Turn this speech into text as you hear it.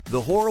The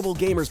Horrible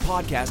Gamers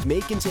podcast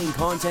may contain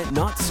content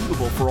not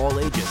suitable for all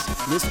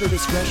ages. Listener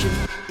discretion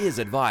is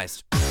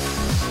advised.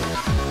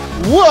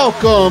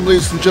 Welcome,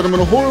 ladies and gentlemen,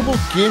 to Horrible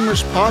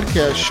Gamers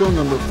podcast, show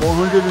number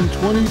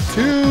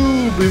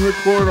 422, being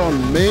recorded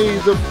on May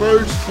the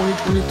 1st,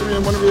 2023.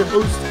 I'm one of your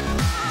hosts,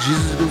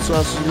 Jesus Good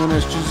Sauces, known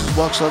as Jesus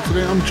Walks Out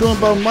Today. I'm joined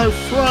by my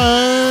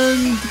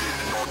friend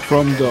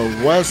from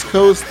the West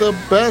Coast, the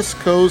best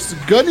coast,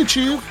 Gunny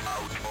Chief,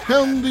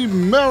 Henley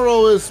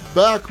Merrill is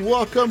back.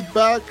 Welcome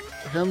back,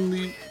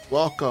 Henley.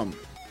 Welcome.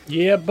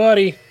 Yeah,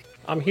 buddy.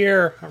 I'm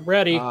here. I'm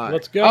ready.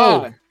 Let's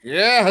go.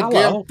 Yeah, Hello.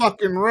 damn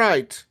fucking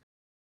right.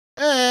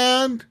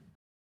 And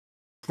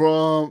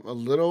from a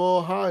little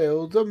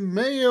Ohio, the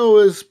Mayo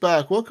is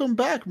back. Welcome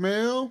back,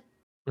 Mayo.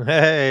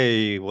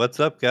 Hey, what's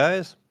up,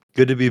 guys?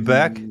 Good to be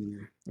back.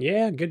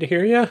 Yeah, good to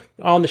hear you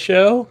on the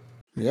show.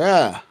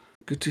 Yeah,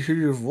 good to hear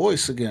your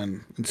voice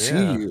again and see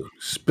you.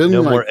 It's been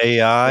No like more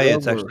AI. forever.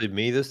 It's actually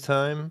me this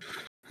time.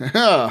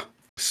 Yeah,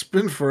 it's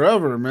been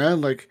forever,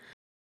 man. Like,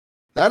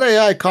 that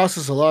AI cost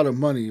us a lot of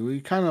money.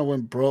 We kind of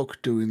went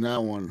broke doing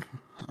that one.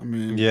 I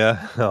mean,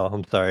 Yeah. Oh,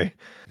 I'm sorry.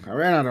 I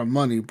ran out of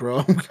money, bro.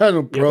 I'm kind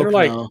of Yeah, broke they're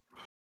like- now.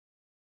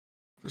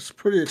 It's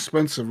pretty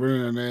expensive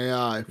running an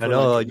AI. I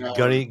know, like like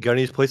an hour.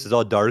 Gunny's place is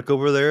all dark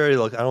over there.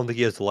 Like, I don't think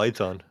he has lights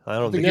on. I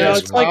don't think he he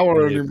has has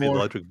power any anymore.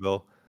 electric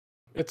bill.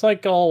 It's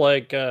like all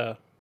like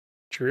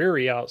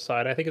dreary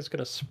outside. I think it's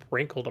gonna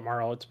sprinkle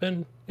tomorrow.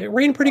 It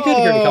rained pretty good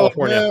here in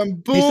California. Man,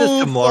 boo, He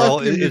says tomorrow.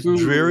 fucking It's boo.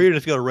 dreary and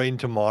it's gonna rain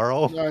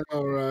tomorrow. I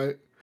know, right?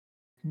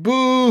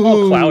 Boo,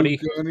 All cloudy.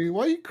 Gunny.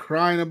 Why are you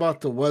crying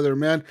about the weather,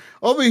 man?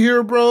 Over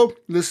here, bro,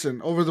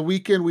 listen, over the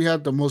weekend, we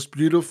had the most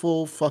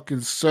beautiful,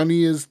 fucking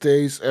sunniest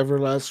days ever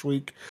last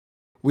week.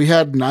 We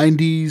had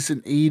 90s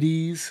and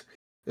 80s.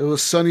 It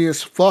was sunny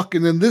as fuck.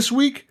 And then this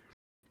week,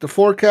 the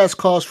forecast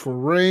calls for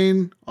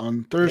rain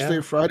on Thursday,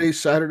 Yeah. Friday,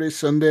 Saturday,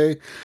 Sunday.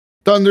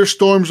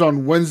 Thunderstorms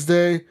on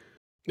Wednesday.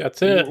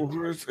 That's it.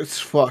 It's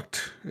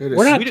fucked. It is.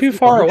 We're not We too just-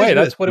 far we just away. went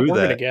That's what through we're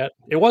gonna that. get.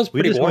 It was We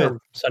pretty just went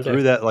warm Sunday.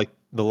 Through that, like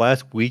the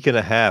last week and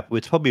a half,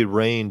 it's probably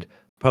rained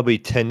probably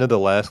 10 of the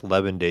last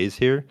 11 days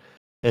here,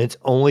 and it's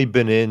only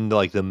been in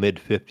like the mid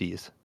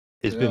 50s.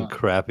 It's been Yeah.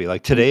 crappy.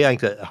 Like today, I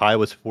think the high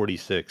was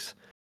 46.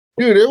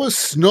 Dude, it was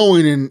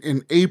snowing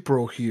in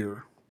April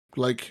here.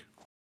 Like,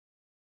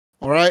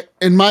 all right.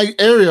 In my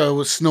area, it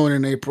was snowing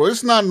in April.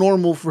 It's not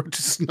normal for it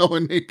to snow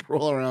in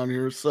April around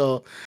here.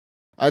 So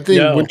I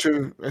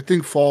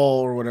think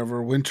fall or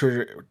whatever,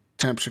 winter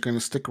temps are going to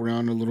stick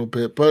around a little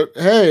bit. But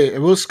hey, it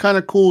was kind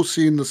of cool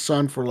seeing the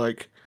sun for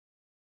like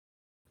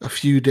a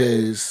few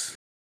days.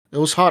 It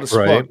was hot as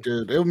Right. fuck,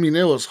 dude. I mean,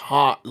 it was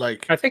hot.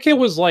 Like, I think it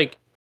was like,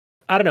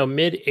 I don't know,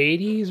 mid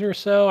 80s or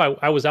so.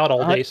 I was out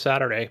all day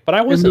Saturday, but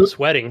I wasn't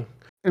sweating.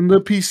 in the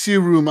PC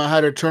room, I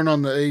had to turn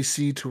on the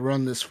AC to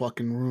run this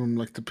fucking room.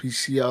 Like the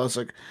PC, I was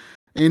like,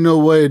 ain't no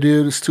way,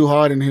 dude. It's too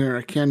hot in here.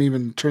 I can't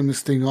even turn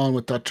this thing on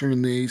without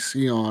turning the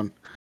AC on.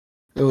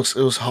 It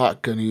was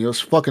hot, Gunny. It was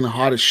fucking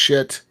hot as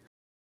shit.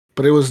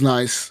 But it was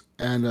nice.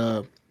 And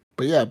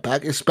but yeah,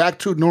 it's back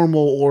to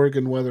normal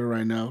Oregon weather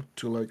right now,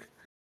 to like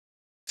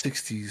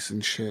 60s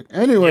and shit.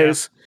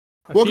 Anyways,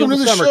 I welcome feel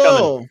to the summer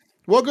show. coming.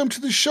 Welcome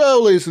to the show,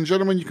 ladies and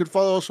gentlemen. You can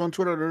follow us on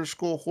Twitter at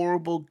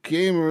 _horrible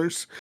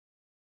gamers.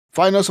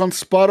 Find us on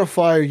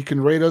Spotify. You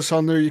can rate us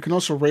on there. You can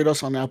also rate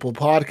us on Apple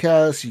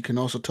Podcasts. You can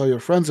also tell your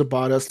friends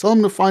about us. Tell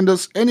them to find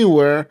us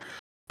anywhere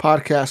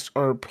podcasts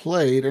are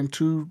played, and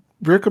to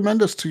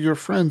recommend us to your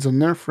friends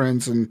and their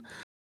friends and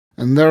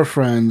their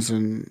friends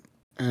and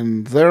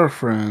their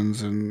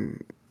friends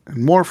and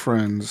more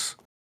friends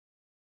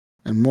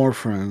and more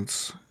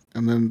friends.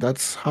 And then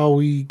that's how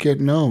we get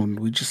known.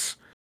 We just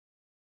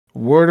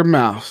word of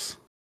mouth.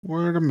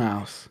 Word of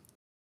mouth.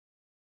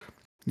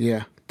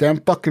 Yeah. Damn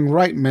fucking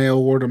right,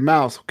 Mail. Word of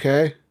mouth,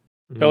 okay?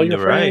 Tell your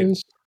You're right.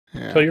 friends.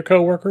 Yeah. Tell your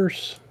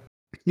coworkers.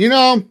 You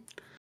know,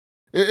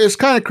 it's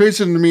kind of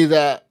crazy to me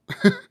that,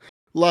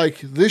 like,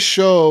 this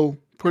show,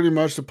 pretty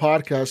much the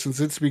podcast, since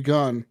it's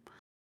begun,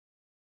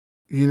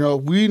 you know,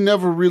 we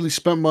never really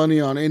spent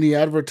money on any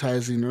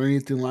advertising or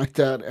anything like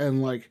that.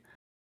 And, like,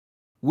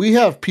 we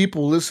have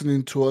people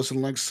listening to us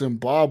in, like,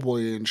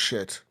 Zimbabwe and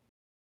shit.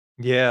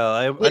 Yeah,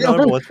 I know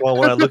every once in a while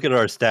when I look at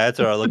our stats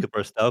or I look at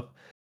our stuff,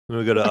 when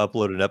we go to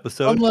upload an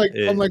episode, I'm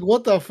like,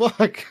 what the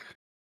fuck?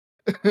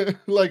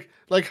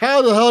 like,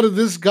 how the hell did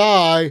this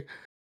guy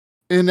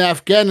in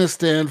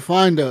Afghanistan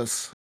find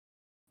us?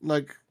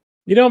 Like,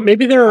 You know,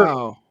 maybe they're.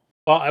 wow.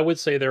 Well, I would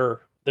say they're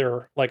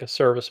like a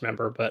service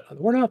member, but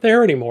we're not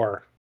there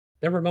anymore.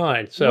 Never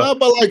mind. So No,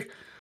 but like,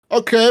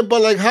 okay,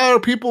 but like, how are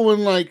people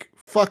in like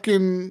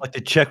fucking like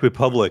the Czech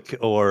Republic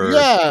or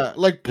yeah,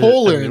 like I mean,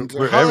 Poland?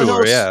 we're How the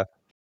everywhere. hell- Yeah,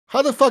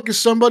 How the fuck is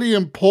somebody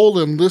in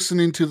Poland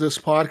listening to this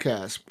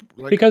podcast?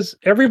 Like, because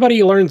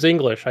everybody learns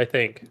English, I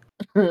think,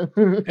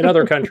 in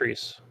other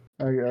countries.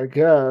 I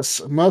guess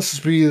it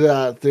must be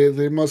that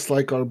they must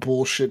like our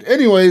bullshit.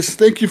 Anyways,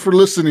 thank you for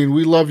listening.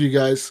 We love you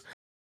guys.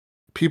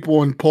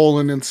 People in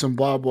Poland and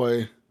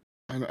Zimbabwe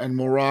and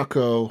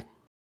Morocco.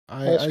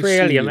 I see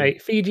Australia, you.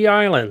 mate. Fiji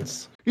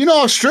Islands. You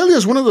know, Australia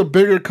is one of the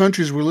bigger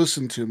countries we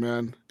listen to,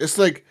 man. It's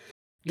like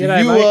the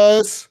G'day, mate.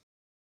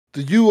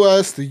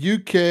 US,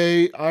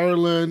 the UK,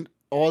 Ireland,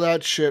 all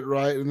that shit,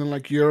 right? And then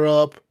like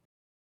Europe,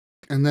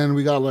 and then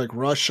we got like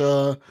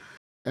Russia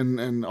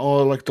and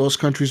all like those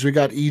countries. We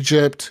got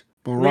Egypt,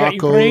 We got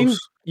Morocco,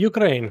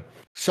 Ukraine.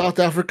 South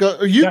Africa,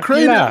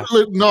 Ukraine. Yeah.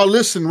 No,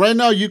 listen, right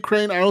now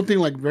Ukraine. I don't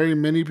think like very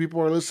many people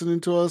are listening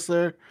to us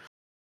there,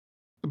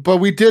 but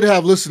we did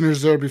have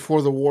listeners there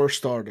before the war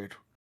started,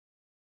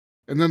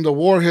 and then the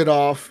war hit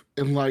off,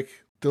 and like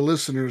the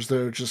listeners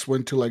there just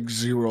went to like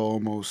zero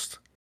almost.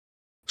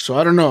 So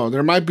I don't know.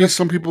 There might be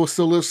some people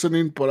still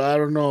listening, but I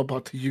don't know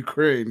about the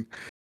Ukraine.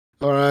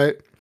 All right.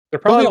 They're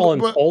probably But- all in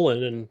but-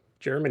 Poland and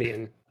Germany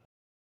and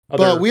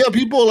But other. we have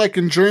people like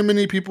in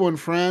Germany, people in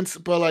France,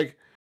 but like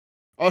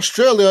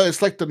Australia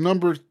is like the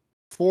number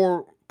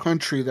 4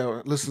 country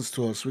that listens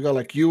to us. We got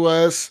like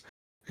US,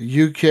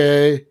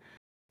 UK,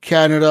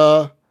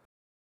 Canada,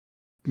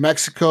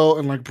 Mexico,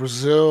 and like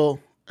Brazil.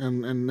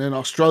 And then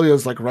Australia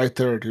is like right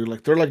there, dude.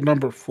 Like they're like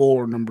number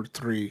 4, number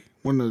 3.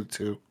 One of the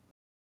two.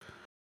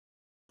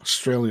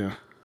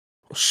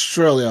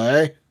 Australia,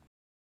 eh?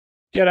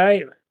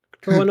 G'day.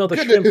 Throw another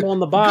Good shrimp day. on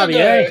the barbie,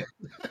 Good eh? day.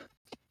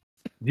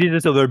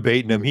 Jesus, so they're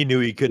baiting him. He knew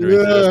he couldn't Yeah.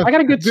 resist. I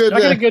got a Good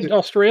good day.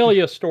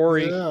 Australia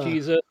story, Yeah.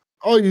 Jesus.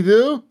 Oh, you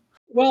do?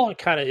 Well,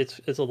 it's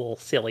a little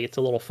silly, it's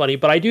a little funny,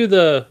 but I do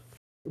the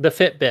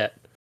Fitbit,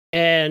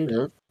 and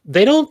Yeah.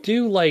 they don't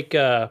do like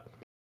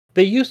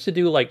they used to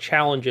do like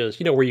challenges,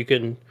 where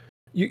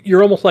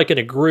you're almost like in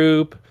a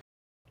group,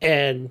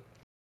 and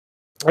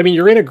I mean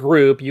you're in a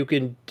group, you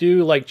can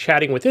do like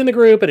chatting within the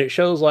group, and it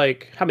shows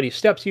like how many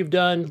steps you've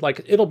done,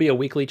 like it'll be a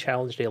weekly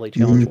challenge, daily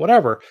challenge,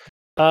 whatever.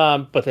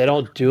 But they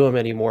don't do them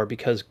anymore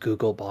because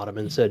Google bought them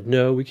and said,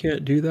 no, we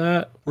can't do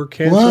that. We're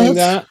canceling What?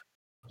 that.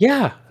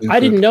 Yeah, I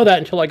didn't know that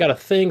until I got a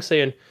thing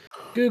saying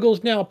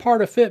Google's now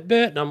part of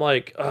Fitbit, and I'm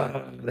like,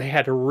 they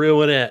had to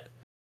ruin it.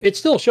 It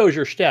still shows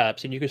your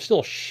steps, and you can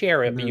still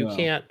share it, but you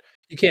Yeah.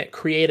 can't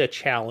create a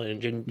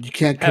challenge and You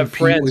can't have compete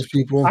friends. with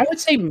people. I would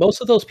say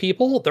most of those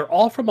people, they're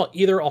all from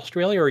either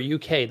Australia or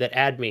UK that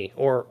add me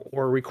or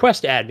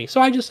request to add me. So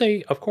I just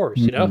say, of course,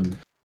 Mhm.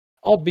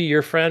 I'll be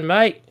your friend,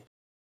 mate.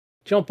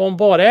 Jump on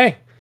board, eh?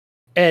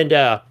 And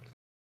but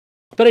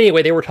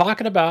anyway, they were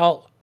talking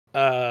about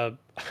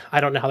I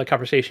don't know how the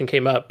conversation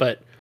came up,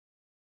 but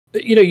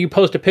you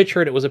post a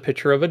picture and it was a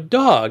picture of a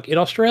dog in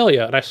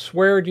Australia, and I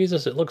swear,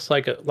 Jesus, it looks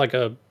like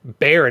a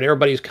bear, and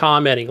everybody's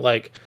commenting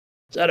like,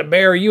 "Is that a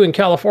bear? Are you in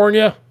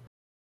California?"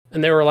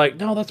 And they were like,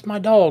 "No, that's my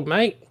dog,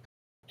 mate."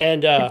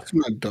 And It's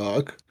my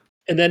dog.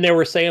 and then they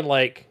were saying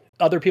like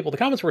other people in the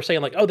comments were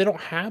saying like, "Oh, they don't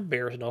have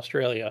bears in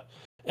Australia."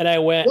 And I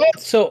went, What?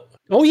 "So,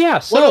 oh yeah,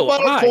 so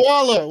What about a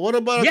koala? What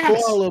about Yes,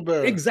 a koala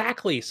bear?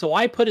 exactly." So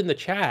I put in the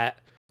chat,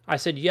 I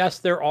said, "Yes,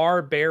 there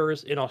are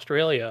bears in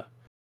Australia."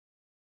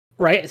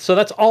 Right? So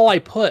that's all I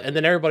put. And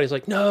then everybody's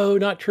like, "No,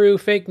 not true.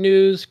 Fake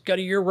news.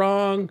 Gutty, you're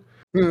wrong.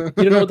 You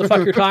don't know what the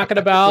fuck you're talking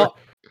about."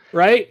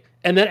 Right?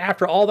 And then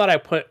after all that, I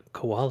put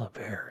koala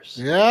bears.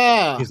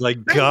 Yeah. He's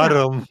like, got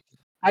him.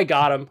 I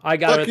got him. I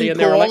got him at the Fucking end.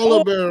 They were like, koala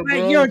 "Oh, bear, mate,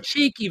 bro. you're a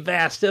cheeky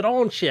bastard,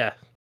 aren't you?"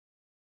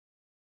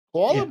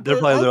 Koala They're bear.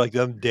 probably like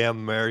them damn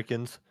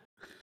Americans.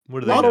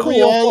 What do they Not Not a know?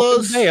 real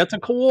fucking koalas. bear. It's a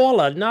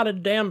koala, not a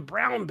damn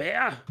brown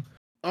bear.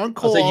 Aren't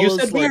I said, "You koalas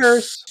said like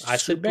bears." I said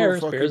super bears.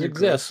 fucking Bears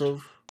exist.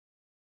 aggressive?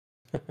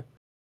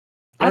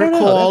 I don't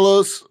Aren't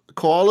know.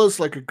 koalas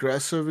like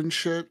aggressive and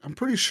shit? I'm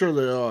pretty sure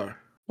they are.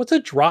 What's a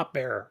drop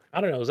bear? I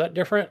don't know. Is that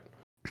different?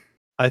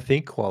 I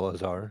think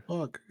koalas are.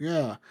 Fuck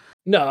yeah.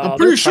 No, I'm they're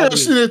pretty sure I've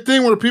probably- seen a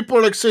thing where people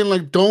are like saying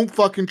like, don't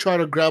fucking try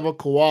to grab a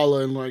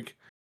koala and like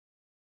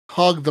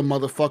hug the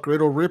motherfucker.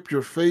 It'll rip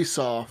your face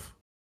off.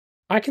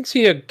 I can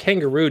see a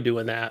kangaroo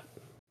doing that.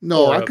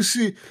 No, Or I can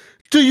see.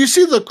 Dude, you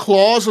see the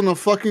claws on a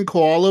fucking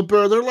koala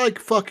bear? They're like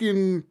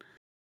fucking,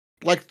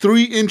 like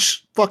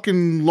 3-inch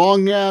fucking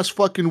long ass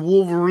fucking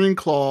Wolverine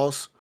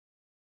claws.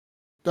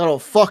 That'll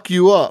fuck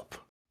you up.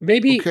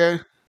 Maybe, Okay.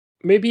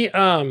 maybe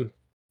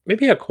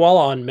a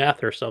koala on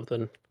meth or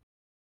something.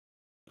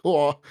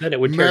 Cool. Then it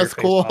would tear your Meth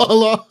face off.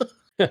 koala.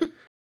 Did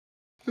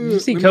you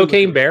see Let me look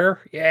Cocaine up-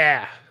 Bear?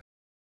 Yeah,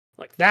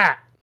 like that.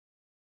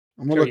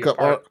 I'm gonna Tear look you up.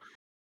 apart.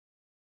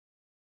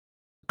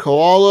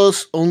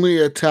 Koalas only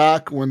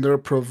attack when they're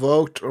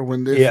provoked or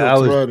when they Yeah, I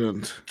feel was-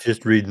 threatened.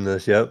 Just reading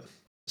this. Yep.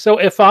 So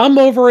if I'm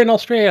over in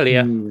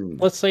Australia, Hmm.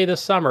 let's say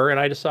this summer, and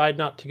I decide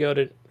not to go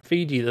to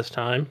Fiji this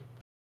time,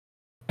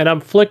 and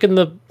I'm flicking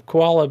the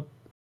koala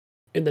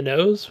in the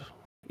nose,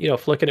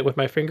 flicking it with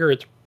my finger,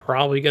 it's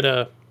probably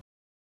gonna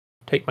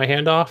take my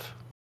hand off,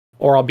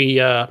 or I'll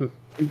be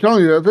I'm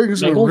telling you, that thing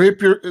is gonna Knuckles?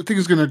 rip your. I think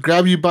it's gonna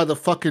grab you by the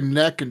fucking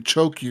neck and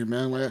choke you,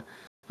 man. Like,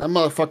 that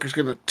motherfucker's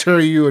gonna tear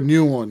you a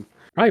new one.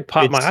 probably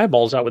pop my It's-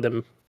 eyeballs out with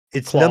them.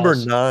 It's Claws. number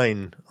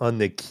 9 on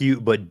the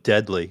cute but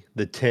deadly.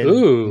 The 10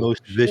 Ooh,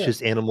 most shit.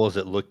 vicious animals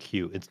that look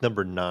cute. It's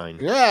number 9.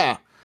 Yeah.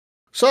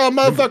 So that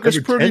motherfucker's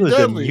Number pretty 10 was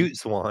deadly. the mute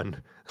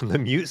swan. The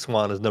mute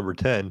swan is number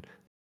 10. You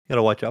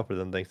gotta watch out for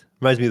them things.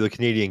 Reminds me of the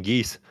Canadian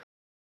geese.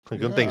 Like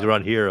them things Yeah.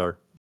 around here are.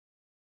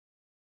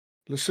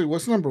 Let's see,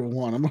 what's number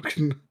 1? I'm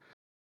looking.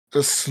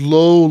 The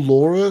slow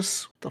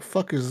loris. What the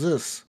fuck is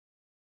this?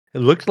 It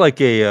looks like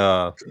a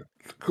A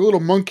little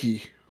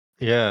monkey.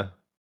 yeah.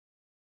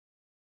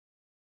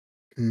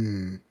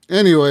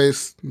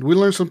 Anyways, we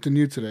learned something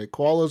new today.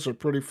 Koalas are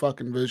pretty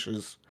fucking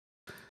vicious,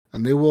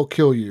 and they will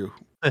kill you.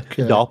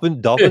 Okay.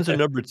 Dolphins are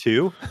number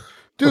 2.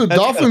 Dude,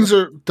 That's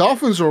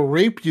dolphins will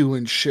rape you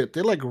and shit.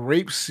 They like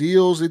rape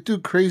seals. They do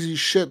crazy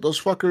shit.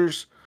 Those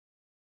fuckers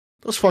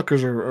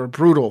are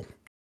brutal.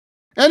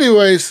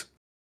 Anyways,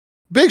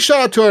 big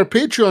shout out to our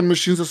Patreon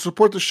machines that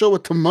support the show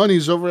with the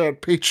monies over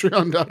at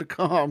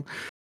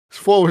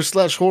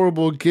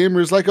patreon.com/horrible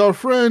gamers, like our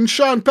friend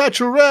Sean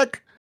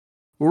Patrick,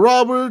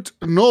 Robert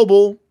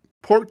Noble,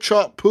 Pork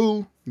Chop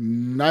Poo,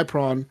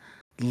 Nipron,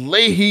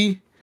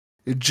 Leahy,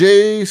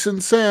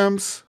 Jason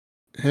Sams,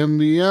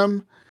 Henley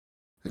M,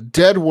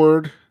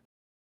 Deadward,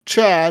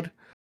 Chad,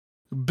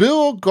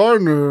 Bill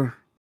Gardner,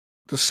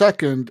 the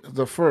second,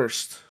 the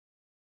first.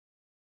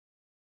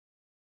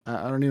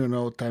 I don't even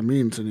know what that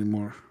means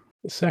anymore.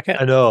 Second.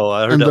 I know.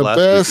 I heard And that the last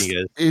best week.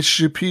 You guys.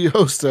 HGP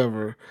host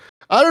ever.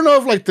 I don't know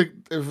if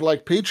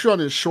Patreon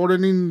is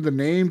shortening the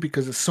name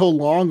because it's so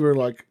long, or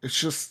like it's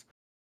just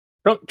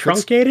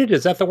Truncated?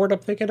 Is that the word I'm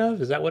thinking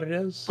of? Is that what it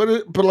is?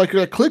 but like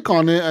I click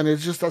on it and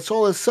it's just that's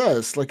all it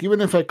says. Like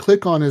even if I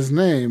click on his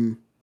name,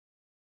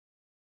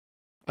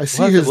 I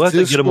see his We'll have to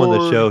Discord. get him on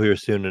the show here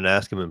soon and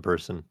ask him in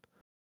person.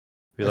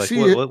 Be like,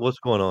 what's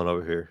going on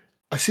over here?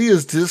 I see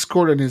his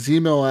Discord and his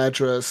email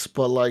address,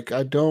 but like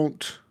I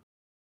don't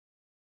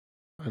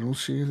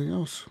see anything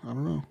else. I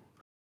don't know.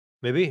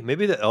 Maybe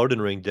the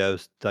Elden Ring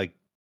devs like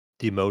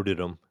demoted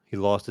him. He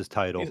lost his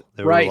title.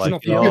 They Right, were he's like,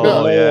 not the Elden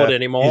Lord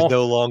anymore. He's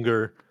no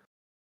longer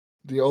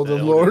the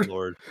Elden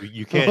Lord.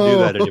 You can't do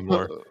that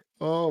anymore.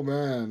 Oh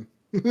man.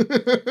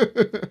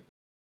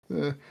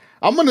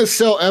 I'm gonna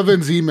sell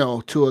Evan's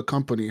email to a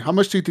company. How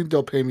much do you think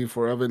they'll pay me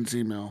for Evan's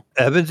email?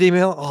 Evan's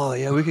email? Oh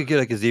yeah, we could get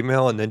like his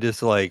email and then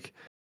just like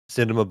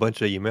send him a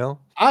bunch of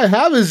email. I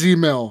have his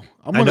email.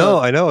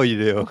 I know you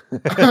do.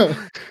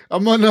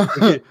 I'm gonna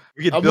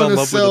we could fill him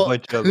up with a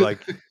bunch of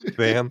like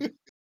spam.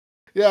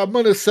 Yeah, I'm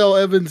gonna sell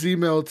Evan's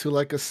email to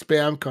like a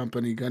spam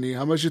company, Gunny.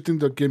 How much you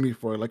think they'll give me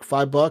for it? Like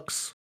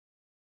 $5?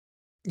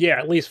 Yeah,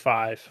 at least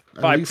 5.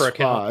 5 per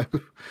account.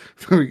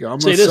 There we go. I'm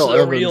Say gonna this sell is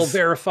a Evan's. real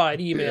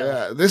verified email.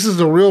 Yeah, this is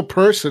a real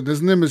person.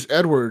 His name is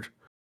Edward.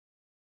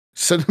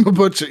 Send him a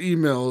bunch of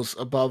emails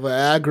about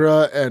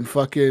Viagra and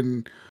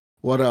fucking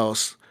what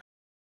else?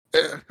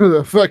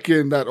 The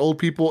fucking that old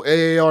people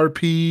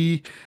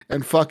AARP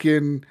and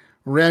fucking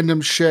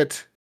random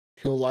shit.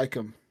 He'll like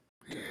him.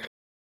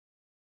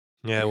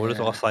 Yeah, we'll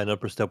just all sign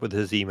up for stuff with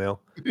his email.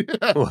 Yeah.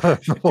 All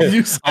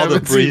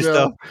the free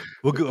stuff.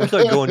 We'll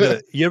start going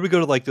to. You ever go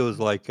to like those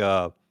like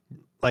I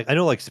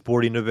know like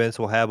sporting events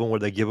will have them where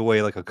they give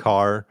away like a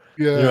car.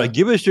 Yeah. And they're like,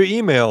 give us your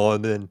email,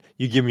 and then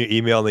you give them your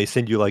email, and they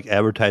send you like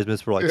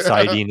advertisements for like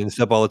siding and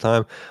stuff all the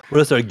time. We're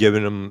gonna start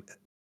giving them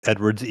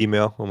Edward's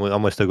email.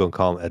 I'm still gonna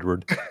call him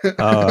Edward.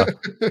 And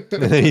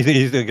then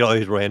he's gonna get all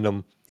these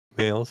random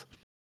mails.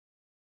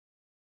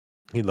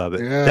 He'd love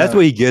it. Yeah. That's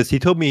what he gets. He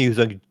told me he was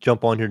gonna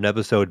jump on here in an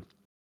episode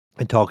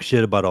and talk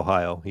shit about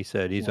Ohio. He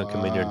said he's gonna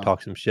come in here and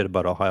talk some shit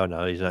about Ohio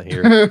now that he's not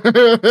here.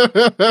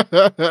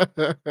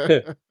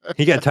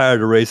 He got tired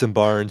of racing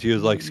barns. He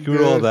was like,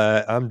 screw all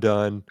that. I'm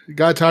done. He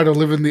got tired of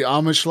living the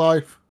Amish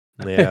life.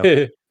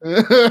 Yeah.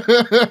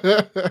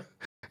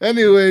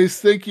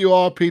 Anyways, thank you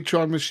all,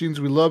 Patreon machines.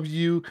 We love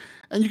you.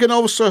 And you can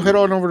also head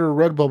on over to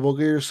Redbubble,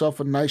 get yourself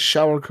a nice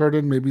shower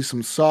curtain, maybe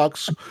some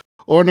socks,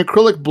 or an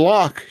acrylic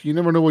block. You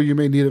never know what you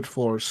may need it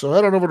for. So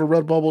head on over to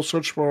Redbubble,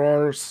 search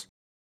for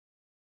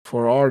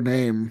our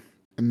name,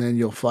 and then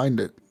you'll find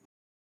it.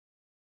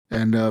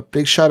 And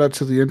big shout out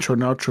to the intro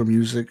and outro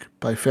music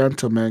by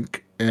Phantom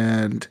Inc.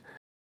 And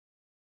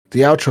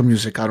the outro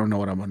music, I don't know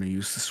what I'm going to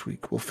use this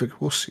week. We'll see.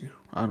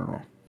 I don't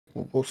know.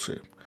 We'll see.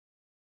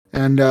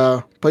 And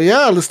but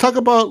yeah, let's talk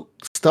about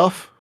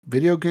stuff,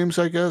 video games,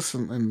 I guess,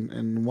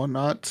 and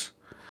whatnot.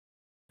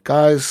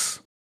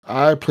 Guys,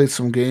 I played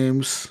some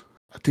games.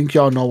 I think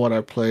y'all know what I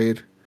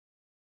played.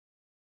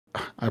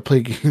 I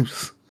play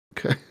games.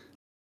 Okay.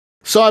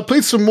 So I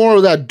played some more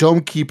of that Dome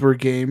Keeper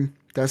game.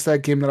 That's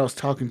that game that I was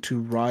talking to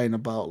Ryan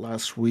about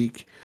last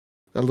week.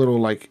 That little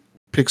like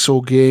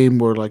pixel game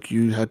where like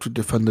you had to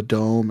defend the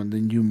dome and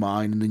then you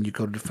mine and then you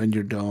go to defend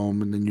your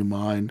dome and then you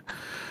mine.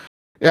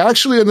 I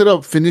actually ended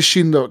up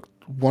finishing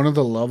one of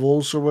the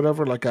levels or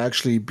whatever. Like I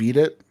actually beat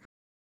it.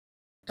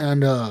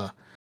 And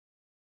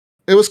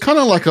it was kind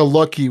of like a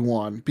lucky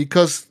one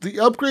because the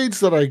upgrades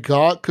that I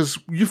got, because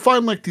you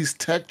find like these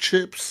tech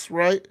chips,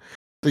 right?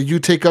 That you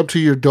take up to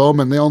your dome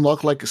and they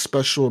unlock like a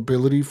special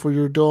ability for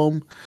your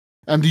dome.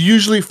 And you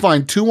usually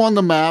find 2 on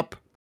the map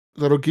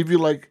that'll give you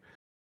like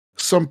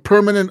some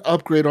permanent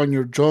upgrade on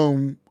your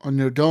dome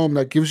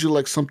that gives you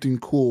like something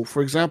cool.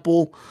 For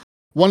example,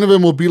 one of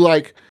them will be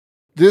like,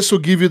 this will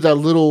give you that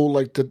little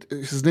like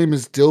his name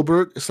is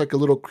Dilbert. It's like a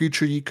little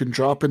creature you can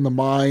drop in the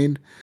mine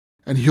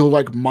and he'll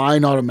like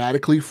mine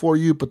automatically for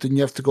you, but then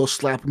you have to go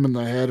slap him in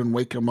the head and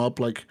wake him up.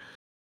 Like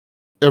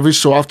every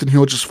so often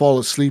he'll just fall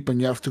asleep and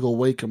you have to go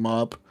wake him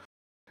up.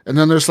 And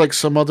then there's like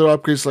some other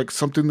upgrades, like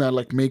something that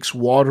like makes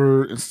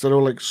water instead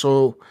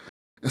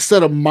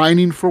of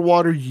mining for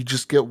water, you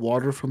just get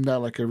water from that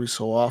like every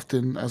so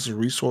often as a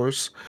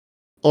resource.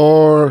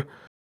 Or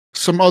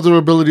some other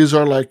abilities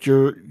are like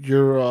your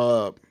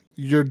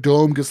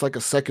dome gets like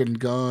a second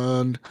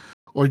gun,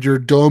 or your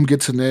dome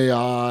gets an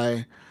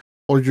AI,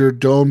 or your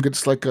dome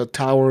gets like a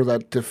tower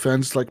that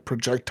defends like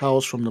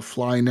projectiles from the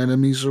flying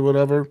enemies or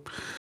whatever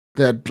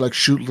that like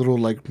shoot little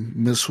like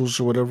missiles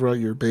or whatever at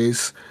your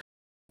base.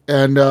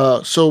 And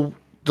so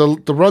the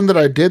run that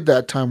I did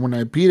that time when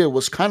I beat it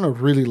was kind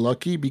of really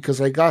lucky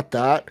because I got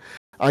that.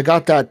 I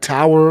got that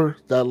tower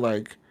that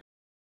like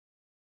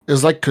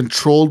is like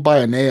controlled by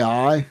an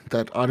AI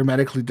that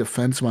automatically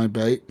defends my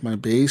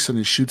base and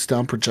it shoots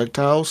down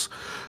projectiles.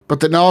 But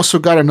then I also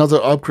got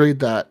another upgrade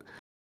that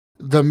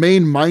the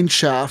main mine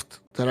shaft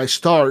that I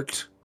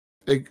start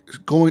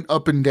going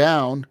up and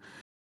down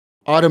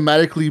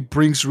automatically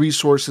brings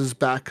resources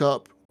back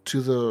up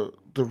to the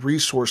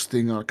resource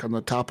thing like on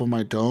the top of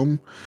my dome.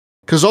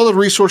 Because all the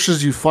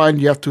resources you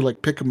find, you have to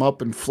like pick them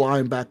up and fly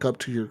them back up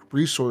to your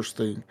resource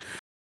thing.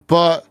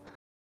 But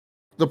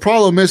the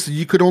problem is that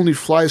you could only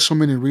fly so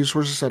many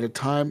resources at a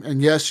time.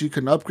 And yes, you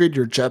can upgrade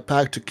your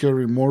jetpack to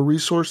carry more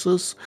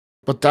resources,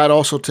 but that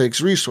also takes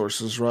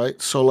resources,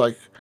 right? So like,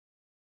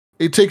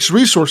 it takes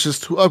resources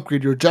to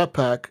upgrade your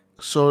jetpack.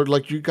 So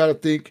like, you got to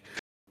think,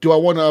 do I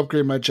want to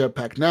upgrade my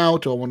jetpack now?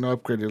 Do I want to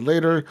upgrade it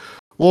later?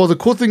 Well, the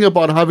cool thing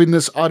about having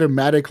this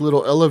automatic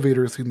little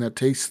elevator thing that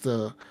takes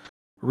the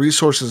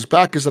resources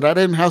back is that I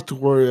didn't have to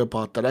worry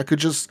about that.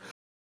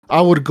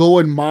 I would go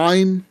and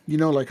mine,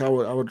 like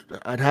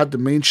I'd have the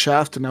main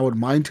shaft and I would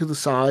mine to the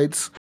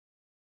sides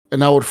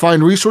and I would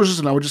find resources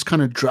and I would just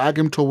kind of drag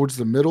them towards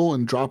the middle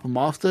and drop them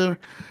off there.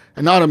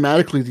 And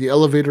automatically the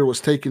elevator was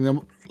taking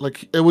them,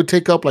 like it would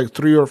take up like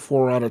 3 or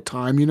 4 at a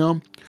time,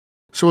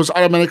 So it was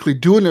automatically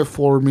doing it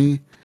for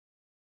me.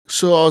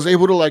 So I was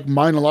able to like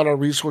mine a lot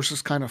of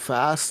resources kind of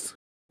fast.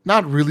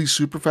 Not really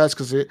super fast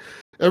because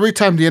every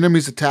time the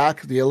enemies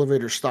attack, the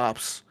elevator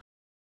stops.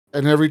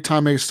 And every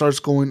time it starts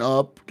going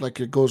up, like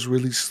it goes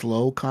really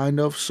slow kind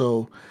of.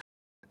 So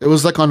it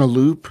was like on a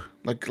loop.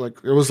 Like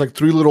it was like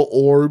 3 little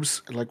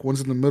orbs, and like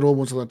one's in the middle,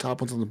 one's on the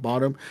top, one's on the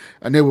bottom.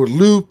 And they would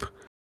loop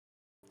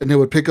and they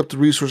would pick up the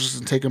resources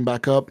and take them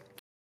back up.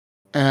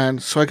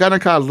 And so I got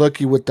kind of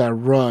lucky with that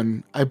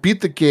run. I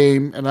beat the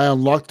game and I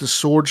unlocked the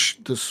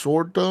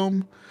sword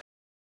dome.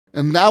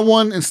 And that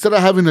one, instead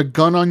of having a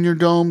gun on your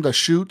dome that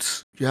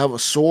shoots, you have a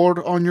sword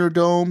on your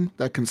dome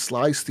that can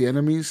slice the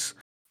enemies.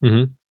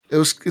 Mm-hmm.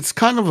 It's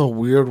kind of a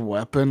weird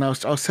weapon. I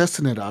was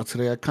testing it out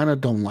today. I kind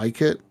of don't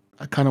like it.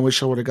 I kind of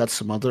wish I would have got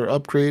some other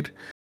upgrade.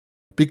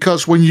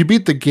 Because when you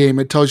beat the game,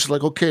 it tells you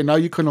like, okay, now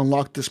you can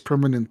unlock this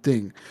permanent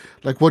thing.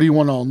 Like, what do you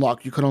want to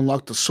unlock? You can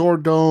unlock the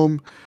sword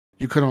dome.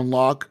 You can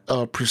unlock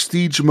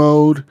prestige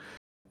mode.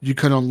 You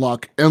can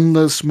unlock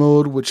endless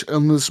mode, which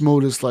endless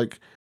mode is like,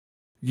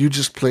 you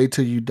just play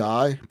till you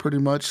die, pretty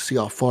much. See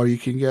how far you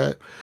can get.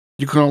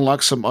 You can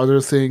unlock some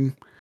other thing.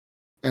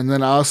 And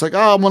then I was like,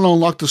 oh, I'm going to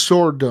unlock the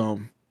sword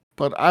dome.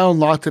 But I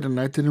unlocked it and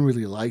I didn't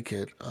really like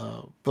it.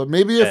 But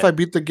maybe if I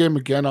beat the game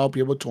again, I'll be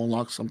able to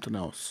unlock something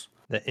else.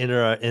 The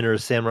inner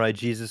Samurai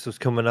Jesus was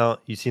coming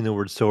out. You seen the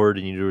word sword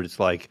and you were just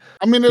like,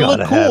 I mean, it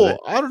looked cool.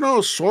 I don't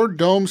know. Sword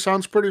dome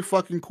sounds pretty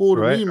fucking cool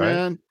to me,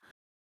 man.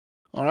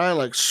 All right,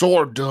 like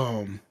sword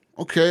dome.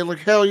 Okay, like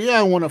hell yeah,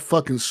 I want a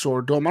fucking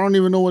sword dome. I don't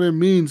even know what it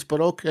means,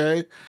 but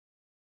okay.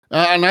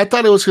 And I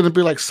thought it was going to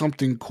be like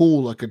something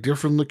cool, like a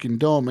different looking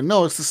dome. And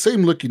no, it's the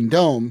same looking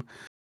dome.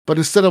 But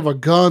instead of a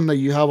gun that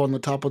you have on the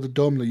top of the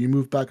dome that you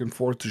move back and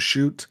forth to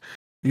shoot,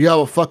 you have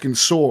a fucking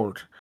sword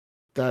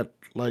that,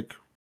 like,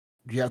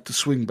 you have to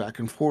swing back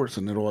and forth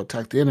and it'll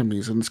attack the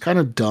enemies. And it's kind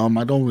of dumb.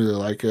 I don't really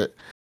like it.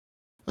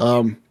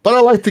 But I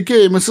like the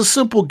game. It's a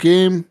simple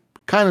game,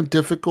 kind of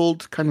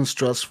difficult, kind of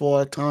stressful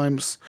at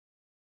times.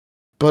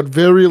 But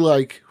very,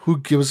 like, who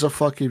gives a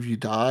fuck if you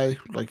die?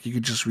 Like, you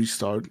could just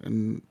restart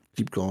and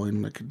keep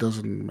going. Like, it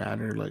doesn't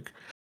matter. Like,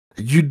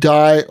 you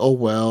die, oh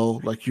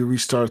well. Like, you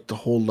restart the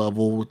whole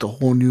level with a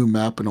whole new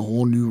map and a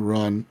whole new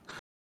run.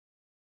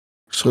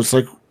 So it's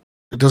like,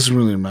 it doesn't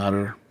really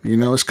matter.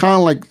 It's kind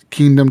of like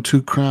Kingdom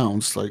 2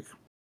 Crowns. Like,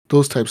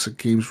 those types of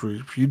games where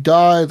if you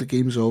die, the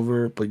game's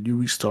over, but you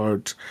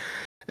restart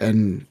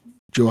and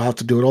you'll have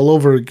to do it all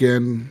over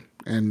again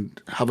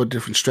and have a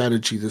different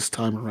strategy this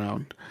time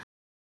around.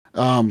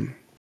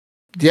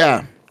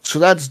 Yeah, so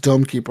that's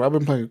Dumbkeeper. I've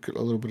been playing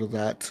a little bit of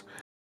that.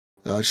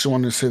 I just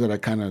wanted to say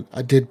that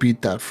I did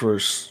beat that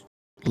first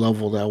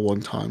level that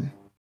one time.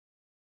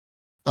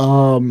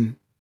 But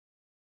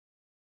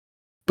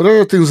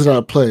other things that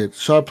I played.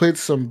 So I played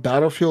some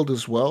Battlefield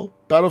as well.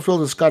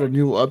 Battlefield has got a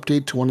new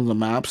update to one of the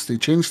maps. They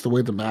changed the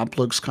way the map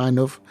looks, kind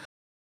of.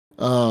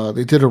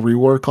 They did a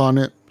rework on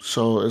it.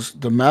 So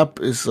the map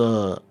is,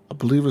 I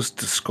believe it's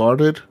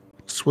Discarded.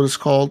 That's what it's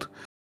called.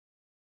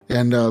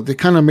 And they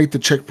kind of make the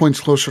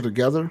checkpoints closer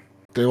together.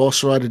 They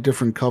also added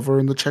different cover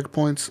in the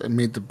checkpoints and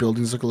made the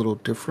buildings look a little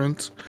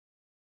different.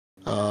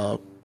 Like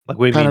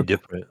what do you mean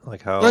different?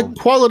 Like how? Like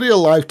quality of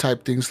life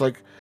type things.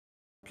 Like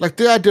like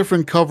they had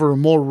different cover,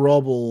 more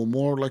rubble,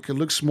 more like it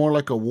looks more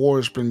like a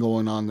war's been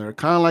going on there.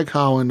 Kind of like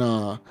how in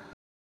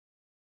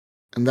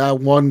that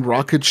one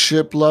rocket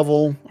ship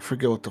level, I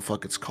forget what the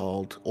fuck it's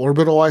called,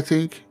 Orbital, I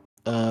think.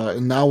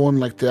 In that one,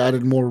 like they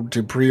added more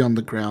debris on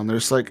the ground.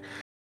 There's like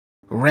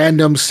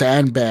random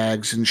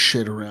sandbags and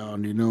shit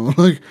around, you know,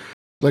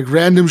 like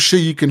random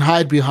shit you can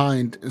hide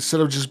behind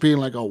instead of just being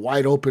like a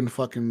wide open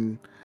fucking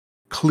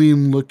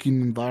clean looking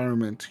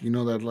environment. You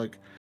know that like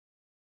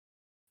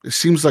it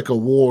seems like a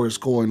war is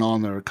going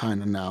on there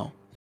kind of now.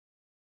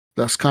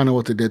 That's kind of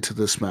what they did to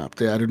this map.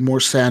 They added more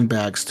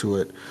sandbags to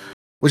it,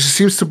 which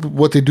seems to be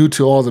what they do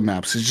to all the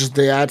maps. It's just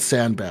they add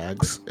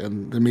sandbags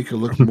and they make it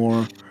look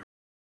more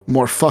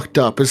fucked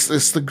up.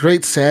 It's the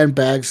great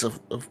sandbags of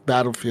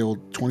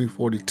Battlefield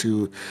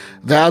 2042.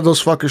 They add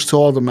those fuckers to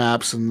all the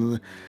maps and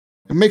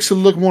it makes it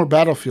look more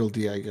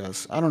Battlefieldy, I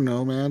guess. I don't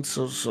know, man.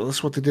 So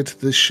that's what they did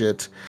to this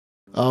shit.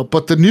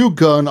 But the new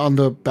gun on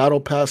the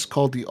Battle Pass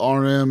called the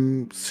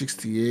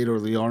RM68 or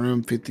the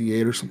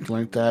RM58 or something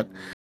like that.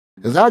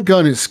 That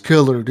gun is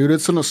killer, dude.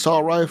 It's an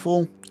assault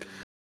rifle,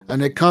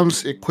 and it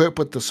comes equipped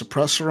with the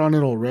suppressor on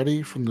it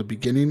already from the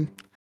beginning.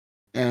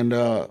 And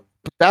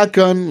that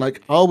gun,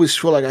 like, I always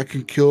feel like I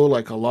can kill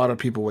like a lot of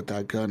people with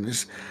that gun.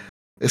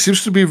 It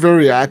seems to be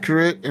very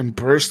accurate in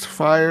burst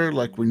fire,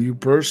 like when you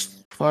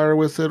burst fire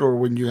with it, or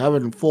when you have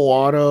it in full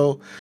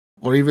auto,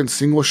 or even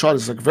single shot.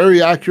 It's like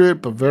very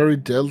accurate, but very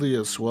deadly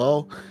as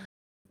well.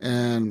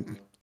 And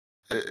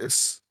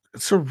it's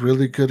a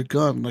really good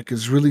gun. Like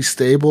it's really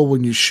stable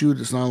when you shoot.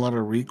 There's not a lot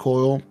of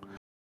recoil,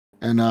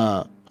 and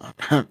I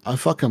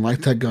fucking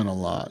like that gun a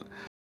lot.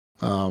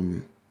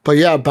 But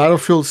yeah,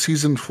 Battlefield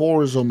Season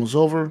 4 is almost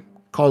over.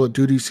 Call of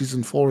Duty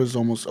Season 4 is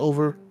almost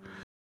over.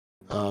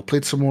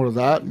 Played some more of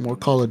that, more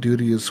Call of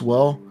Duty as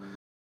well.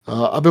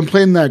 I've been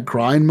playing that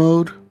grind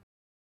mode,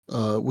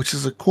 which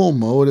is a cool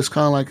mode. It's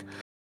kind of like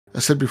I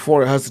said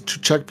before, it has the 2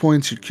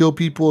 checkpoints. You kill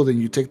people, then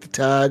you take the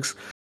tags.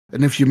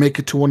 And if you make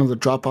it to one of the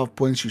drop-off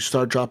points, you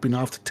start dropping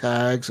off the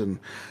tags and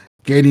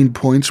gaining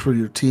points for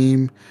your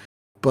team.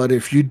 But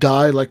if you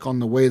die, like on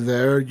the way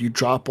there, you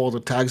drop all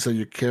the tags that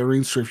you're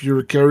carrying. So if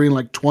you're carrying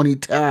like 20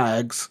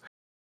 tags,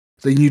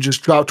 then you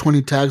just drop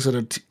 20 tags that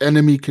an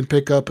enemy can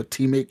pick up, a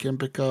teammate can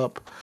pick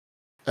up.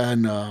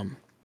 And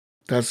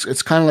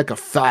it's kind of like a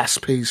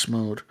fast-paced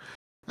mode.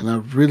 And I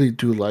really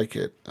do like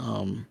it.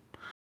 But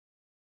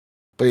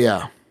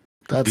yeah,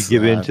 that's you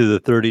give that. into the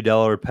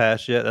 $30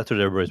 pass yet? That's what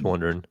everybody's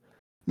wondering.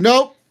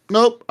 Nope.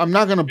 I'm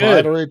not gonna buy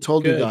it. I already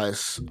told you Good. guy.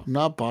 I'm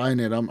not buying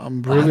it. I'm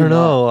really I don't not.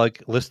 know.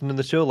 Like listening to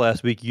the show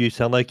last week, you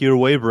sound like you were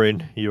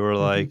wavering. You were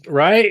like,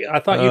 Right? I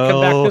thought you'd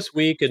come back "Oh, this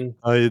week and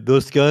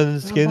those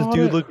skins bought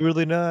do it." look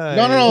really No,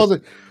 nice."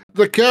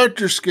 the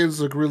character skins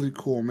look really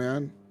cool,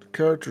 man. The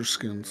character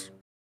skins.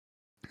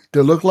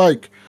 They look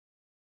like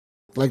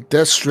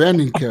Death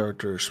Stranding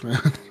characters, man.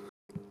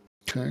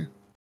 Okay.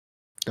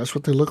 That's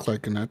what they look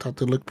like, and I thought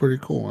they looked pretty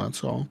cool,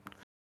 that's all.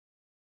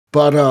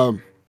 But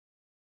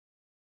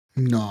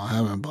no, I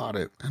haven't bought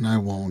it, and I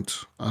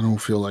won't. I don't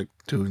feel like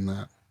doing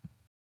that.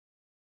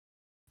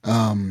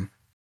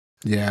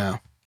 Yeah.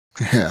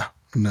 Yeah.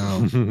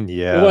 No.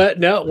 Yeah. What?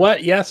 No.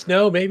 What? Yes.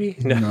 No. Maybe.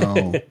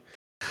 No.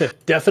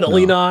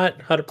 Definitely No. not.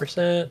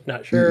 100%.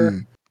 Not sure.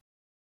 Mm-mm.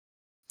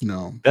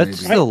 No.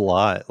 That's Maybe. a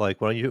lot. Like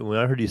when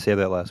I heard you say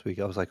that last week,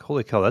 I was like,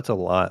 "Holy cow, that's a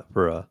lot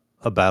for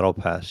a battle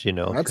pass." You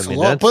know, That's I a mean,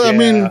 lot. But I Yeah,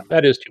 mean,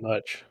 that is too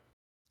much.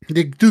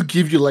 they do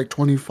give you like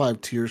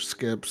 25 tier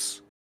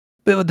skips.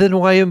 but then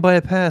why even buy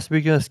a pass if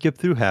you're gonna skip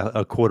through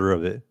a quarter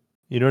of it?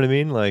 You know what I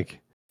mean? Like,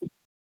 you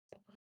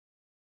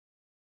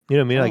know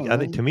what I mean? I Like, don't I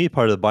think know. to me,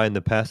 part of buying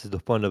the pass is the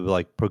fun of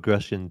like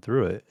progression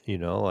through it. You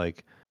know,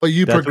 like But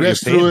you that's what you're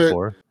progress through paying it.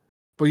 for.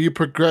 But you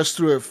progress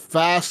through it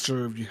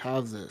faster if you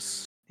have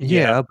this. Yeah,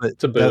 Yeah, but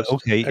it's a that boost.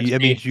 okay, that XP.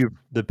 means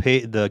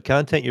the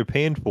content you're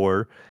paying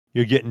for,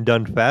 you're getting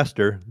done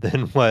faster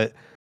than what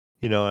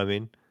you know what I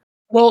mean?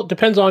 Well, it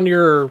depends on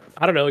your,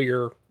 I don't know,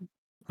 your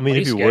I mean,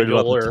 play if you're worried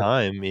about schedule the or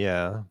time,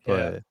 yeah,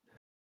 yeah.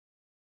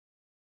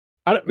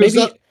 but Is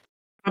that Maybe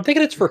I'm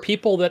thinking it's for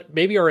people that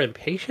maybe are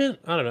impatient.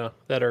 I don't know,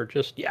 that are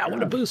just I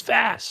want to boost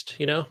fast.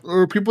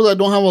 or people that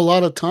don't have a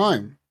lot of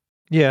time?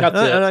 yeah,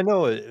 That's it. and I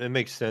know it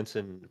makes sense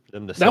in for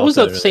them to That sell it was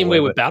the better that same way,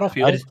 way with but I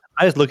Battlefield.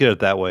 just look at it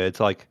that way. It's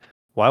like,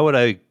 why would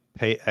I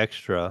pay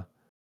extra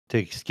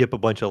to skip a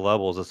bunch of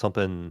levels of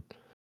something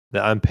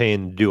that I'm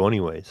paying to do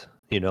anyways?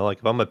 You know, like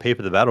if I'm gonna pay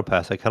for the battle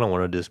pass, I kind of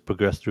want to just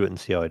progress through it and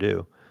see how I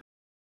do.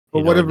 But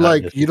You what know, if and not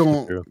like just skip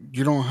through.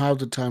 you don't have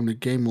the time to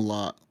game a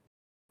lot,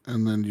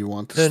 and then you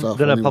want the Then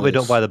stuff I probably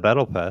don't anyways? buy the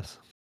battle pass.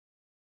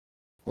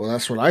 Well,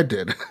 that's what I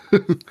did.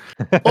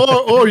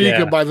 or you Yeah.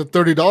 could buy the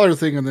 $30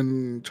 thing and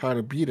then try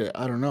to beat it.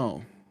 I don't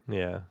know.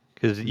 Yeah,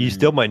 because you Mm,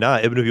 still might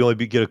not. Even if you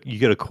only you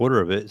get a quarter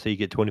of it, so you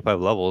get 25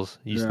 levels.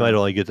 You might yeah,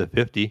 only get to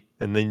 50,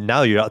 and then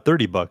now you're out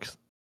 $30.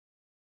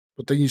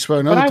 but then you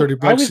spend But another 30 I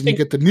bucks would and you think,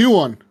 get the new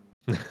one.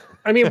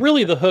 I mean,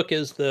 really the hook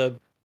is the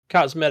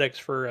cosmetics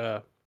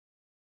for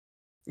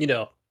you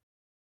know,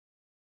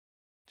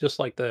 just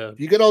like the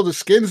You get all the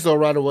skins though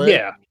right away.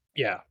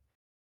 yeah.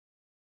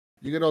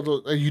 You get all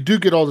those. You do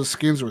get all the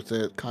skins with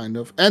it, kind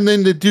of, and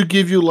then they do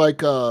give you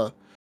like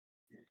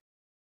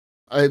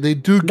they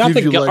do Not give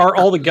the you like are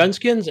all the gun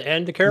skins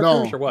and the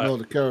characters or what? No,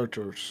 the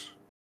characters,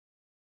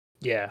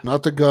 Yeah.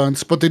 not the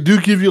guns, but they do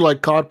give you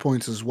like COD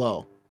points as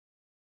well.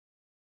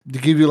 They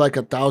give you like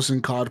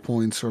 1,000 COD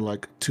points or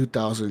like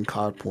 2,000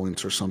 COD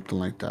points or something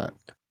like that.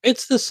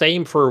 It's the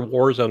same for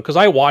Warzone because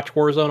I watch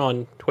Warzone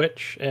on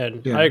Twitch,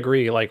 and Yeah. I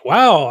agree. Like,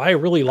 wow, I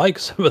really like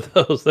some of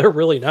those. They're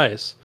really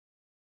nice.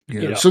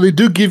 Yeah. You know, So they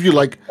do give you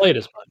like played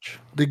as much.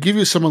 they give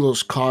you some of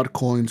those COD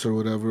coins or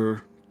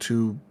whatever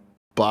to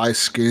buy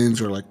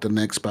skins or like the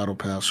next battle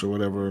pass or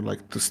whatever,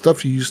 like the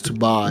stuff you used to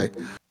buy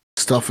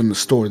stuff in the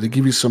store. They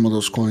give you some of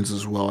those coins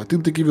as well. I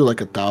think they give you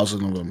like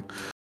 1,000 of them,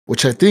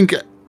 which I think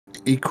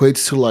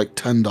equates to like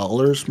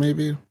 $10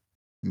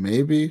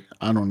 maybe.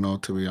 I don't know,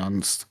 to be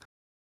honest.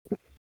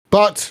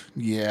 But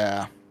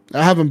yeah,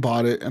 I haven't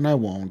bought it and I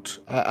won't.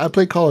 I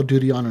play Call of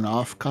Duty on and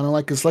off, kind of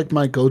like it's like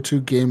my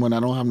go-to game when I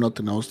don't have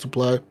nothing else to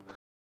play.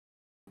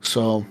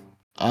 So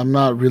I'm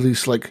not really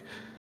into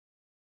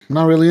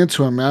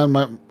it,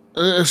 man.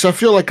 I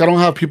feel like I don't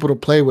have people to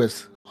play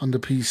with on the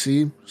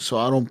PC, so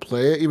I don't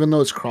play it, even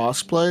though it's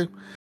cross-play.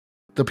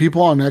 The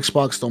people on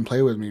Xbox don't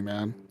play with me,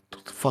 man.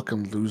 The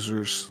fucking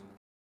losers.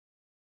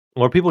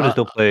 Or people just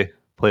don't play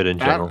it in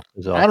general.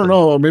 I don't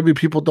know. Or maybe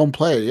people don't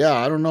play. Yeah,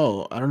 I don't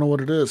know. I don't know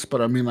what it is,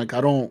 but I mean, I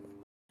don't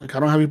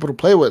have people to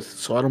play with,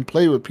 so I don't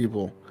play with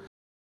people.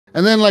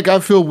 And then I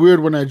feel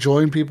weird when I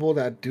join people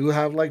that do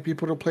have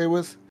people to play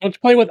with. Don't you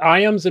play with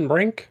Iams and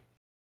Brink?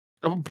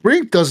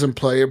 Brink doesn't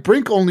play it.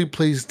 Brink only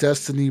plays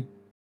Destiny,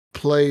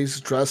 plays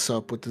dress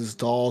up with his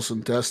dolls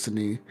and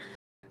Destiny.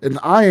 And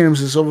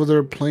Iams is over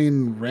there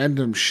playing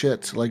random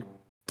shit, like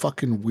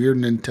fucking weird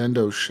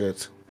Nintendo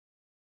shit.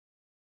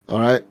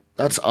 Alright?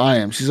 That's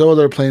Iams. He's over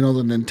there playing all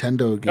the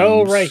Nintendo games.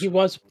 Oh, right. He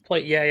was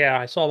play. Yeah.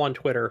 I saw him on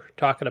Twitter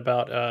talking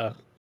about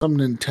some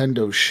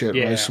Nintendo shit,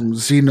 right? Some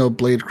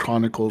Xenoblade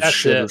Chronicles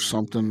shit or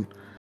something.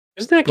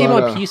 Isn't that game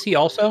on PC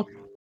also?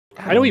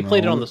 I know he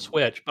played it on the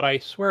Switch, but I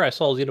swear I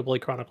saw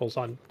Xenoblade Chronicles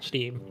on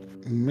Steam.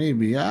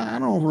 Maybe. I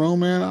don't know,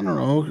 man. I don't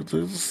know.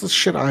 It's the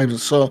shit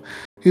Iams. So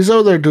he's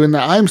over there doing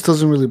that. Iams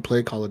doesn't really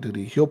play Call of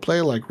Duty. He'll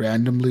play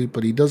randomly,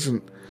 but he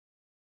doesn't.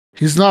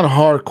 He's not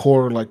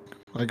hardcore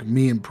like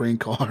me and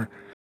Brink are.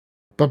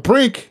 But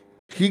Brink,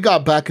 he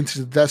got back into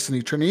the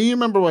Destiny training. You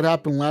remember what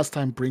happened last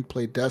time Brink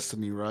played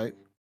Destiny, right?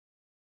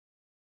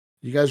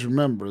 You guys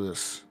remember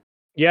this?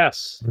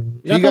 Yes.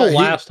 Not the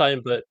last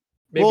time, but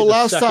maybe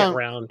the second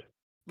round.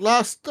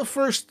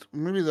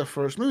 Maybe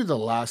the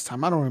last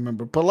time. I don't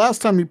remember. But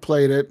last time he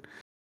played it,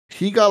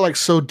 he got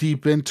so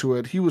deep into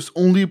it. He was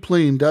only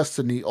playing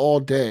Destiny all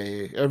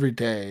day, every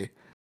day.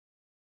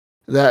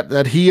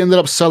 That he ended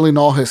up selling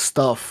all his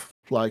stuff.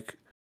 Like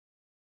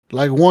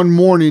one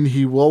morning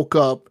he woke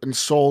up and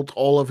sold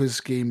all of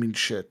his gaming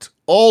shit.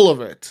 All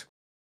of it.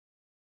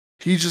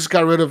 He just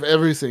got rid of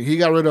everything. He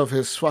got rid of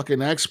his fucking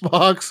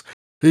Xbox.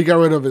 He got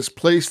rid of his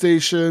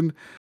PlayStation.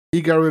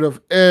 He got rid of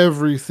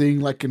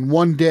everything. In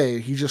one day,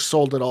 he just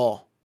sold it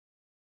all.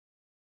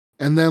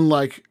 And then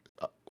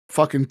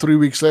fucking 3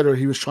 weeks later,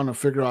 he was trying to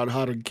figure out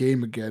how to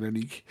game again. And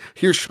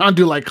he was trying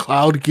to do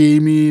cloud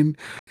gaming.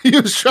 He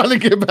was trying to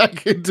get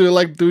back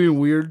into doing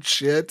weird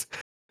shit.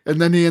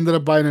 And then he ended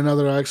up buying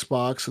another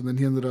Xbox. And then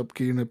he ended up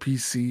getting a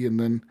PC. And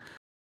then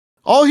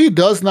all he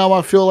does now,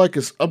 I feel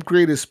is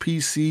upgrade his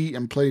PC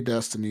and play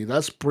Destiny.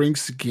 That's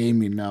Brink's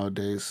gaming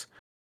nowadays.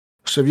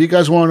 So if you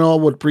guys want to know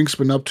what Brink's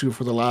been up to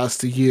for the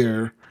last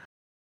year,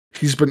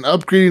 he's been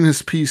upgrading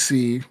his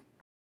PC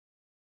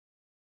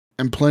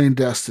and playing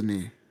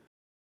Destiny.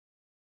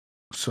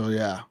 So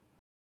yeah.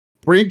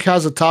 Brink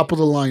has a top of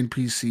the line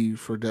PC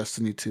for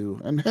Destiny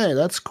 2. And hey,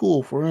 that's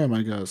cool for him,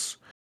 I guess.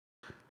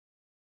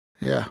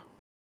 Yeah.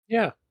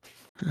 Yeah.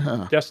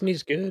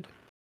 Destiny's good.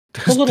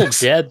 It's a little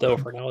dead though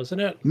for now, isn't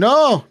it?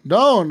 No,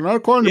 not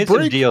according to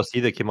Brink. It's a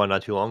DLC that came out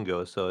not too long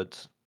ago, so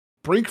it's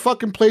Brink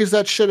fucking plays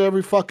that shit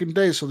every fucking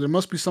day, so there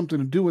must be something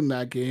to do in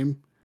that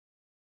game.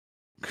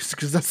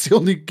 Because that's the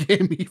only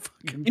game he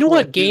fucking. You know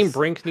what game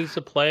Brink needs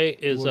to play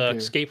is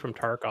Escape from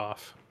Tarkov.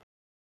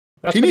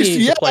 That's he needs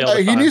to play all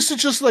the time. He needs to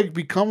just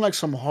become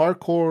some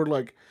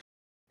hardcore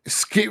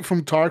Escape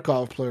from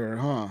Tarkov player,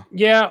 huh?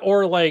 Yeah,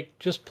 or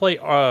just play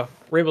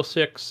Rainbow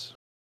Six.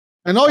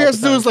 And all he has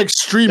to do is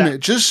stream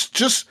it. Just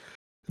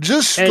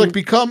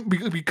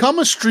become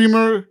a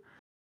streamer,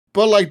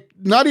 but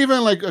not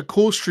even a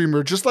cool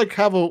streamer. Just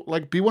have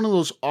be one of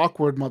those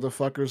awkward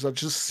motherfuckers that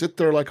just sit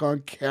there on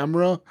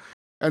camera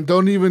and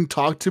don't even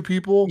talk to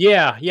people.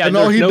 Yeah. And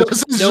all he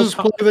does is just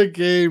play the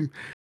game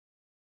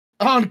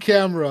on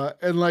camera,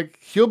 and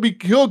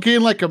he'll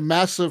gain a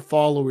massive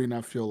following. I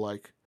feel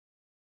like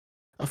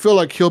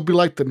he'll be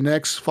the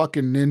next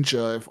fucking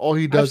ninja if all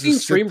he does I've seen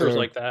is streamers there.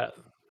 like that.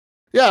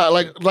 Yeah,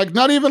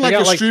 not even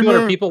a streamer.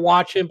 200 people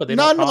watch him, but they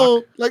don't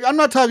talk. I'm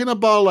not talking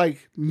about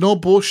no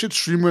bullshit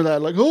streamer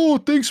that oh,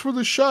 thanks for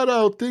the shout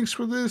out, thanks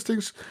for this,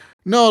 thanks.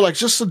 No,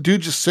 just a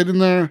dude just sitting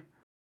there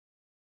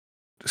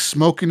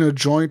smoking a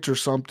joint or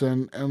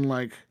something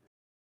and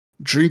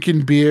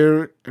drinking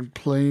beer and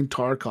playing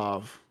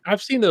Tarkov.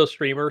 I've seen those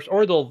streamers,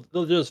 or they'll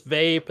just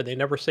vape and they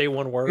never say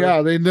one word.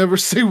 Yeah, they never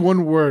say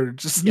one word.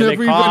 Just Yeah,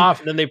 never they cough,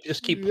 and then they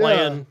just keep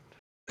playing.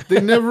 They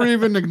never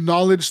even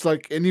acknowledge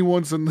like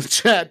anyone's in the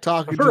chat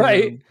talking to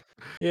Right. them.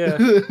 Yeah.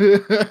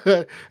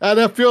 And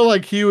I feel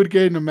like he would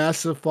gain a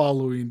massive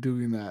following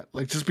doing that.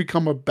 Like just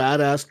become a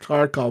badass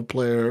Tarkov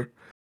player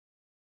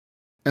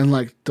and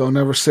like don't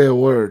ever say a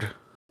word.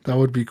 That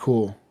would be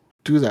cool.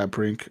 Do that,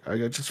 Brink. I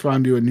just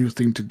found you a new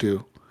thing to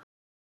do.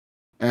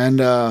 And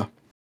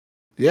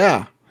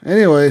yeah.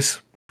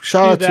 Anyways,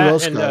 shout out to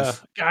those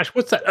guys. Gosh,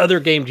 what's that other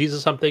game,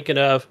 Jesus, I'm thinking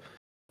of?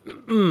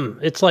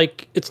 It's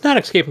like, it's not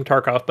Escape from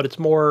Tarkov, but it's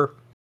more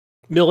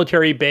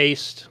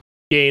military-based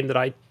game that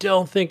I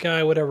don't think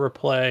I would ever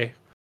play.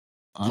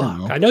 I don't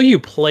know. I know you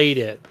played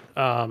it.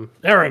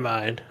 Never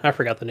mind. I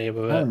forgot the name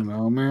of it. I don't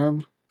know,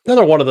 man.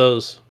 Another one of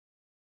those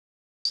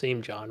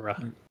same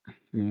genre.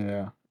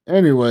 Yeah.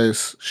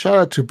 Anyways, shout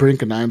out to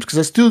Brink and Imes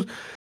because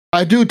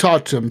I do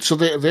talk to them. So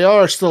they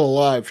are still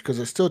alive because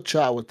I still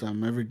chat with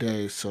them every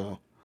day. So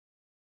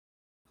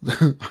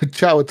I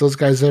chat with those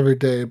guys every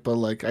day, but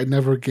like I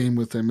never game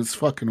with them. It's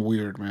fucking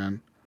weird,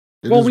 man.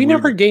 Well, we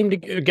never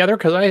gamed together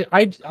because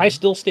I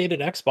still stayed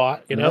in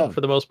Xbox,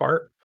 for the most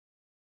part.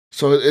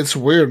 So it's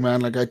weird, man.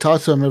 Like I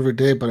talk to them every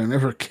day, but I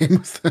never game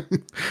with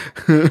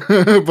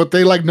them. But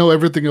they like know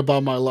everything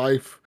about my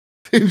life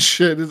and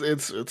shit.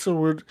 It's a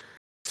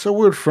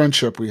weird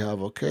friendship we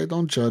have. Okay,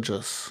 don't judge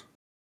us.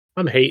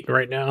 I'm hating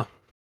right now.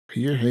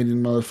 You're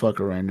hating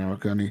motherfucker right now,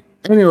 Gunny.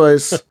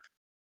 Anyways,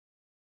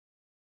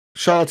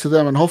 shout out to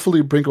them, and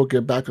hopefully Brink will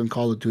get back on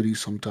Call of Duty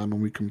sometime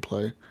and we can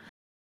play.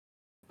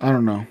 I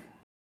don't know.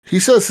 He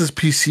says his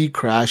PC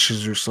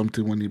crashes or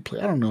something when he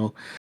plays. I don't know.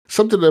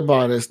 Something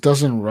about it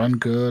doesn't run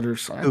good or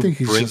something. I think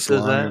he's Brink just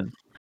does lying.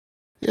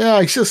 that? Yeah,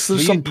 it's just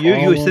there's some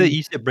problem.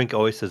 You said Brink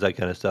always says that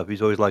kind of stuff.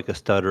 He's always like a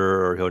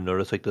stutter, or he'll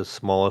notice like the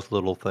smallest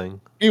little thing.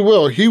 He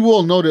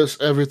will notice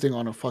everything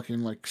on a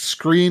fucking like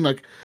screen.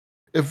 Like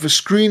if the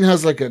screen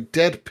has like a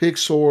dead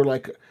pixel or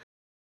like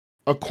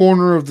a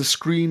corner of the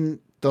screen,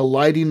 the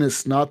lighting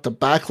is not, the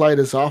backlight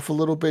is off a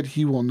little bit,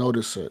 he will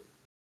notice it.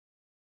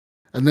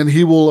 And then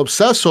he will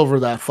obsess over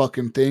that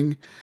fucking thing.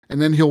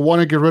 And then he'll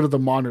want to get rid of the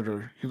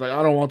monitor. He's like,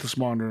 I don't want this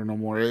monitor no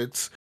more.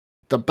 It's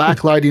the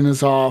backlighting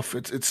is off.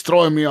 It's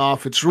throwing me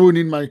off. It's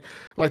ruining my,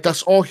 like,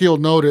 that's all he'll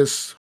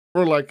notice.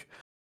 Or like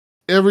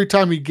every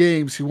time he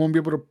games, he won't be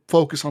able to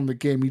focus on the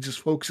game. He just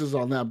focuses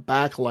on that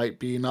backlight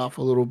being off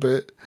a little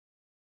bit.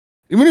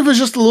 Even if it's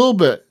just a little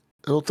bit,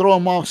 it'll throw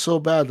him off so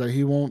bad that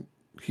he won't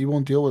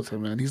deal with it,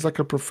 man. He's like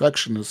a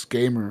perfectionist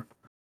gamer.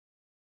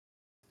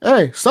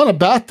 Hey, it's not a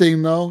bad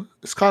thing, though.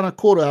 It's kind of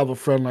cool to have a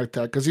friend like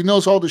that because he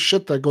knows all the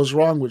shit that goes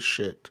wrong with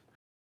shit.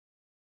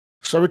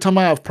 So every time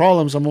I have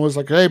problems, I'm always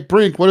like, hey,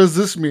 Brink, what does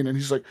this mean? And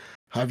he's like,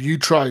 have you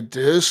tried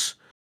this?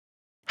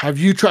 Have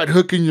you tried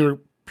hooking your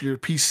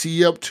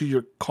PC up to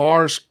your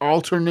car's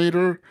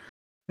alternator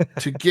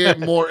to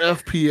get more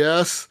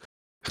FPS?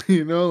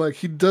 You know, like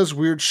he does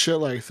weird shit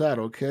like that,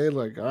 okay?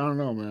 Like, I don't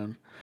know, man.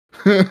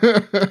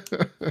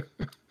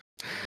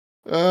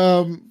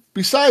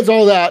 Besides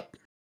all that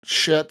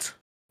shit,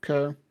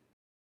 okay,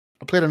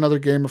 I played another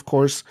game, of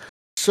course.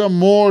 Some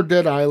more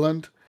Dead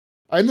Island.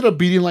 I ended up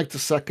beating like the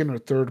second or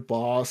third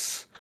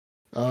boss.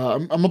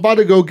 I'm about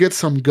to go get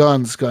some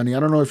guns, Gunny.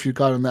 I don't know if you've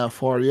gotten that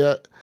far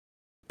yet,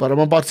 but I'm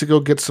about to go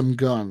get some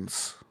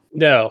guns.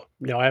 No,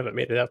 I haven't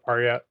made it that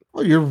far yet.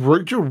 Well, you're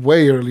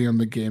way early in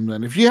the game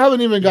then. If you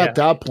haven't even got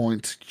that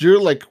point,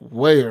 you're like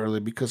way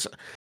early because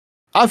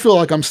I feel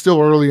like I'm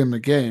still early in the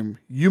game.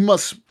 You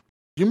must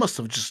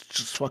have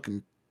just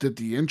fucking did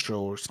the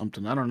intro or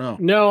something. I don't know.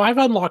 No, I've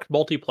unlocked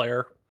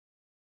multiplayer.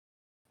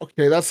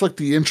 Okay, that's like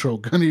the intro,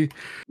 Gunny.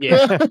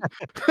 Yeah,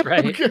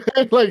 right. Okay,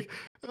 like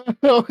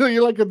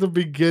you're like at the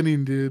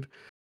beginning, dude.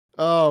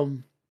 But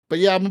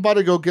yeah, I'm about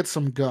to go get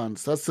some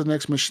guns. That's the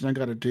next mission I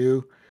got to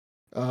do.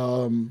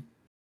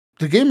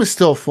 The game is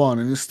still fun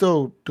and it's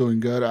still doing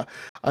good.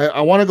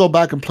 I want to go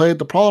back and play it.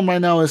 The problem right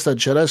now is that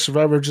Jedi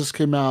Survivor just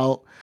came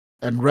out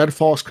and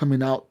Redfall's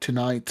coming out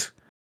tonight.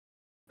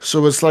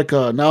 So it's like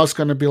now it's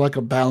going to be like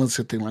a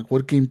balancing thing. Like,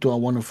 what game do I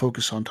want to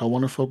focus on? Do I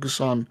want to focus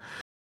on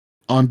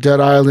Dead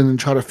Island and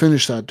try to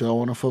finish that? Do I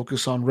want to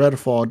focus on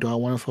Redfall? Do I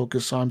want to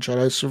focus on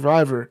Jedi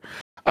Survivor?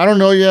 I don't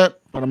know yet,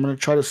 but I'm going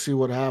to try to see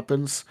what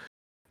happens.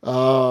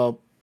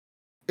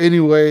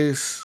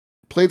 Anyways,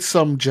 played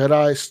some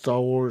Star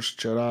Wars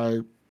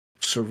Jedi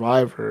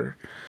Survivor.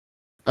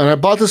 And I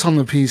bought this on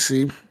the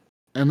PC.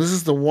 And this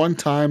is the one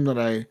time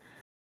that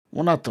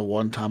well, not the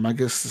one time. I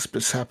guess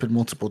this happened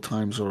multiple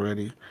times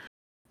already.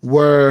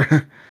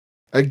 Where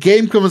a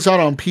game comes out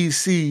on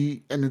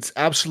PC and it's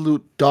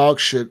absolute dog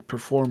shit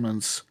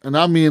performance. And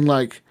I mean,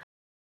 like,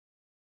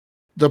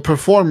 the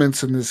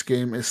performance in this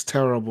game is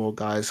terrible,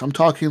 guys. I'm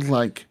talking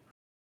like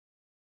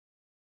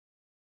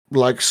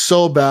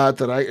so bad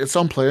that it's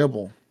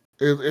unplayable.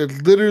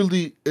 It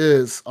literally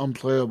is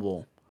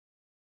unplayable.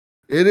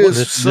 It is.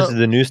 This is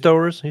the new Star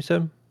Wars, you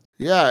said?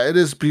 Yeah, it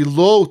is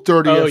below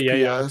 30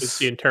 FPS. Yeah. I've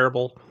seen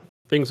terrible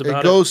things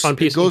about it on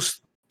PC. It goes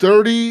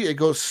 30, it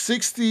goes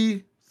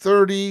 60,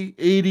 30,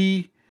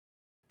 80,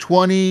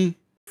 20,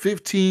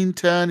 15,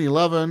 10,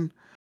 11,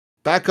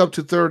 back up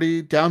to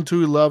 30, down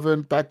to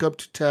 11, back up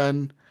to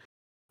 10,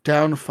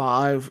 down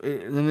 5,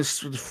 and then it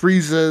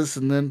freezes,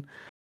 and then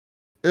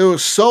it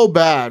was so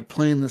bad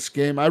playing this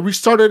game. I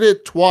restarted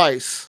it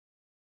twice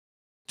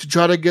to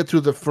try to get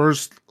through the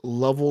first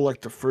level,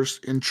 like the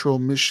first intro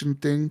mission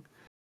thing.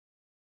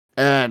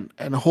 And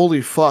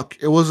holy fuck,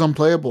 it was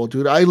unplayable,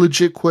 dude. I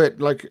legit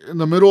quit. Like in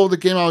the middle of the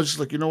game, I was just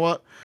like, you know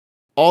what?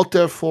 Alt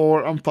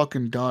F4, I'm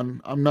fucking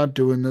done. I'm not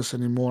doing this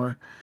anymore.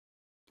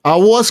 I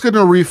was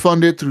gonna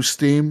refund it through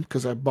Steam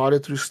because I bought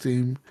it through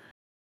Steam.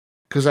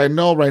 Because I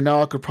know right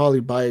now I could probably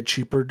buy it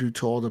cheaper due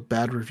to all the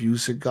bad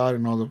reviews it got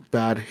and all the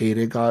bad hate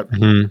it got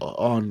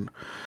on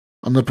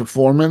the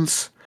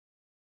performance.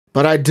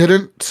 But I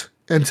didn't.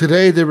 And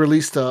today they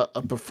released a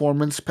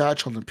performance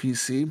patch on the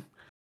PC.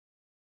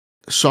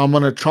 So I'm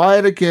gonna try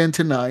it again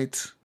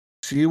tonight.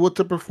 See what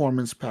the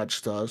performance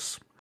patch does.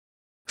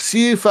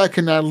 See if I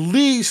can at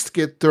least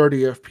get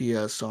 30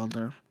 FPS on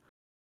there.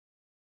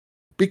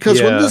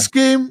 Because when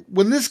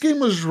this game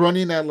was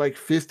running at like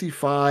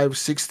 55,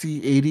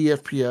 60, 80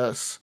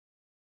 FPS,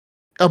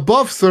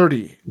 above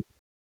 30,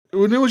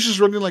 when it was just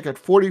running like at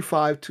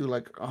 45 to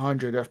like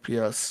 100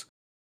 FPS,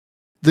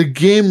 the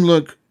game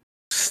looked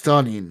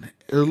stunning.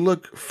 It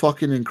looked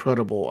fucking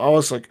incredible. I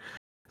was like,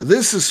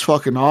 this is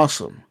fucking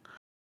awesome.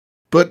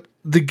 But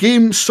the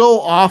game so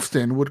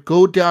often would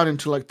go down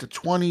into like the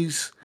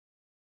 20s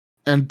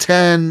and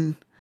 10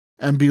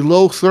 and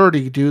below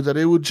 30, dude, that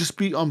it would just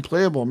be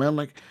unplayable, man.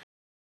 Like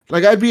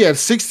I'd be at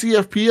 60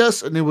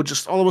 FPS and it would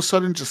just all of a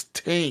sudden just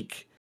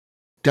tank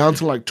down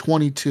to like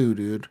 22,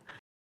 dude.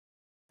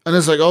 And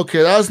it's like,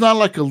 okay, that's not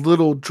like a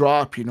little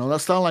drop, you know?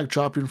 That's not like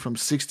dropping from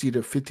 60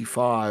 to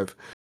 55.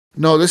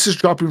 No, this is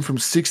dropping from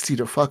 60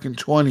 to fucking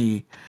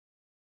 20.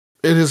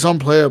 It is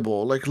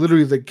unplayable. Like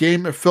literally the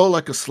game, it felt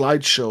like a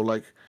slideshow.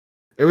 Like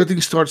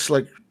everything starts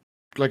like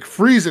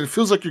freezing. It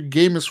feels like your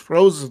game is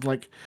frozen.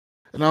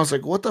 And I was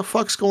like, what the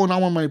fuck's going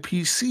on with my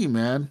PC,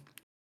 man?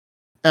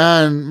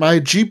 And my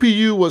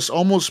GPU was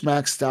almost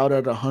maxed out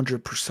at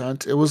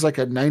 100%. It was like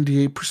at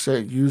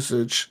 98%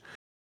 usage.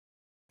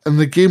 And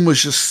the game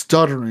was just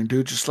stuttering,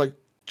 dude. Just like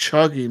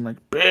chugging, like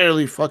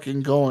barely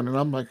fucking going. And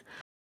I'm like,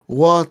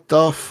 what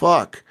the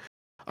fuck?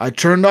 I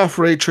turned off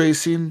ray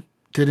tracing.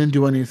 Didn't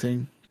do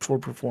anything for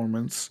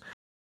performance.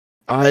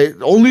 I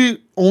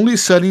only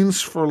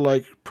settings for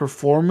like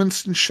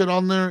performance and shit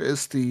on there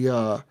is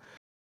the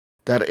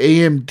that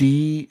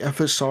AMD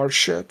FSR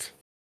shit.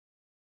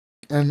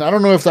 And I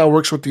don't know if that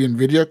works with the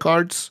NVIDIA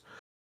cards,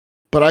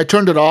 but I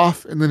turned it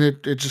off and then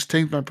it just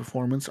tanked my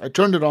performance. I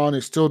turned it on,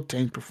 it still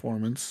tanked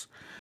performance.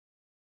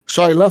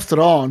 So I left it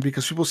on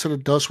because people said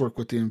it does work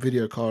with the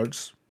NVIDIA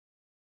cards.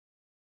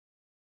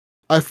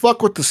 I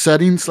fuck with the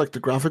settings, like the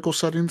graphical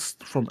settings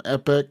from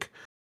Epic.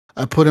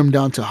 I put them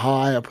down to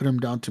high, I put them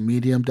down to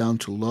medium, down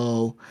to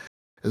low.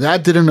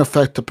 That didn't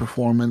affect the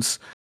performance.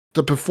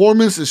 The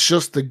performance is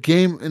just the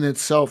game in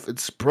itself.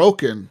 It's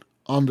broken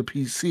on the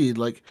PC.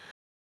 Like,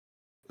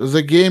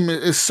 the game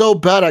is so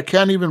bad, I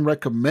can't even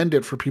recommend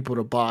it for people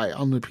to buy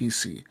on the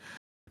PC.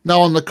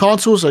 Now, on the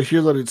consoles, I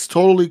hear that it's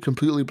totally,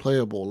 completely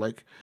playable.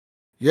 Like,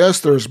 yes,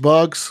 there's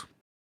bugs.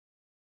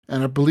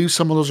 And I believe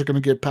some of those are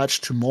going to get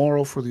patched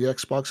tomorrow for the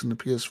Xbox and the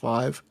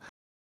PS5.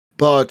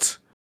 But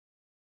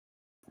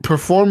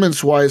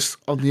performance-wise,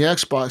 on the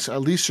Xbox,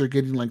 at least you're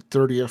getting like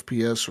 30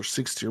 FPS or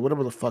 60 or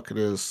whatever the fuck it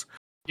is.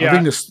 Yeah,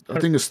 I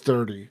think it's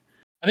 30.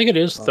 I think it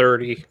is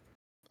 30.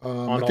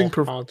 I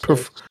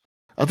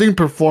think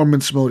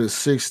performance mode is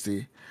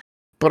 60.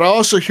 But I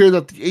also hear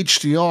that the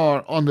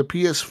HDR on the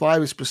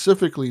PS5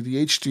 specifically,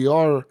 the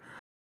HDR,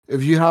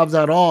 if you have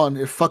that on,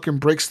 it fucking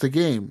breaks the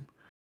game.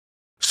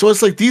 So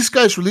it's like these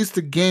guys released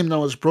a game that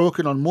was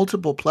broken on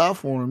multiple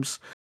platforms,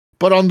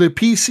 but on the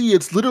PC,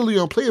 it's literally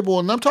unplayable.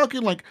 And I'm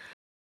talking like,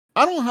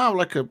 I don't have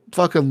like a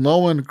fucking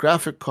low-end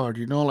graphic card,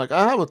 you know? Like,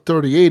 I have a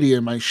 3080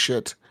 in my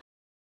shit.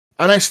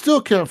 And I still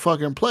can't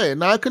fucking play it.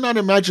 Now, I cannot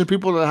imagine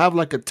people that have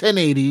like a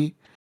 1080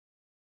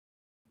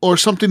 or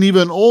something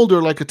even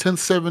older, like a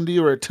 1070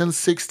 or a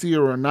 1060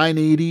 or a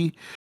 980.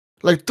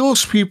 Like,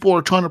 those people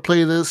are trying to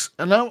play this,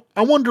 and I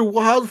wonder,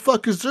 well, how the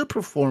fuck is their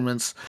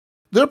performance?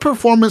 Their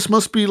performance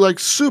must be, like,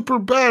 super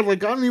bad.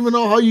 Like, I don't even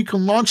know how you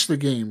can launch the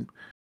game.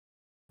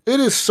 It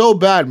is so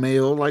bad,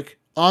 Mayo. Like,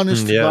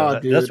 honest to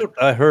God, dude. That's what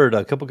I heard.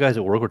 A couple guys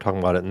at work were talking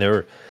about it, and they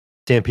were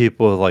saying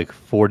people with, like,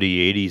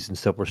 4080s and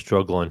stuff were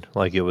struggling.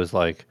 Like, it was,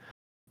 like,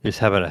 just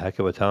having a heck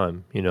of a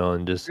time, you know,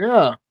 and just...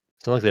 Yeah.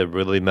 It's not like they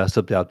really messed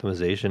up the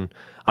optimization.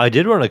 I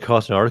did run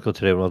across an article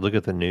today when I looked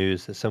at the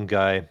news that some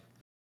guy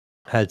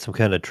had some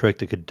kind of trick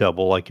that could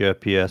double like your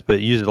FPS, but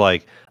it used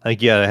like, I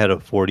think I had a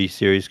 40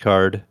 series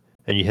card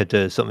and you had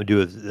to something to do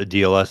with the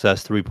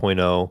DLSS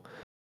 3.0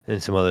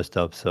 and some other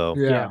stuff. So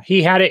yeah,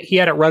 he had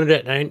it running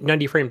at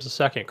 90 frames a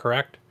second,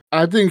 correct?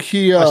 I think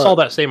I saw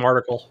that same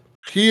article.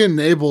 He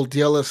enabled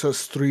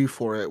DLSS 3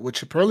 for it,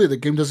 which apparently the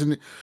game doesn't.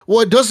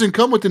 Well, it doesn't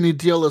come with any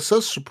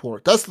DLSS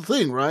support. That's the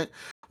thing, right?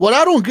 What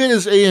I don't get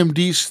is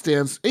AMD's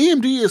stance.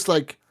 AMD is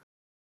like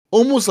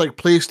almost like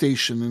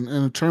PlayStation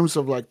in terms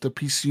of like the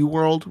PC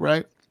world,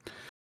 right?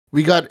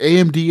 We got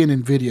AMD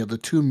and Nvidia, the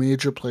two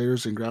major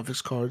players in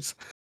graphics cards.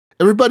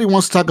 Everybody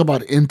wants to talk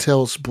about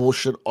Intel's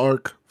bullshit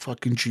Arc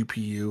fucking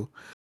GPU.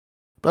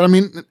 But I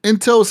mean,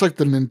 Intel is like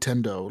the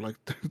Nintendo. Like,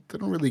 they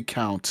don't really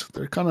count.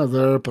 They're kind of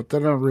there, but they're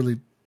not really.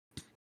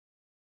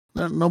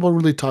 Nobody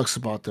really talks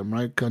about them,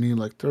 right, Gunny?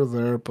 Like, they're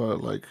there,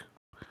 but like,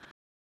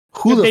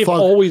 who the They've fuck?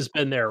 always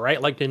been there,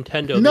 right? Like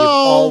Nintendo, they've No,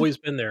 always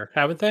been there,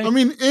 haven't they? I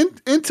mean,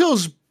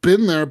 Intel's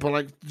been there, but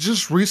like,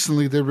 just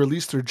recently they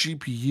released their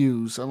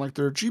GPUs, and like,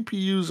 their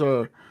GPUs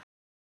are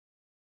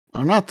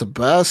not the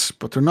best,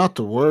 but they're not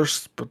the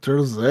worst. But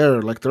they're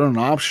there. Like, they're an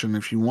option.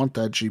 If you want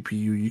that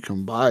GPU, you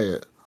can buy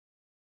it.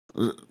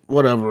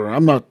 Whatever.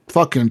 I'm not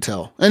fucking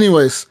Intel.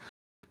 Anyways,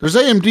 there's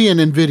AMD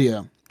and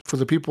Nvidia for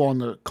the people on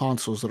the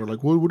consoles that are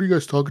like, what are you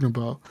guys talking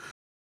about?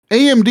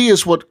 AMD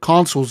is what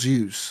consoles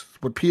use,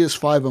 what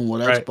PS5 and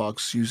what Right.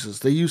 Xbox uses.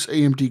 They use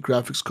AMD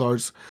graphics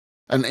cards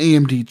and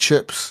AMD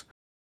chips.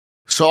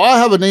 So I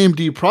have an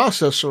AMD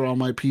processor on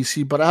my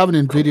PC, but I have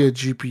an Nvidia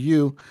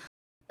GPU.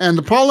 And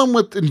the problem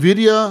with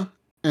Nvidia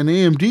and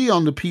AMD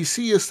on the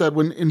PC is that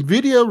when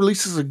Nvidia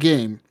releases a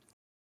game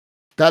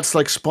that's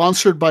like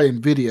sponsored by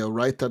Nvidia,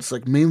 right? That's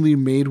like mainly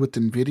made with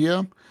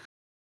Nvidia.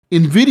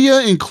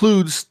 Nvidia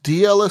includes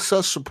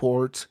DLSS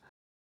support,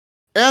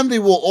 and they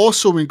will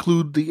also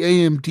include the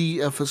AMD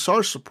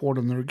FSR support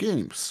in their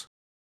games.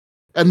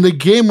 And the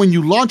game, when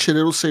you launch it,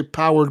 it'll say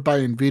powered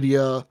by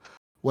Nvidia,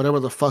 whatever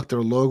the fuck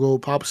their logo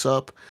pops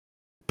up.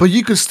 But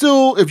you can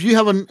still, if you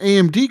have an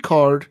AMD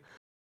card,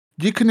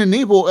 you can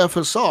enable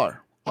FSR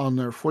on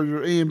there for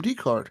your AMD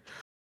card.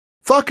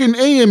 Fucking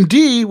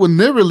AMD, when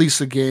they release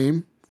a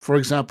game, for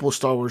example,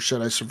 Star Wars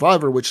Jedi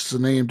Survivor, which is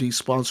an AMD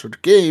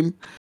sponsored game,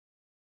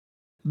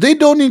 they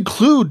don't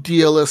include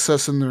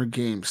DLSS in their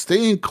games.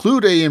 They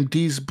include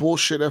AMD's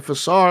bullshit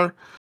FSR,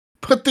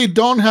 but they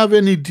don't have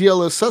any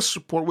DLSS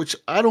support, which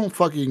I don't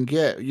fucking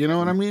get. You know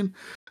what I mean?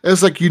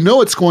 It's like,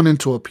 it's going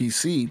into a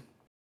PC.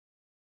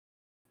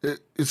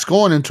 It's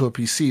going into a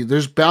PC.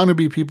 There's bound to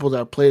be people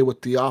that play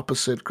with the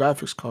opposite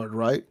graphics card,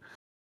 right?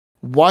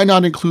 Why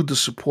not include the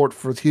support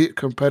for the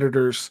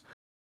competitors'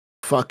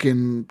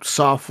 fucking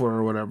software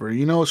or whatever?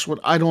 It's what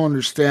I don't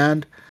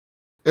understand.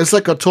 It's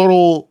like a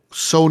total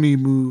Sony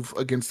move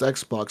against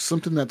Xbox,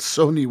 something that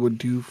Sony would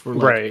do for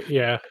like, Right,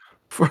 yeah.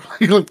 for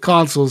like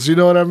consoles. You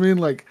know what I mean?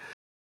 Like,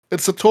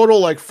 it's a total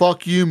like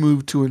fuck you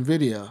move to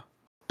Nvidia,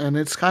 and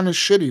it's kind of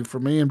shitty for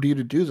AMD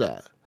to do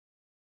that.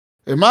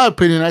 In my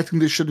opinion, I think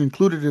they should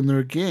include it in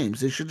their games.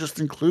 They should just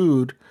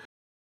include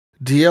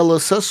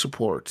DLSS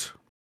support.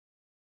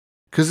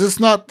 Because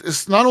it's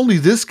not only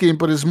this game,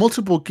 but it's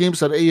multiple games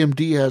that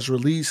AMD has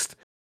released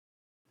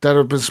that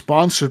have been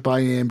sponsored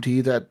by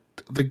AMD that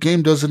the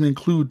game doesn't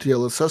include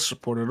DLSS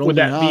support. It Would only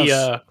that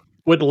has.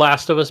 would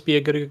Last of Us be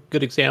a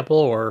good example,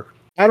 or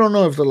I don't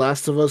know if The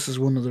Last of Us is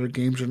one of their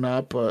games or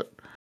not, but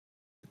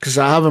because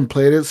I haven't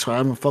played it, so I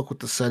haven't fucked with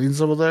the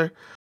settings over there.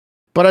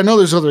 But I know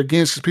there's other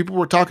games because people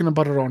were talking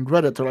about it on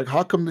Reddit. They're like,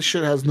 how come this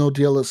shit has no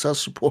DLSS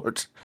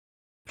support?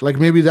 Like,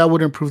 maybe that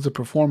would improve the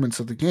performance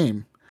of the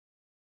game.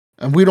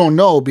 And we don't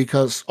know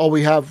because all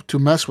we have to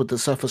mess with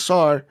is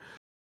FSR.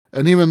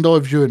 And even though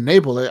if you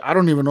enable it, I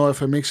don't even know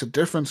if it makes a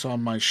difference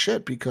on my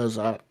shit because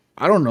I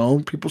don't know.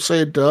 People say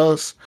it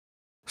does.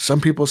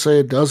 Some people say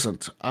it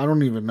doesn't. I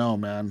don't even know,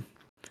 man.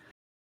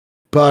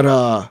 But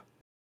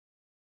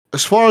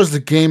as far as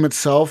the game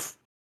itself,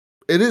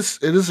 it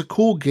is a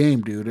cool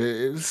game, dude.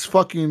 It's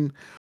fucking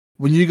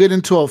when you get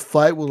into a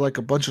fight with like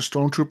a bunch of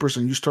stormtroopers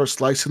and you start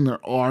slicing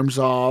their arms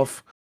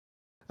off,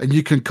 and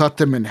you can cut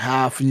them in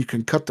half and you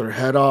can cut their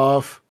head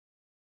off.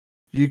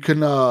 You can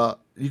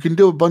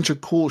do a bunch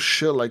of cool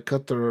shit like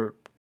cut their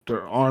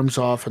arms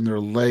off and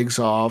their legs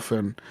off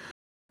and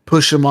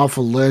push them off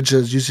of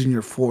ledges using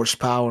your force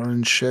power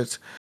and shit.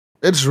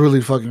 It's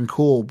really fucking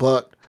cool,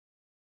 but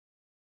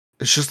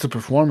it's just the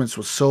performance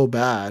was so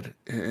bad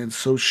and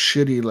so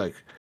shitty, like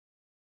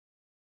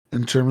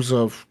in terms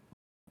of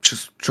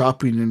just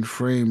dropping in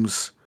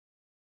frames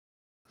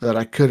that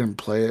I couldn't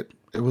play it.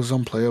 It was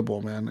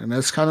unplayable, man. And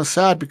that's kind of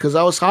sad because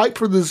I was hyped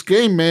for this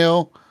game,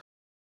 Mail.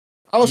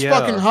 I was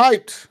fucking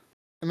hyped.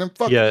 And then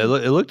fucking Yeah, it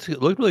looked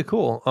really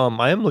cool.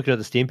 I am looking at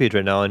the Steam page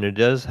right now, and it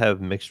does have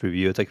mixed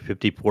review. It's like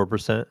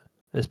 54%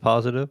 is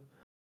positive,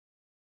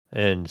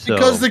 and so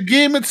because the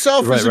game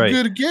itself is a Right.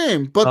 good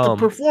game, but the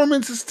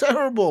performance is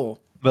terrible.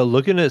 But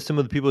looking at some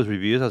of the people's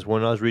reviews, as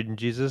when I was reading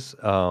Jesus,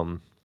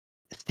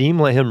 Steam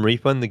let him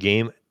refund the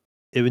game,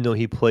 even though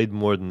he played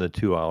more than the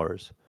 2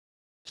 hours.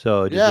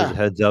 So just as a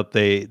heads up,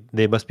 they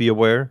must be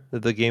aware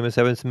that the game is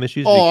having some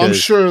issues. Oh, I'm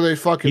because sure they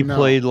fucking he know.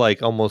 played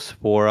like almost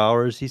 4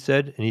 hours, he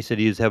said, and he said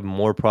he was having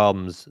more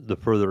problems the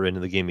further into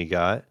the game he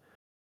got.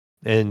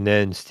 And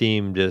then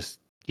Steam just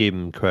gave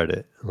him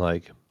credit.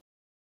 Like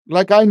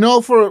I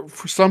know for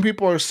some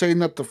people are saying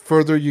that the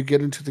further you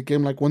get into the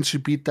game, like once you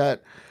beat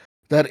that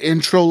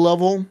intro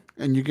level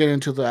and you get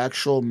into the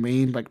actual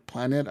main like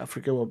planet, I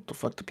forget what the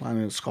fuck the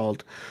planet is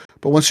called,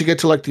 but once you get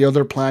to like the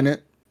other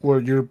planet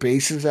where your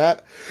base is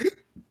at,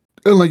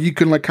 and like you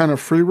can like kind of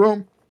free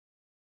roam,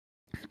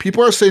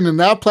 People are saying in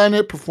that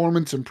planet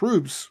performance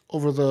improves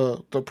over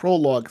the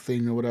prologue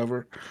thing or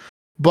whatever.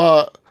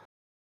 But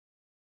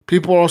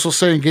people are also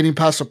saying getting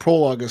past the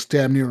prologue is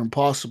damn near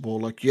impossible.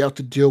 Like you have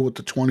to deal with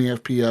the 20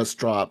 FPS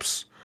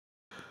drops.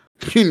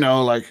 You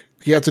know, like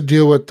you have to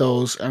deal with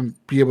those and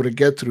be able to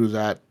get through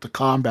that, the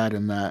combat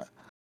in that.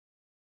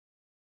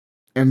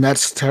 And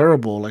that's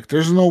terrible. Like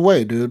there's no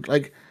way, dude.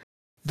 Like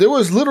there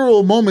was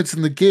literal moments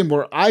in the game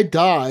where I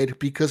died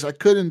because I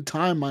couldn't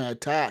time my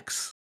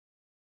attacks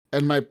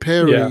and my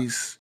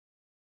parries.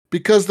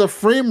 Because the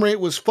frame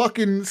rate was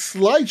fucking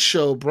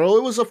slideshow, bro.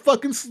 It was a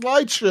fucking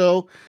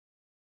slideshow.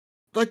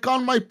 Like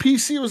on my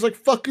PC, it was like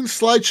fucking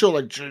slideshow.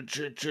 Like,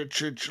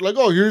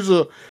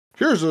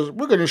 oh,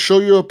 we're gonna show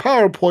you a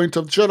PowerPoint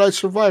of Jedi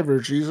Survivor,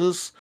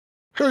 Jesus.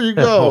 Here you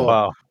go. Oh,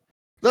 wow.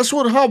 That's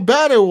how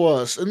bad it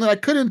was. And then I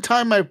couldn't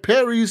time my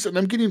parries, and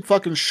I'm getting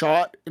fucking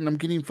shot, and I'm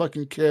getting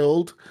fucking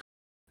killed.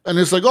 And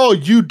it's like, oh,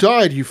 you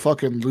died, you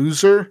fucking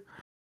loser.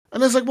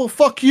 And it's like, well,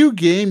 fuck you,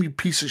 game, you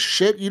piece of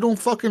shit. You don't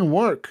fucking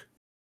work.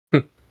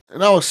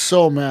 And I was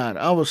so mad.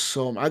 I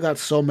got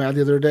so mad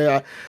the other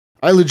day.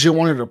 I legit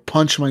wanted to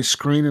punch my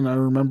screen, and I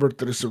remembered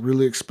that it's a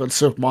really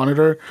expensive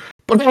monitor.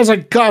 But I was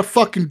like, God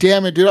fucking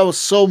damn it, dude. I was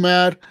so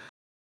mad.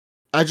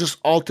 I just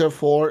Alt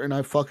F4 and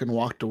I fucking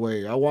walked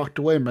away. I walked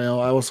away, man.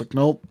 I was like,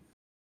 nope,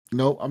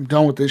 I'm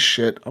done with this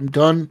shit. I'm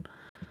done.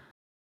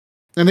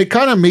 And it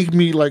kind of made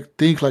me like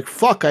think like,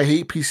 fuck, I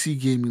hate PC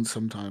gaming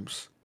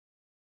sometimes.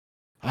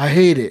 I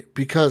hate it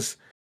because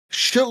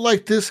shit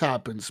like this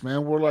happens,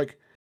 man. We're like,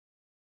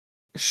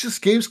 it's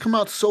just games come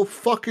out so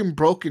fucking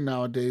broken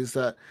nowadays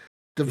that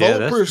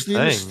developers need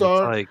to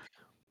start.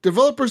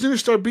 Developers need to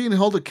start being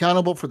held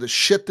accountable for the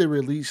shit they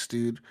release,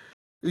 dude.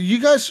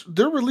 You guys,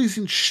 they're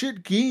releasing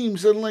shit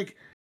games, and like,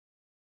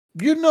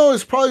 you know,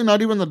 it's probably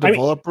not even the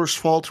developer's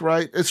fault,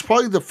 right? It's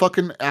probably the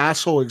fucking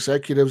asshole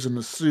executives in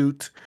the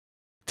suit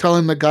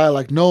telling the guy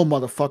like, "No,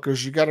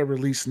 motherfuckers, you got to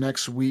release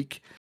next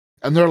week,"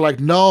 and they're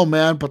like, "No,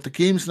 man, but the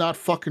game's not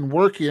fucking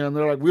working," and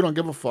they're like, "We don't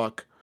give a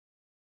fuck.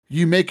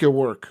 You make it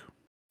work."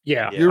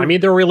 Yeah. I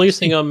mean, they're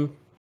releasing them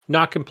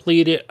not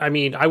completed. I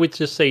mean, I would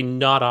just say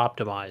not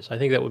optimized. I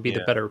think that would be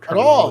the better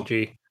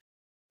terminology.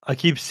 I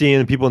keep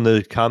seeing people in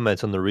the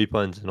comments on the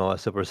refunds and all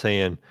that stuff are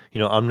saying, you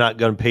know, I'm not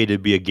going to pay to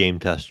be a game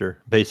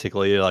tester.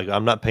 Basically, like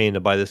I'm not paying to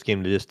buy this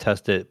game to just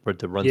test it for it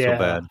to run so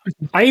bad.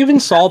 I even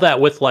saw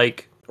that with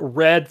like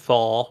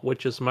Redfall,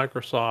 which is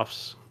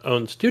Microsoft's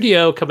own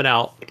studio coming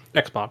out,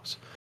 Xbox,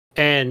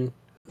 and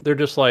they're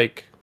just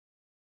like,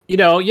 you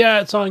know,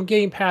 yeah, it's on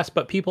Game Pass,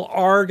 but people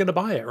are going to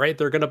buy it, right?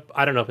 They're going to,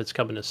 I don't know if it's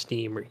coming to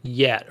Steam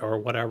yet or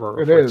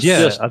whatever. It is.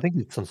 Yeah, I think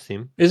it's on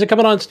Steam. Is it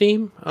coming on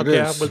Steam?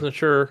 Okay, I wasn't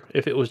sure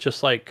if it was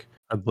just like...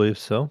 I believe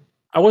so.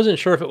 I wasn't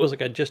sure if it was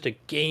like just a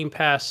Game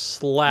Pass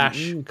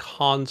 /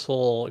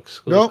 console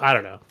exclusive. Nope. I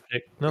don't know.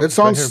 It's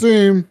on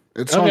Steam.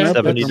 It's on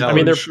Epic. $70. I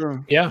mean, they're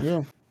sure.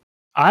 Yeah.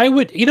 I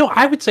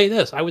would say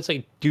this. I would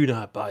say do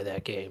not buy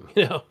that game.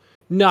 You know,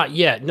 not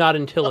yet. Not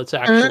until it's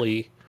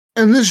actually...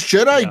 And this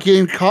Jedi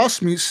game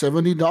cost me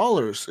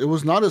 $70. It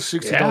was not a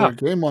 $60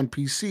 game on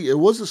PC. It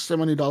was a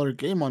 $70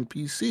 game on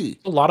PC.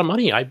 A lot of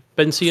money. I've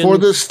been seeing for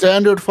this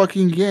standard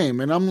fucking game,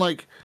 and I'm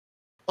like,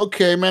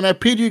 okay, man, I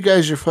paid you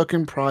guys your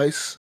fucking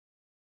price,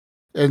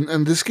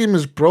 and this game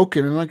is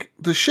broken. And like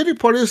the shitty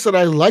part is that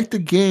I like the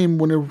game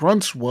when it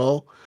runs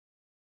well,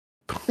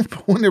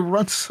 but when it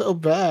runs so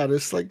bad,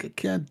 it's like I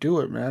can't do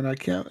it, man. I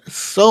can't. It's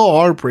so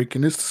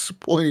heartbreaking. It's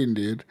disappointing,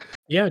 dude.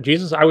 Yeah,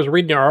 Jesus. I was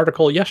reading an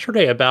article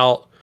yesterday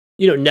about,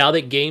 you know, now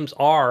that games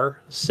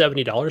are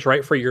 $70,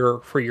 right, for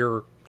your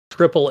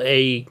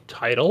AAA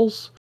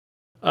titles,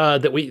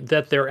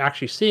 that they're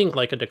actually seeing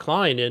like a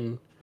decline in,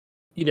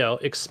 you know,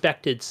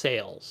 expected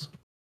sales.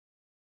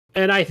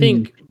 And I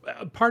think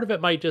part of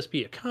it might just be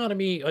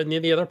economy, and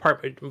then the other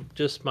part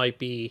just might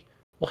be,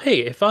 well, hey,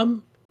 if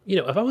I'm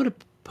going to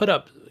put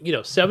up, you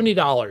know,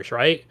 $70,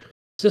 right?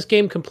 Is this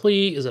game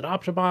complete? Is it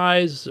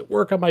optimized? Does it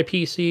work on my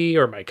PC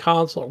or my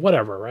console or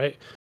whatever, right?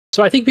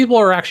 So I think people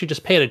are actually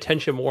just paying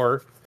attention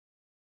more.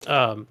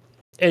 And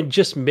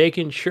just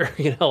making sure,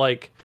 you know,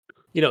 like,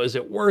 you know, is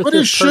it worth it? But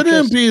it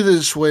shouldn't be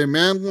this way,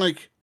 man.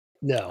 Like,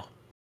 no.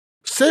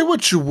 Say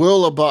what you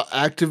will about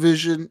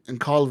Activision and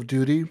Call of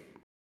Duty.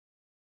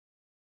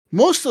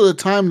 Most of the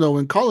time, though,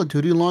 when Call of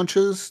Duty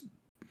launches,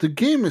 the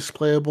game is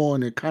playable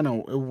and it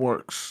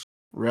works,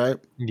 right?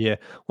 Yeah.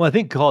 Well, I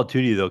think Call of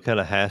Duty though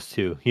kind of has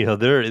to. You know,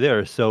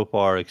 they're so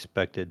far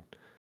expected.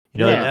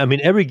 You know, I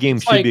mean, every game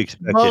should be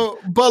expected.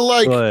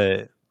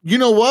 But you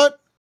know what?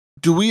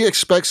 Do we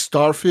expect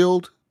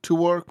Starfield to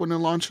work when it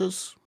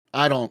launches?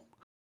 I don't.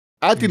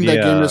 I think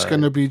that game is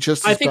going to be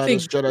just as bad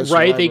as Jedi Survivor.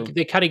 Right,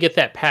 they kind of get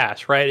that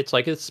pass, right? It's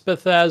like, it's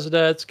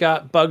Bethesda, it's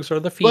got bugs or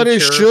the feature. But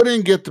it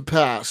shouldn't get the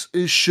pass.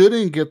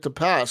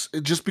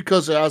 Just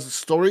because it has a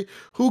story.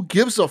 Who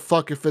gives a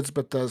fuck if it's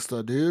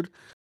Bethesda, dude?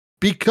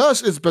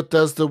 Because it's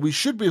Bethesda, we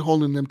should be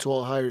holding them to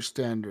a higher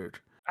standard.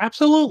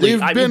 Absolutely.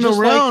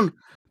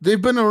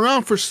 They've been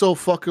around for so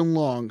fucking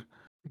long.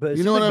 But it You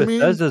seems know what like I mean?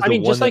 Bethesda's I the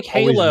mean, one just that like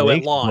always Halo at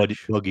makes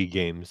launch. buggy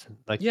games.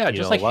 Like, Yeah, you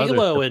just know, a like lot of their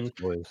Halo stuff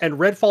is always and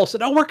Redfall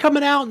said, "Oh, we're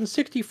coming out in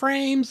 60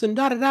 frames and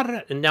da da da da,"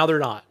 and now they're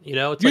not. You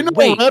know, it's You like,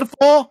 know wait,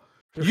 Redfall?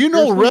 You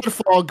know seriously?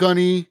 Redfall,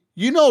 Gunny.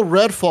 You know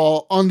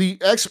Redfall on the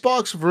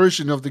Xbox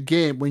version of the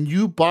game, when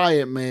you buy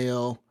it,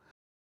 Mayo,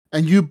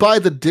 and you buy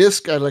the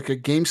disc at like a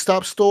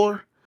GameStop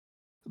store,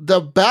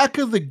 the back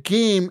of the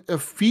game, a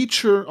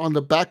feature on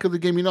the back of the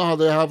game, you know how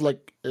they have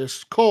like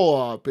it's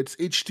co-op, it's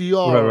right,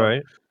 HDR,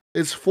 right.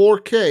 it's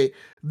 4K.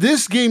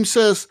 This game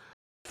says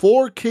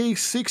 4K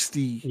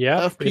 60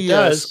 Yep, it FPS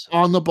does.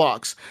 on the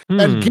box.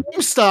 And Hmm.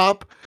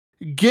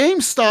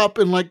 GameStop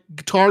and like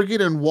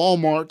Target and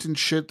Walmart and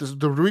shit,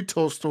 the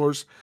retail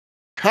stores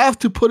have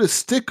to put a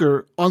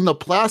sticker on the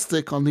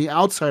plastic on the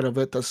outside of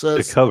it that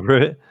To says cover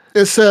it.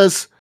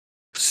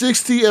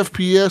 60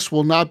 FPS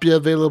will not be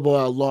available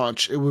at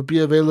launch. It would be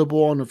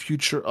available on a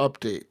future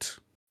update.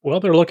 Well,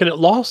 they're looking at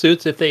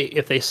lawsuits if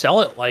they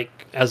sell it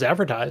like as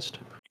advertised.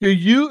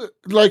 You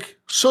like,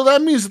 so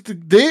that means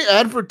that they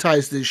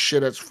advertise this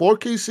shit as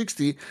 4K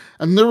 60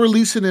 and they're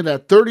releasing it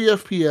at 30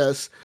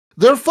 FPS.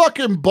 Their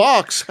fucking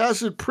box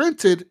has it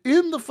printed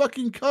in the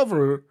fucking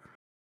cover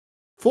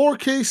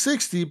 4K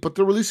 60, but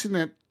they're releasing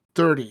it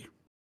 30.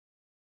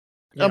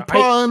 Yeah,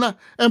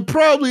 And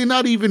probably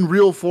not even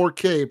real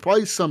 4K.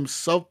 Probably some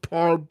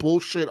subpar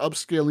bullshit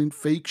upscaling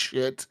fake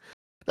shit.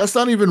 That's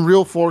not even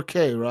real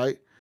 4K, right?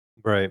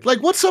 Right.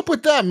 Like, what's up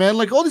with that, man?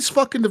 Like, all these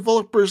fucking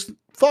developers,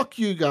 fuck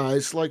you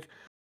guys. Like,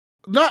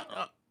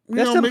 not,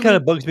 That stuff kind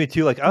of bugs me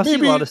too. Like, I see a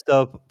lot maybe, of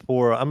stuff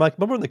for. I'm like,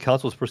 remember when the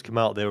consoles first came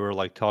out? They were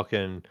like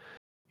talking,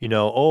 you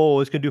know, oh,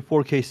 it's gonna do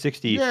 4K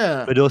 60,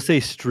 yeah, but it'll say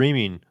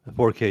streaming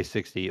 4K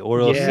 60, or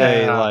it'll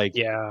say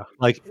yeah,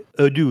 like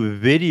it'll do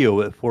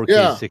video at 4K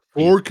yeah, 60,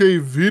 4K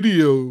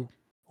video.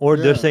 or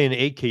they're Yeah, saying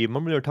 8K.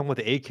 Remember they were talking about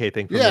the 8K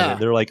thing for a minute. yeah,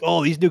 They're like,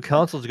 oh, these new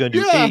consoles are gonna do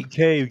yeah,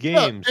 8K yeah,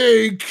 games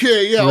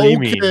 8K, yeah,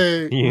 streaming.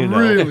 okay, You know,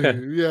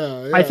 really,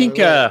 yeah, I yeah, think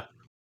right.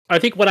 I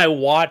think when I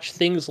watch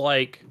things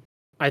like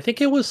I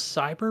think it was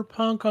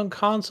Cyberpunk on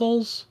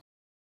consoles.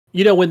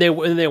 You know, when they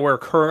were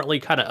currently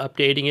kind of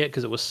updating it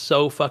because it was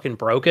so fucking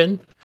broken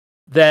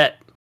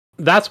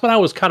that's when I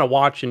was kind of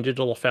watching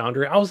Digital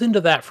Foundry. I was into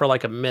that for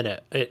like a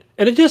minute. And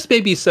it just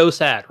made me so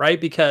sad, right?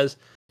 Because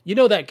you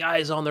know that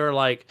guy's on there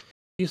like,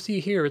 you see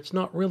here, it's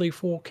not really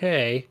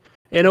 4K.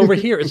 And over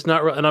here, it's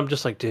not. And I'm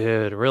just like,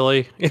 dude,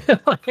 really?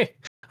 Like,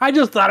 I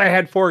just thought I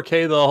had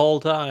 4K the whole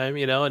time,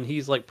 you know? And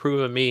he's like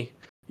proving me,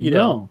 you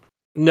know,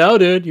 No. no,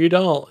 dude, you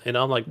don't. And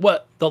I'm like,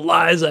 what? The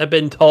lies I've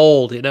been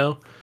told, you know,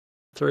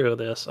 through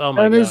this. Oh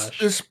my And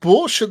gosh. it's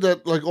bullshit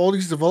that like all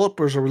these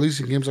developers are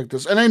releasing games like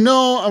this. And I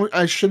know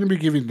I shouldn't be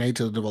giving hate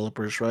to the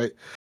developers, right?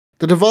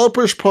 The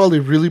developers probably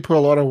really put a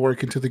lot of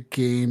work into the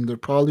game. They're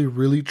probably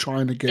really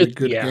trying to get a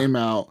good Yeah, game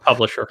out.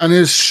 publisher. And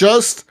it's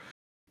just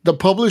the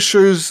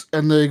publishers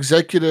and the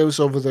executives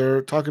over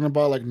there talking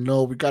about like,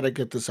 no, we got to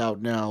get this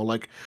out now.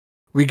 Like,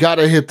 we got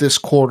to hit this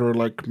quarter.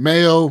 Like,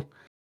 Mayo,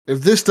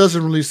 if this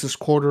doesn't release this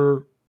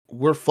quarter,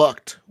 we're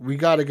fucked. We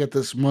got to get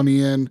this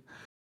money in.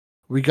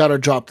 We got to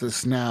drop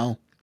this now.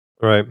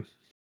 right?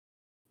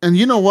 And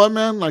you know what,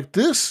 man? Like,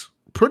 this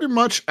pretty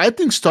much, I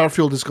think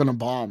Starfield is going to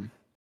bomb.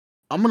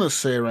 I'm going to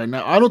say right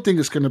now, I don't think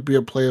it's going to be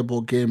a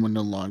playable game when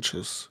it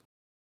launches.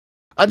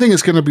 I think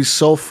it's going to be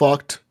so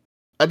fucked.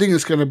 I think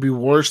it's going to be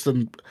worse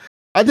than.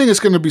 I think it's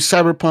going to be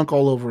Cyberpunk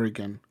all over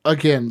again.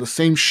 Again, the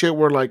same shit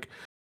where, like,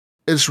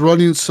 it's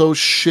running so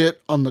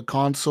shit on the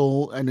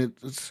console and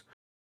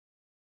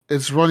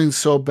it's running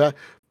so bad.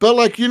 But,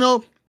 like, you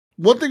know,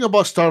 one thing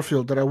about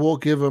Starfield that I will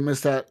give them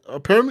is that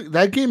apparently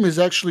that game is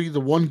actually the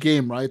one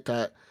game, right,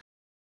 that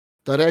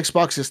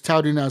Xbox is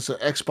touting as an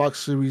Xbox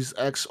Series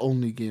X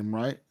only game,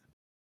 right?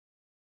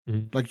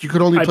 Mhm. Like, you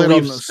could only I play it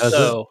believe on the.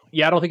 so.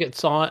 Yeah, I don't think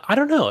it's on. I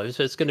don't know if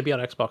it's going to be on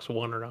Xbox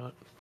One or not.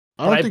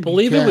 I But don't I think you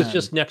believe it was can.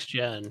 just next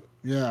gen,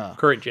 Yeah.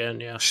 current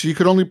gen. Yeah. So you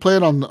could only play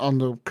it on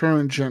the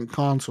current gen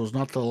consoles,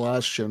 not the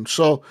last gen.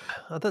 So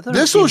I thought there was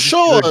this will games just the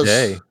show other us.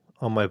 day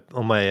on my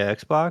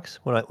Xbox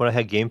when I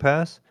had Game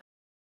Pass.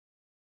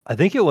 I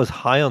think it was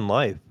High on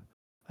Life.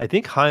 I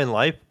think High on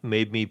Life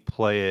made me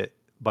play it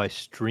by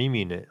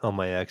streaming it on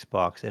my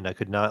Xbox, and I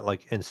could not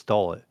like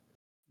install it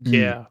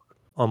Yeah.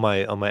 on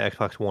my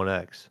Xbox One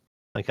X.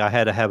 Like I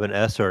had to have an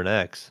S or an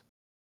X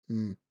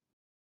Mm.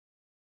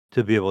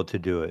 to be able to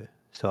do it.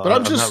 So But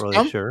I'm not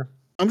really sure.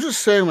 I'm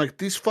just saying, like,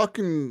 these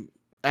fucking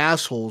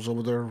assholes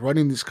over there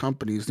running these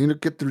companies need to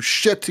get their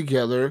shit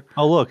together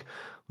Oh look,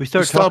 we and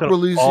start stop talking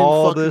releasing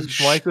all fucking this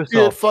shit Microsoft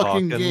talk,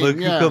 fucking and game. look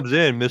who Yeah. comes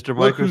in, Mr.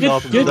 Look who's Microsoft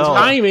fucking Good in. himself.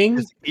 timing.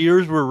 His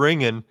ears were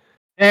ringing.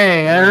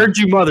 Hey, I Yeah. heard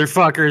you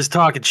motherfuckers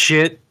talking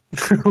shit.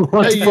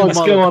 What Hey, the you fuck's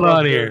going on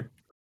motherfucker. here?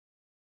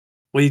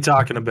 What are you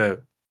talking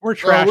about? We're We're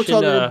trashing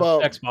talking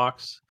about.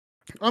 Xbox.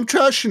 I'm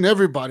trashing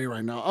everybody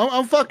right now.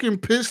 I'm fucking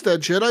pissed that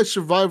Jedi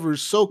Survivor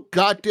is so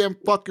goddamn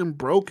fucking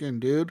broken,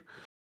 dude.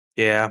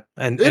 Yeah,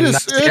 and It is.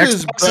 that's the It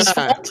is Xbox's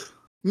bad. fault?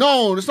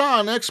 No, it's not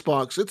on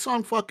Xbox. It's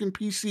on fucking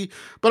PC.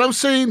 But I'm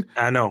saying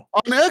I know.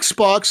 on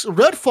Xbox,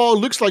 Redfall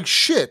looks like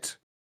shit.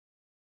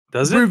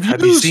 Does it?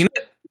 Have you seen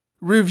it?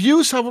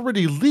 reviews have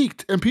already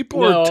leaked, and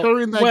people are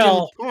tearing that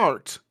game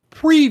apart.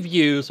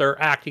 Previews are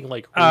acting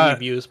like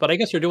reviews, but I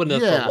guess they're doing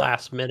this for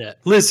last minute.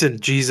 Listen,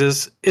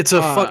 Jesus, it's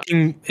a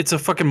fucking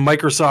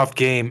Microsoft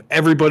game.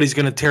 Everybody's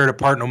gonna tear it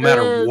apart no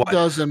matter what. It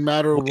doesn't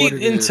matter what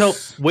it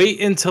is. Wait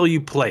until you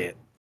play it.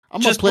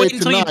 I'm gonna play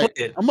it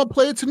tonight. I'm gonna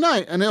play it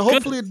tonight, and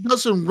hopefully it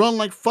doesn't run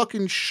like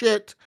fucking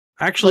shit.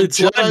 Actually, it's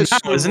live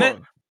now, isn't it?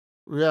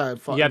 Yeah,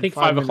 I think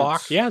 5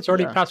 o'clock. Yeah, it's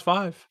already past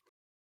 5.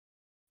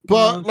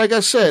 But like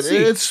I said,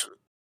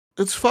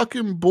 it's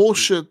fucking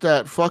bullshit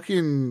that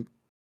fucking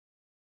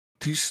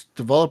these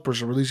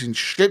developers are releasing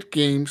shit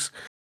games,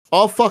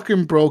 all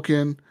fucking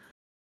broken,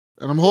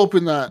 and I'm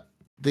hoping that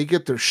they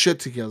get their shit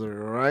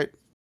together. All right,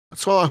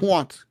 that's all I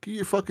want. Get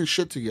your fucking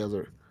shit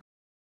together.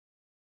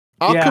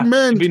 I'll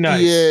commend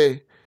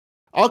EA.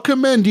 I'll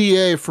commend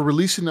EA for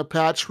releasing a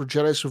patch for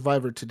Jedi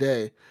Survivor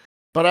today,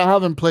 but I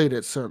haven't played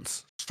it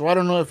since, so I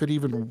don't know if it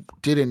even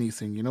did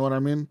anything. You know what I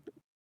mean?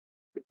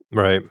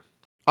 Right.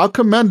 I'll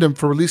commend them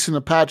for releasing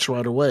a patch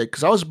right away,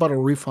 because I was about to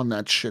refund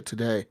that shit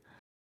today.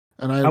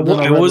 And I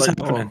was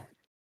happening.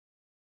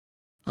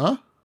 Huh?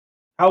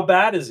 How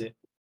bad is it?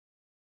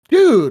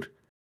 Dude,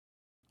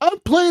 I'm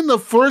playing the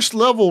first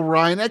level,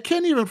 Ryan. I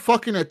can't even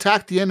fucking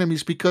attack the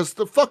enemies because it's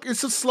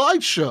a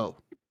slideshow.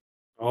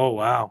 Oh,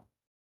 wow.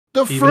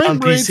 The Even frame on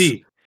rates,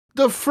 PC.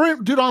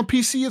 dude, on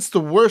PC, it's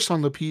the worst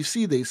on the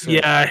PC, they said.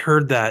 Yeah, I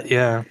heard that.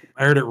 Yeah.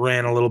 I heard it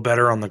ran a little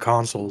better on the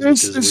consoles.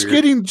 It's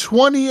getting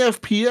 20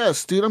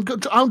 FPS,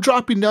 dude. I'm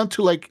dropping down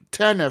to like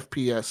 10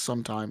 FPS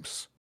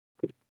sometimes.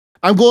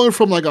 I'm going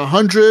from like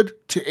 100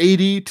 to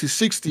 80 to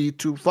 60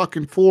 to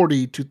fucking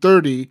 40 to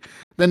 30.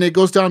 Then it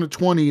goes down to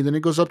 20. Then it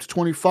goes up to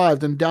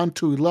 25. Then down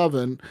to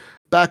 11.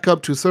 Back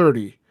up to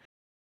 30.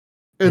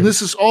 And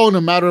this is all in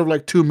a matter of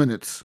like 2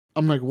 minutes.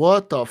 I'm like,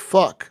 what the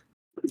fuck?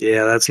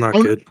 Yeah, that's not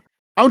good.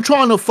 I'm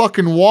trying to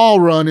fucking wall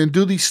run and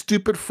do these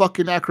stupid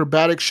fucking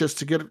acrobatic shits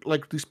to get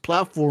like these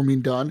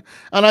platforming done.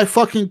 And I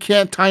fucking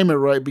can't time it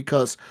right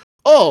because,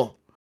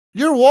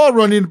 you're wall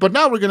running, but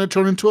now we're going to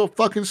turn into a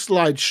fucking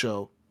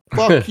slideshow.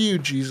 Fuck you,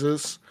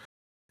 Jesus.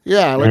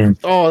 Yeah,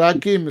 that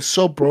game is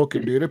so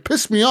broken, dude. It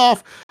pissed me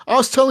off. I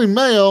was telling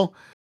Mayo,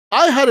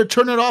 I had to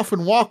turn it off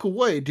and walk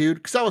away, dude,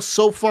 because I was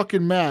so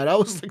fucking mad. I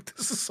was like,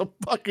 this is some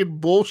fucking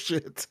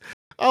bullshit.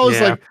 I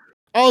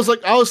was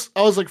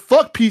like,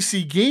 fuck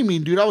PC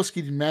gaming, dude. I was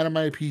getting mad at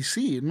my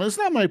PC. And it's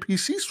not my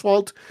PC's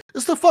fault.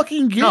 It's the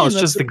fucking game. No, it's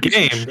just the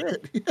game.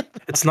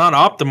 It's not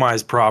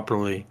optimized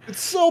properly.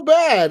 It's so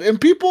bad.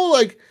 And people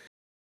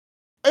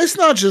it's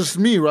not just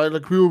me, right?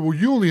 Like, well,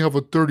 you only have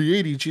a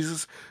 3080,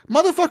 Jesus.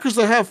 Motherfuckers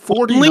that have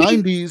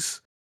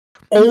 4090s.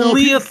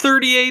 Only a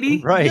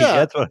 3080? Right, yeah,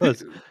 that's what it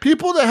was.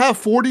 People that have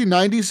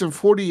 4090s and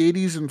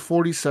 4080s and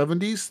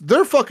 4070s,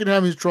 they're fucking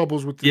having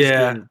troubles with this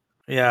game.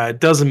 Yeah, it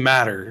doesn't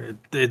matter.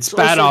 It's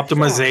bad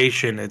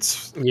optimization.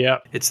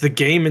 It's the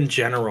game in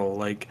general.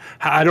 Like,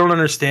 I don't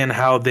understand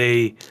how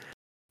they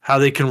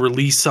can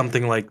release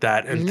something like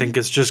that and think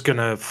it's just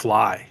gonna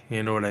fly.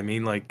 You know what I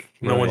mean? Like,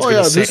 no one's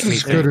gonna say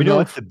anything. You know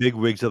what? The big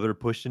wigs that are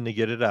pushing to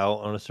get it out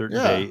on a certain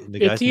date. And the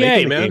guys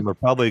making the game are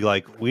probably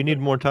like, we need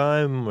more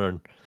time. Or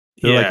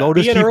they're like,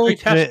 just keep early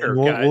fixing it. Tester,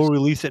 We'll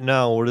release it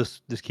now. We'll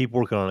just keep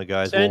working on it,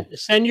 guys.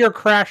 Send your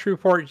crash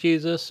report,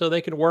 Jesus, so they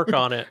can work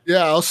on it.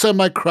 Yeah, I'll send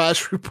my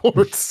crash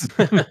reports.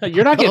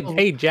 You're not getting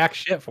paid jack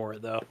shit for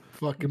it, though.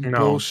 Fucking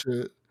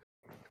bullshit.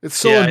 It's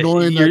so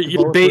annoying.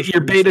 You're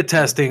beta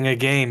testing a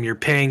game. You're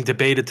paying to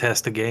beta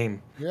test a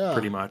game. Yeah,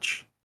 pretty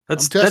much.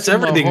 That's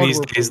everything these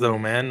days, though,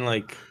 man.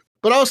 Like,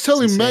 but I was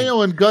telling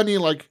Mayo and Gunny,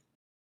 like,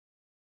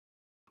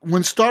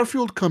 when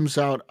Starfield comes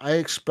out, I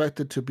expect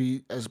it to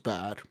be as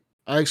bad.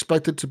 I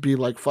expect it to be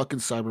like fucking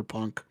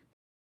Cyberpunk.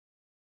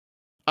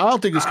 I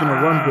don't think it's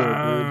gonna run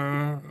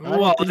good, dude.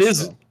 Well, it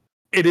is.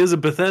 It is a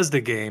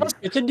Bethesda game.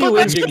 It's a new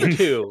engine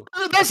too.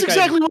 That's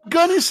exactly what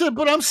Gunny said,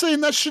 but I'm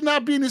saying that should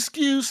not be an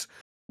excuse.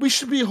 We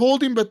should be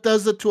holding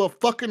Bethesda to a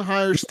fucking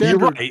higher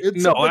standard. You're right.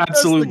 No,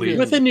 absolutely. Game.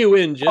 With a new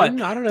engine,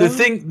 but I don't know.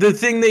 The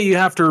thing that you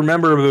have to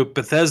remember about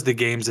Bethesda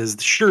games is,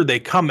 sure, they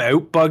come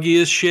out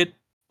buggy as shit,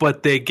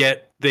 but they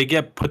get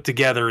put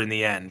together in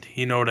the end.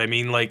 You know what I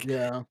mean? Like,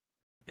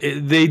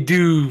 they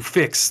do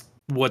fix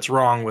what's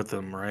wrong with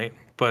them, right?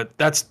 But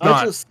that's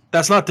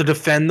not to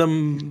defend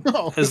them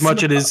as much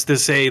as it is to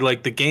say,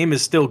 like, the game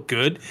is still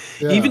good.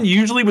 Yeah. Even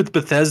usually with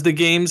Bethesda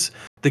games,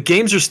 the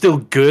games are still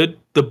good.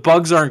 The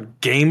bugs aren't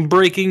game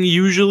breaking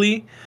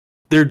usually.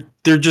 They're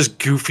just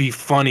goofy,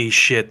 funny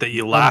shit that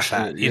you laugh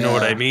at. You know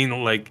what I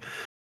mean? Like,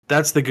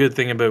 that's the good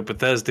thing about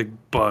Bethesda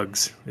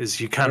bugs, is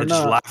you kind of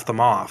just laugh them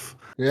off.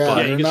 Yeah,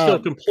 you can still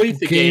complete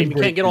the game.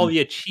 You can't get all the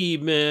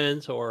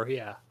achievements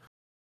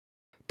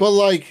But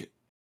like,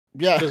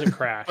 it doesn't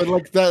crash. But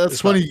like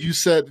that's funny. You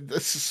said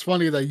this is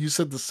funny that you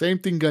said the same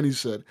thing Gunny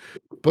said.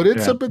 But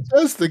it's a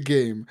Bethesda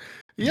game.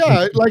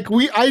 Yeah, like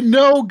I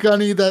know,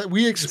 Gunny, that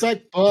we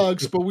expect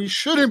bugs, but we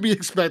shouldn't be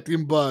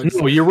expecting bugs.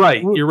 No, you're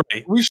right. You're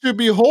right. We should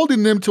be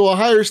holding them to a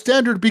higher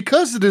standard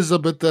because it is a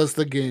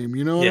Bethesda game.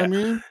 You know what I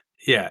mean?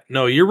 Yeah.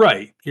 No, you're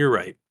right. You're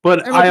right.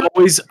 But I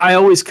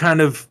always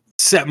kind of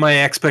set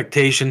my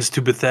expectations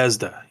to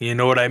Bethesda. You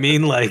know what I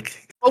mean?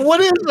 Like, but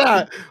what is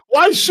that?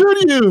 Why should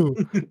you?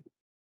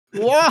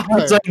 Why?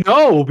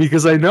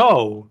 Because I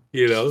know,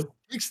 you know.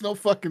 Makes no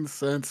fucking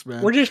sense,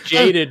 man. We're just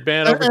jaded,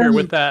 man, over here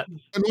with that.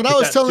 And what I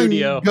was telling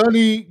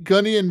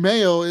Gunny and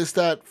Mayo is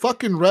that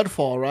fucking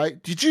Redfall,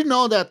 right? Did you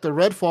know that the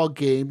Redfall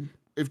game,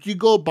 if you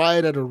go buy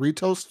it at a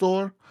retail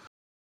store,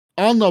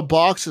 on the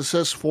box it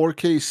says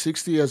 4K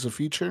 60 as a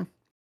feature?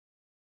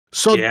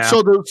 So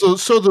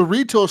the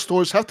retail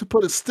stores have to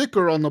put a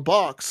sticker on the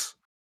box,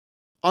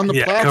 on the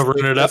plastic,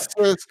 covering it up.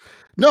 Says,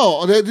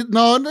 no, it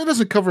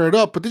doesn't cover it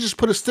up, but they just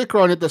put a sticker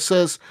on it that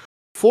says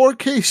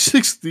 4K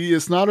 60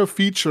 is not a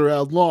feature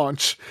at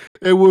launch.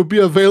 It will be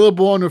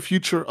available on a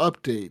future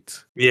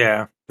update.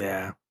 Yeah.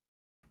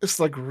 It's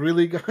like,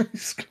 really,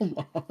 guys? Come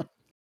on.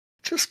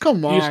 Just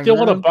come on. You still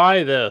want to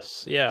buy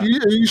this? Yeah. Are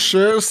you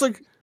sure? It's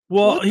like,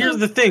 well, here's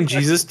the thing,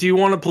 Jesus. Do you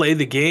want to play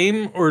the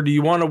game or do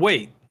you want to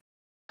wait?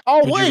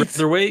 Would you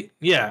rather wait?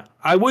 Yeah,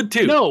 I would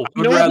too. No,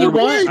 we want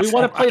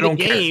to play the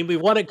game. We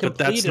want it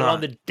completed on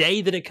the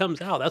day that it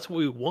comes out. That's what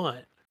we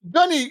want.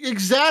 Gunny,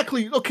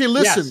 exactly. Okay,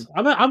 listen.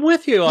 Yes, I'm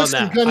with you on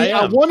that. Gunny,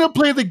 I want to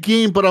play the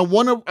game, but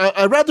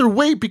I'd rather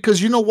wait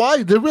because you know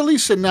why? They're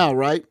releasing now,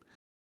 right?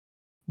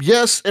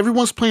 Yes,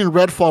 everyone's playing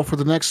Redfall for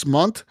the next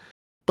month,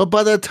 but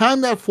by the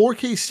time that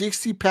 4K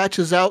 60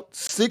 patches out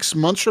 6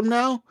 months from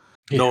now,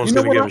 no one's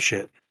going to give a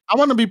shit. I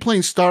want to be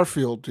playing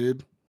Starfield,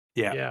 dude.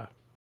 Yeah.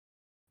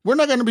 We're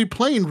not going to be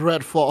playing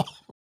Redfall.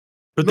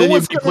 But then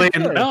you'd be playing.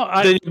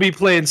 Then you'd be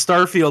playing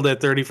Starfield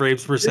at 30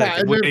 frames per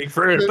second, waiting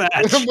for a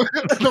patch.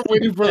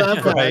 Waiting for that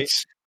patch. Right.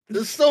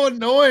 It's so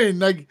annoying.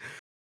 Like,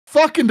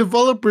 fucking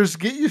developers,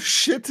 get your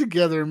shit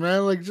together,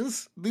 man. Like,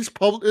 just these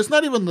it's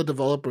not even the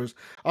developers.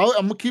 I'm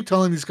gonna keep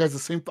telling these guys the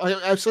same.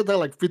 I've said that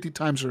like 50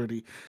 times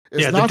already.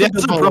 It's not the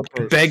devs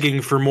are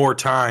begging for more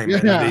time,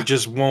 and they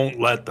just won't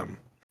let them.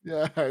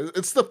 Yeah,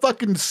 it's the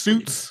fucking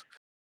suits.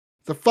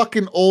 The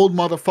fucking old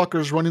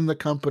motherfuckers running the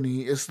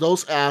company. It's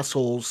those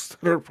assholes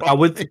that are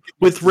with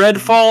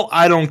Redfall.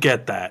 I don't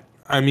get that.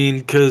 I mean,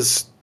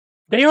 because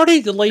they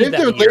already delayed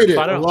that year,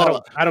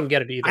 so I don't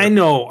get it either. I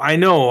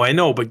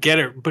know, but get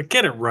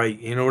it right.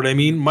 You know what I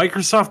mean?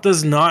 Microsoft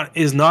is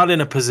not in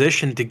a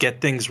position to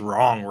get things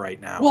wrong right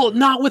now. Well,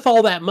 not with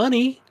all that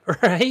money,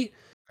 right?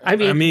 I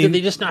mean, did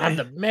they just not have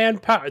the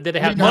manpower? Did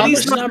they have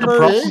money's not the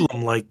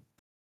problem? Like,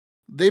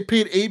 they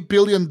paid $8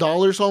 billion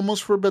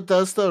almost for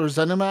Bethesda or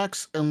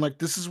ZeniMax, and like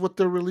this is what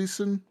they're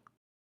releasing.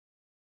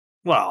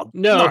 Well,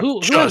 no, who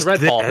has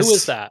Redfall? Who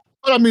is that?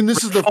 But I mean,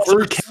 this is the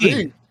first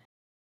thing.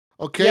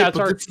 Okay, yeah,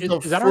 but this is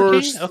the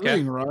first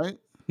thing, right?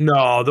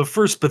 No, the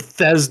first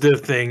Bethesda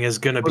thing is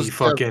gonna be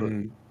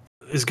fucking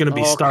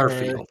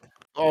Starfield.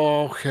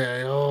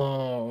 Okay.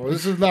 Oh,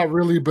 this is not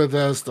really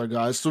Bethesda,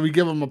 guys. So we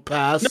give them a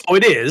pass. No,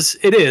 it is.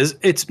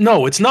 It's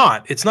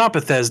not. It's not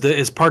Bethesda.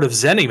 It's part of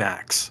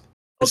ZeniMax.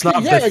 It's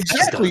not Bethesda.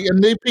 Exactly.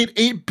 And they paid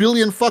 $8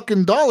 billion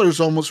fucking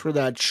almost for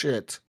that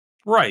shit.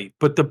 Right,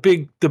 but the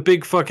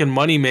big fucking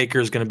moneymaker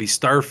is going to be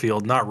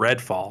Starfield, not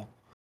Redfall.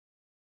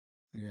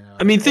 Yeah.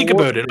 I mean, think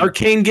about it.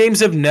 Arcane games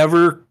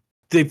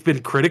they've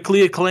been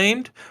critically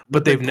acclaimed,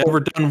 but they've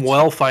never done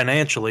well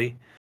financially.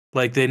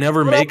 Like they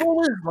never make. I've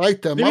always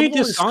liked them. Maybe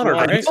Dishonored,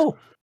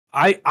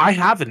 right? I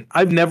haven't.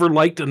 I've never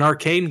liked an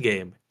Arcane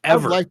game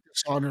ever. I've liked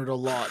Dishonored a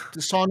lot.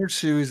 Dishonored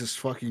series is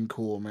fucking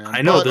cool, man.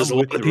 I know there's a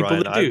lot of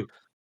people that do.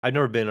 I've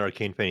never been an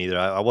Arcane fan either.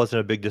 I wasn't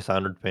a big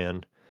Dishonored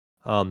fan.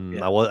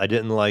 I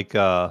didn't like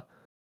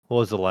what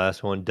was the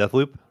last one?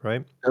 Deathloop,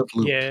 right?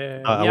 Deathloop.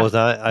 Yeah. I was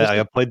not.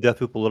 I played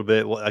Deathloop a little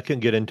bit. Well, I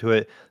couldn't get into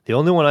it. The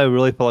only one I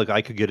really felt like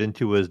I could get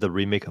into was the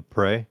remake of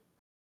Prey.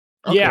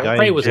 Okay. Yeah,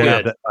 Prey was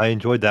good. I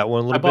enjoyed that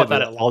one a little bit,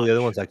 but all the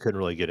other ones I couldn't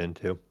really get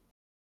into.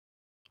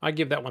 I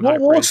give that one. Well,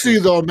 we'll see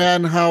though,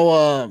 man.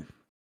 How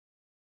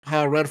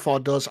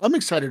Redfall does. I'm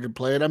excited to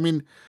play it. I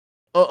mean,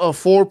 a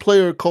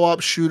 4-player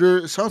co-op shooter.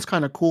 It sounds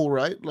kind of cool,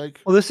 right? Like,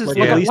 well, this is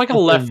like a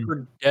Left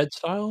 4 Dead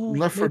style.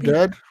 Left 4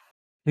 Dead.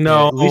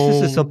 No, at least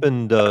this is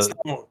something that's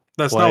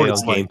not what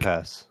it's on Game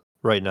Pass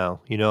right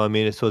now. You know, I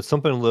mean, so it's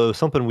something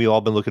we've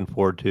all been looking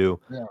forward to.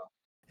 Yeah,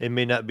 it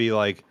may not be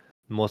like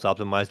the most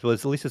optimized, but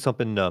at least it's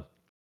something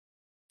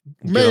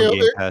Mayo, on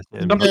Game Pass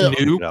and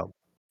new.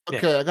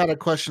 Okay, I got a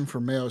question for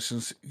Mayo.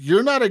 Since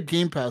you're not a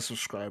Game Pass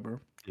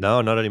subscriber,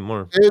 no, not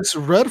anymore. Is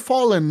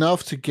Redfall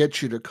enough to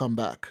get you to come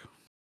back?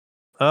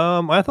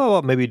 I thought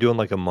about maybe doing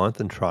like a month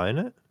and trying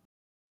it.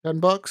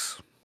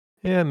 $10?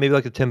 Yeah, maybe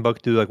like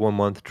 $10 do like 1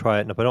 month, try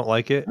it, and if I don't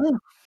like it,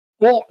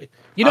 well,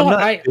 you know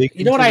what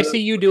I see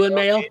you doing,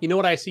 Mayo. You know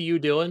what I see you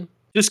doing?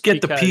 Just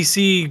get the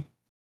PC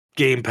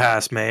Game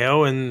Pass,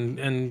 Mayo,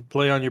 and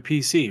play on your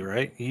PC,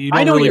 right? You don't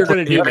I know really what you're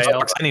going to do,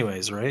 Mayo.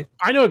 Anyways, right?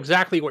 I know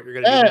exactly what you're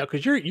going to do,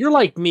 because you're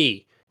like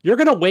me. You're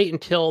going to wait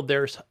until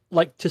there's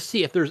to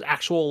see if there's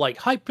actual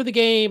hype for the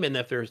game and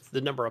if there's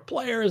the number of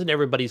players and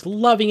everybody's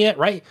loving it,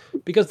 right?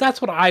 Because that's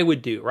what I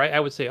would do, right?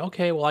 I would say,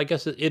 okay, well, I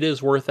guess it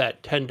is worth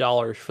that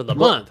 $10 for the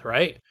month,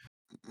 right?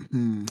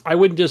 I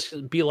wouldn't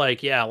just be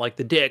like, yeah, like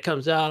the day it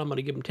comes out, I'm going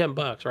to give them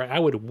 $10, right? I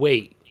would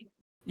wait,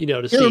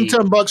 to see. Give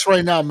them $10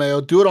 right now, Mayo.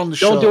 Do it on the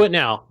show. Don't do it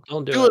now.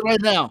 Don't do it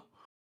right now.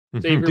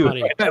 Save your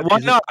money. Why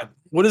not?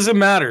 What does it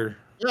matter?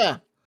 Yeah,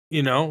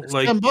 You know, it's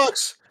like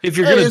 $10. if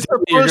you're Hey, gonna it's do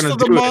the it, you're first gonna of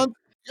the do it. month.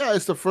 Yeah,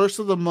 it's the first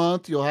of the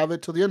month. You'll have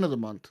it till the end of the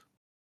month.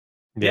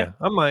 Yeah,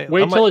 I might.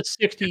 Wait till it's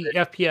 60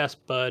 FPS,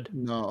 bud.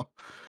 No.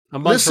 A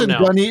month Listen,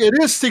 from now. Gunny, it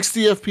is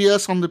 60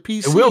 FPS on the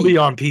PC. It will be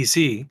on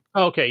PC.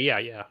 Oh, okay,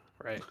 yeah,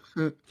 right.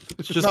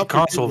 It's just the not for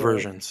you, console though.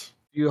 versions.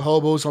 You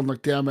hobos on the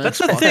damn That's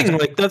Xbox. the thing.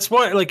 Like that's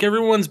why. Like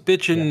everyone's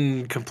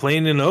bitching,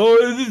 complaining. Oh,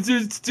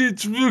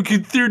 it's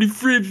fucking 30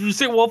 frames per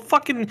second. Well,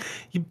 fucking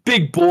you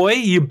big boy.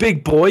 You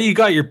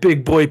got your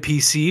big boy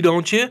PC,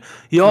 don't you?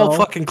 You all No.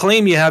 fucking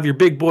claim you have your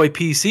big boy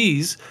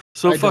PCs.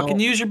 So I fucking don't.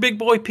 use your big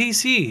boy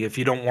PC if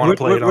you don't want to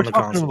play it on the We're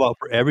talking console. about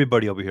for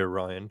everybody over here,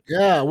 Ryan.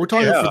 Yeah, we're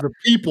talking Yeah. for the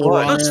people,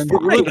 Right. That's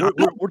Ryan. fine. I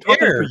don't We're talking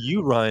care. for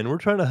you, Ryan. We're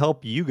trying to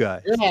help you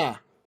guys. Yeah.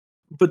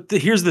 But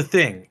here's the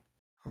thing.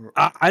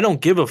 I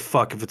don't give a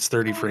fuck if it's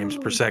 30 frames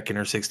per second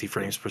or 60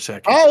 frames per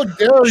second. How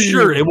dare you?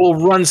 Sure, it will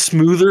run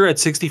smoother at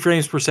 60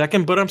 frames per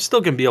second, but I'm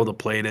still going to be able to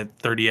play it at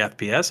 30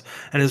 FPS,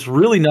 and it's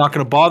really not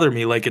going to bother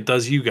me like it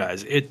does you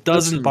guys. It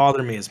doesn't Listen.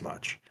 bother me as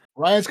much.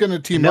 Ryan's going to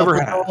team never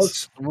up with has.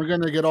 us, and we're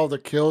going to get all the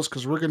kills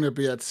because we're going to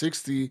be at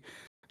 60.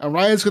 And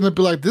Ryan's going to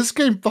be like, this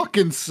game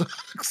fucking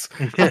sucks.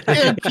 I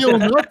can't kill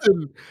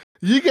nothing.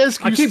 You guys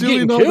I keep keep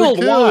getting stealing all killed.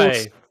 the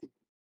kills. Why?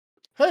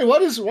 Hey, why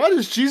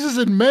does Jesus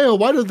and Mayo,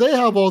 why do they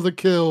have all the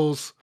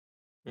kills?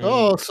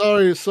 Oh,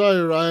 sorry,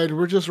 Ryan.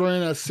 We're just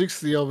running at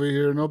 60 over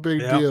here. No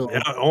big deal.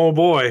 Yeah. Oh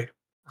boy,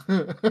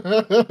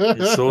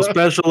 you're so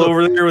special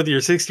over there with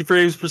your 60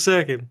 frames per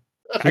second.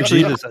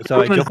 Actually, so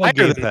I even jump on higher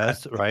Game than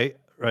Pass, right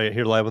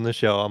here live on the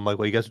show. I'm like,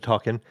 well, you guys are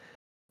talking,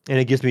 and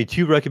it gives me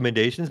 2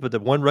 recommendations. But the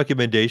one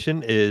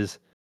recommendation is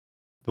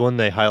the one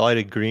they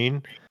highlighted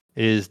green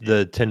is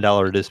the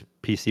 $10 disc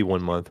PC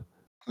 1 month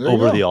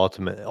over the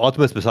Ultimate.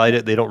 Ultimate's beside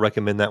it. They don't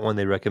recommend that one.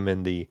 They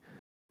recommend the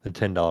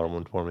 $10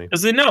 one for me.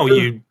 Because they know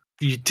you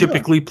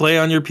typically play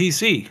on your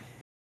PC.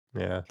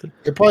 Yeah.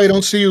 They probably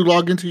don't see you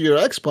log into your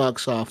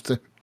Xbox often.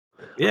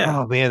 Yeah.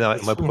 Oh man, my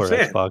That's what poor I'm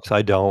saying. Xbox.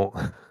 I don't.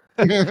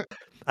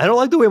 I don't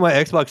like the way my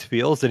Xbox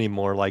feels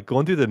anymore. Like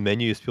going through the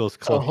menus feels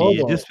clunky. hold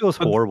It on. just feels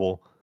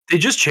horrible. They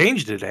just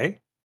changed it, eh?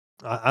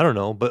 I don't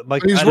know, but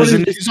like He's on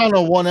a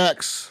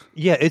 1X.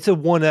 yeah, it's a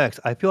 1X.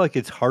 I feel like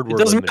it's hardware It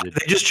doesn't limited. matter.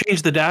 They just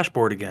changed the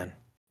dashboard again.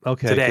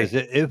 Okay, today. because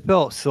it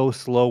felt so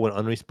slow and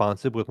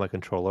unresponsive with my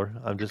controller.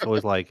 I'm just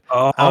always like,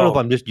 Oh, I don't know if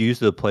I'm just used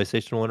to the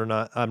PlayStation one or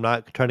not. I'm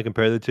not trying to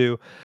compare the two,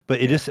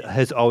 but it just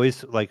has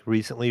always like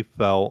recently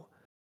felt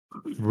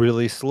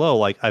really slow.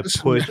 Like I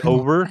Listen, push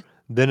over,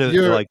 then it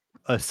like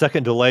a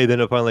second delay, then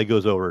it finally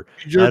goes over.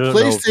 Your I don't know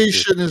if it's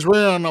PlayStation is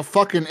running on a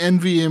fucking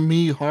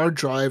NVMe hard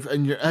drive,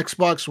 and your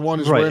Xbox One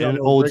is right running on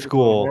an a old regular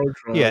school. hard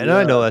drive. Yeah, and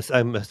I know that's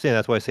I'm saying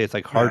that's why I say it's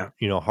like hard,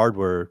 Yeah.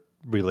 hardware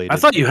related. I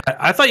thought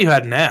you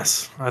had an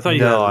S. I thought you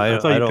No,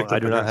 had. I don't. I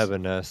do not have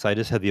an S. I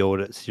just have the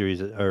old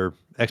series or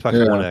Xbox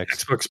Yeah. One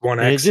X. Xbox One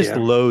And it X. just Yeah.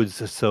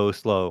 loads so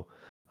slow.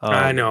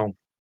 I know.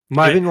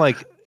 Even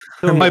like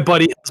so, My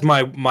buddy has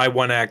my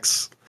One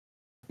X,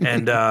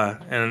 and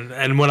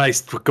when I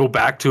go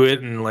back to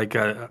it and like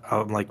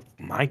I'm like,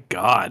 my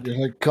God, You're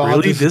like, God,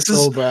 really? this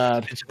is so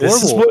bad. it's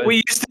This is horrible. what we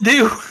used to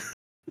do.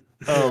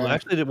 Yeah.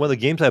 Actually, one of the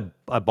games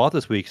I bought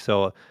this week.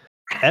 So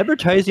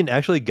advertising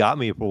actually got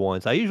me for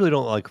once. I usually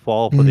don't like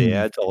fall for the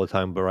ads all the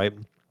time, but right.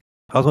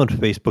 I was on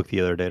Facebook the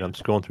other day and I'm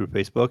scrolling through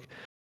Facebook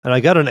and I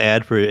got an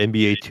ad for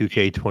NBA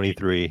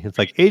 2K23. It's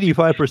like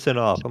 85%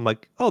 off. I'm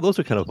like, oh, those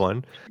are kind of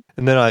fun.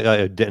 And then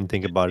I didn't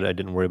think about it. I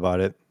didn't worry about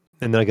it.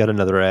 And then I got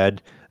another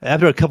ad.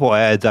 After a couple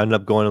ads, I ended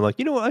up going, I'm like,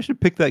 you know what? I should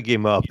pick that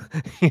game up.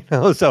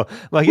 So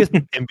like it's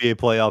NBA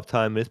playoff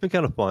time and it's been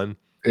kind of fun.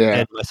 Yeah.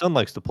 And my son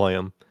likes to play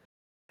them.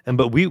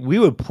 But we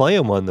would play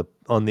them on the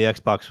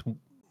Xbox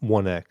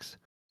One X.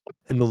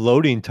 And the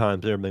loading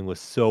times and everything was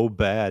so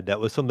bad. That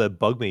was something that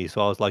bugged me.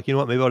 So I was like, you know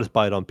what? Maybe I'll just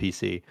buy it on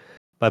PC.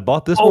 But I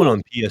bought this one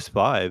on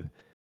PS5,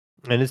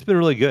 and it's been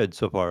really good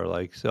so far.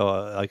 Like, so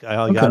like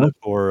I got it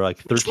for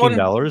like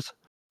 $13.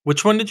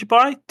 Which one did you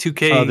buy?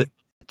 2K. The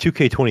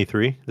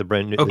 2K23, the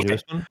brand new, the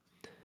newest one.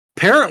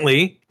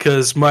 Apparently,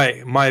 because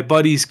my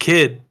buddy's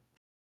kid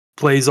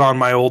plays on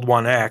my old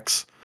One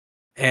X,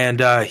 and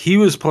he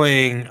was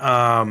playing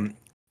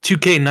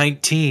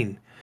 2K19.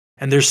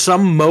 And there's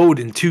some mode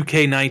in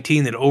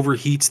 2K19 that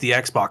overheats the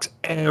Xbox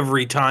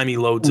every time he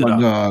loads it up.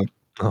 God.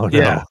 Oh no!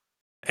 Yeah,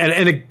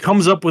 and it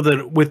comes up with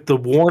the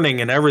warning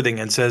and everything,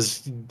 and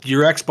says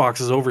your Xbox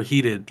is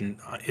overheated and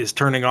is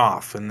turning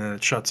off, and then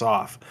it shuts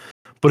off.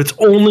 But it's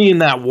only in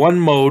that one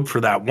mode for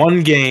that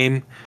one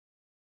game.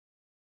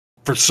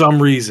 For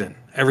some reason,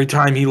 every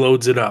time he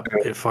loads it up,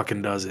 it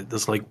fucking does it.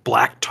 This like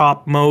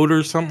blacktop mode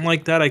or something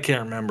like that. I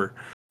can't remember.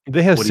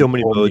 They have What so he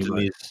many told me, modes in but-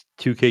 these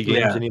 2K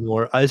games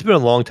anymore. It's been a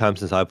long time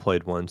since I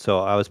played one, so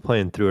I was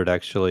playing through it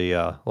actually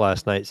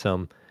last night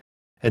some.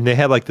 And they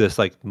have like this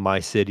like My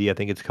City, I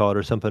think it's called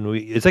or something.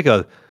 It's like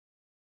a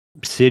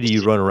city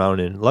you run around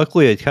in.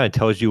 Luckily, it kind of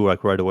tells you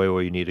like right away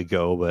where you need to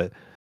go, but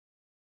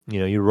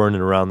you're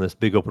running around this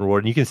big open world,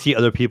 and you can see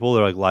other people.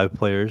 They're like live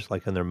players,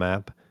 like on their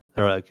map.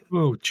 They're like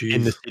Oh,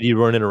 in the jeez. city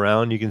running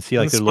around. You can see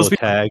like It's their supposed little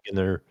to be tag and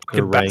their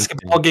Fucking rank.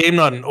 basketball game,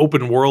 not an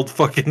open world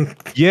fucking.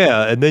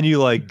 Yeah, and then you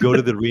like go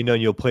to the arena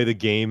and you'll play the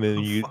game,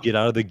 and you fuck. get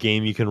out of the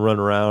game. You can run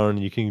around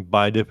and you can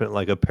buy different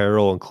like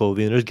apparel and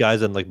clothing. There's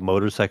guys in like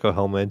motorcycle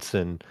helmets,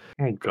 and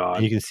Oh you god.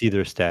 can see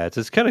their stats.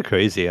 It's kind of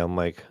crazy. I'm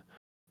like,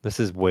 this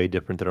is way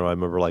different than I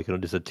remember. Like,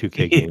 just a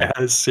 2K game. Yeah,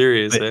 it's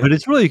serious. But, Eh? but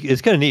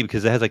it's kind of neat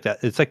because it has like that.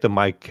 It's like the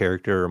my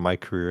character or my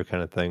career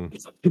kind of thing.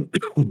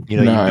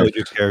 You know, you build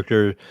your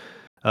character.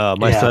 My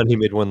Yeah. son, he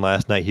made one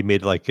last night. He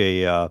made like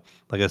a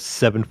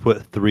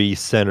 7'3"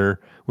 center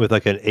with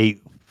like an 8'4"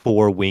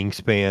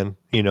 wingspan.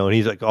 You know, and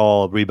he's like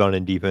all rebound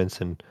and defense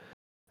and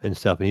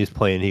stuff. And he's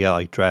playing. He got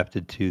like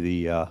drafted to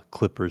the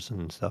Clippers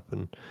and stuff,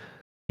 and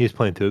he's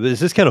playing through it. But it's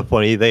just kind of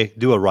funny. They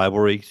do a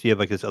rivalry. So you have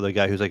like this other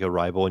guy who's like a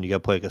rival, and you got to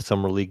play like a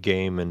summer league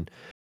game, and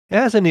it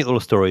has a neat little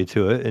story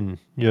to it. And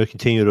you know,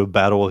 continue to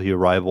battle with your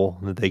rival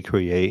that they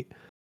create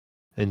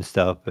and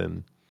stuff,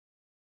 and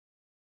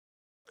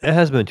it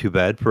hasn't been too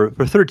bad for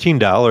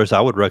 $13.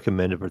 I would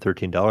recommend it for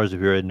 $13 if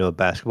you're into a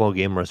basketball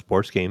game or a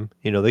sports game.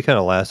 You know, they kind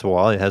of last a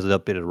while. It has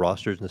updated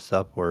rosters and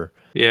stuff where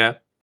Yeah.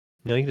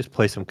 you know you can just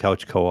play some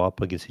couch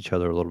co-op against each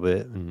other a little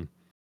bit and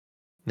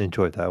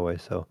enjoy it that way.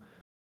 So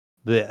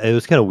it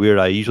was kind of weird.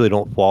 I usually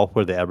don't fall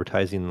for the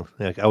advertising.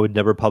 Like I would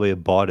never probably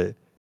have bought it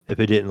if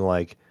it didn't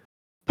like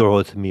throw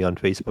it to me on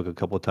Facebook a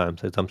couple of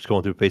times. As I'm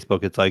scrolling through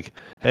Facebook, it's like,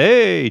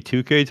 hey,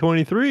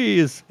 2K23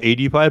 is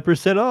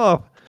 85%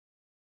 off.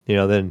 You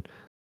know, then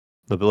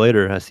a little bit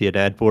later, I see an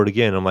ad for it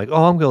again. I'm like,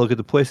 oh, I'm gonna look at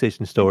the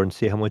PlayStation Store and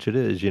see how much it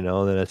is. You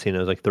know, and then I seen it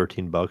was like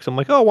 $13. I'm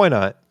like, oh, why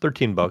not?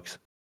 $13.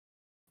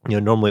 You know,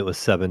 normally it was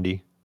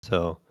 70.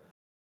 So,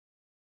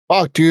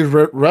 Fuck, dude,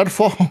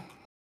 Redfall.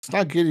 It's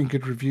not getting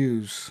good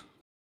reviews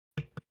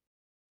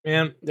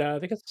Man, Yeah, I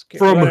think it's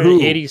From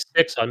who?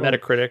 86 on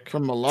Metacritic.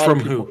 from a lot From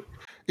of people. who?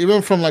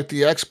 Even from like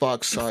the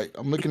Xbox site.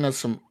 I'm looking at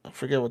some. I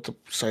forget what the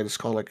site is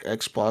called, like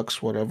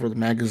Xbox, whatever, the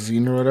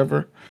magazine or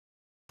whatever.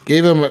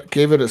 Gave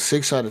it a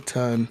 6 out of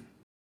 10.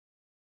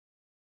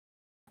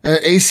 And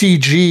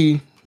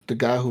ACG, the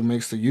guy who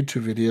makes the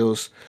YouTube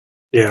videos,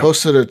 Yeah.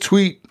 posted a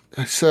tweet.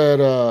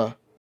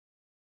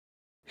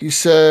 He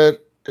said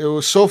it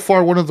was so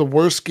far one of the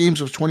worst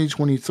games of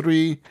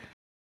 2023.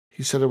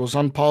 He said it was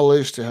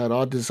unpolished, it had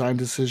odd design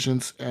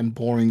decisions and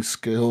boring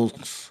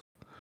skills.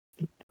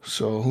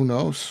 So who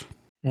knows?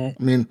 Mm.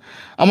 I mean,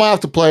 I'm gonna have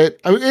to play it.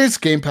 I mean, it's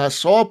Game Pass,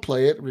 so I'll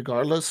play it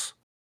regardless.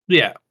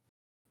 Yeah.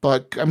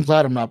 But I'm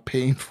glad I'm not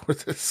paying for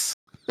this.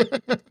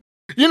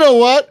 You know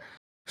what?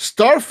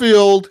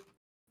 Starfield,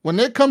 when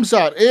it comes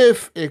out,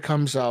 if it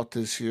comes out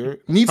this year,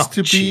 needs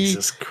to be.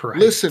 Jesus Christ.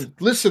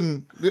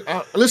 Listen.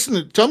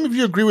 Tell me if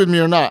you agree with me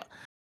or not.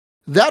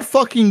 That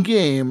fucking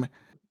game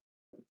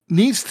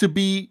needs to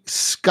be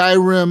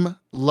Skyrim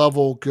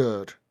level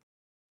good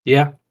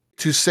Yeah.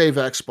 to save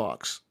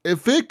Xbox.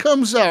 If it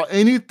comes out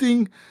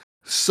anything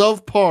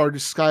subpar to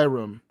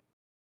Skyrim,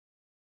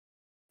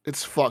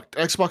 it's fucked.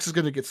 Xbox is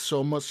gonna get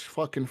so much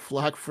fucking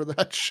flack for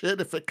that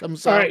shit if it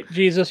comes All out. right,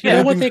 Jesus. You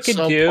know what they could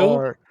do?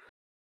 Subpar.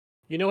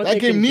 You know what That they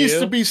game can needs do?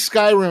 to be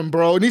Skyrim,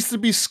 bro. It needs to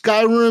be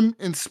Skyrim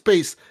in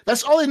space.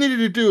 That's all they needed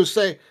to do is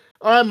say,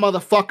 all right,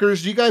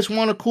 motherfuckers, you guys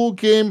want a cool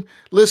game?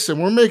 Listen,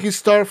 we're making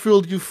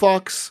Starfield, you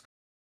fucks.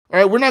 All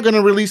right, we're not going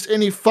to release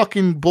any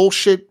fucking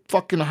bullshit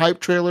fucking hype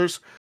trailers.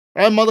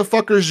 All right,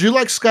 motherfuckers, you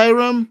like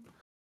Skyrim?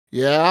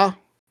 Yeah?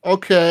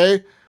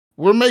 Okay.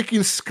 We're making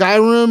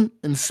Skyrim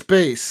in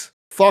space.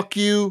 Fuck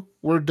you.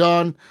 We're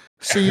done.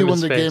 See you Skyrim when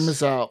in the game space.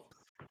 is out.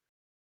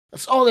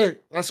 That's all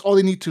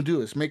they need to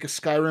do is make a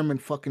Skyrim in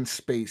fucking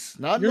space.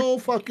 Not no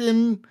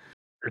fucking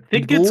I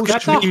think it's got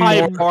That's to a be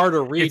high more. bar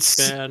to reach,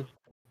 it's- man.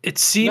 It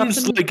seems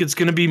Nothing- like it's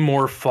going to be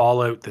more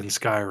Fallout than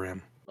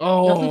Skyrim.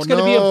 Oh, Nothing's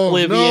gonna be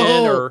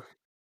Oblivion or.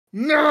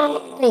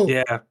 No.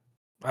 Yeah.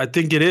 I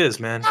think it is,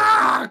 man.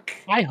 Fuck.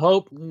 I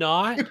hope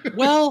not.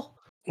 Well,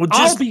 Well,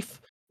 I'll just be.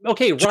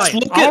 Okay, just right.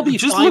 look I'll at be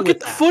just fine look with at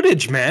the that.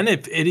 footage, man.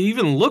 If it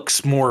even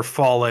looks more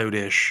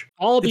Fallout-ish.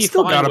 I'll be It's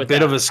still fine got a with bit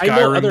that. of a I know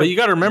Skyrim, other- but you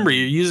got to remember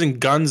you're using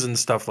guns and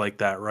stuff like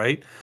that,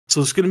 right? So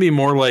it's going to be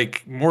more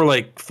like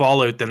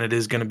Fallout than it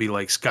is going to be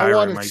like I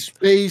want Skyrim. a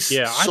space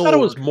Yeah, I sword. thought it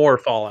was more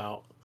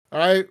Fallout. All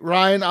right,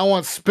 Ryan, I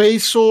want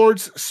space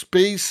swords,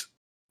 space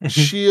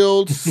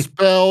shields,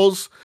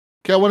 spells.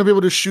 Okay, I want to be able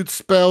to shoot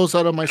spells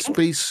out of my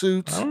space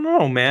suits. I don't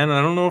know, man.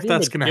 I don't know if You're a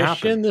that's going to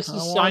magician? happen. This I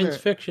is want science it.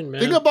 fiction,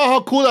 man. Think about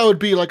how cool that would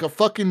be, like a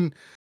fucking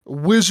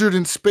wizard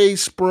in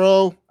space,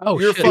 bro. Oh,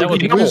 You're shit, a that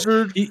would fucking be cool.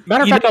 wizard.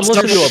 Matter of You fact, know I'm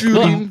listening to a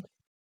shooting. book.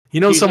 You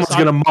know Jesus, someone's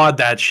I'm- going to mod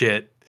that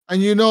shit.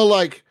 And you know,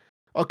 like,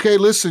 okay,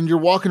 listen, you're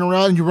walking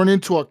around and you run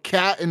into a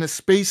cat in a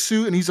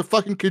spacesuit and he's a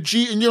fucking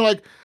Khajiit, and you're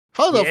like,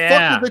 how the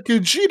Yeah. fuck did the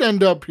Khajiit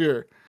end up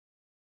here?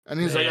 And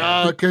he's like,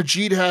 Yeah.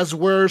 Khajiit has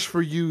wares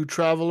for you,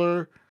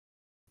 traveler.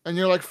 And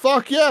you're like,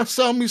 fuck yeah,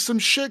 sell me some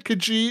shit,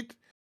 Khajiit.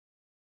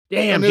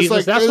 Damn, And it's Jesus,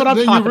 like, that's what and I'm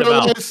then talking you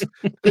about. realize,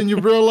 then you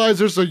realize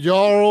there's a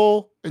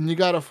Jarl and you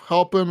gotta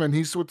help him, and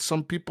he's what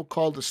some people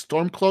call the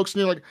Stormcloaks, and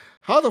you're like,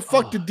 how the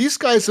fuck Oh. did these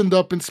guys end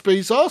up in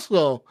space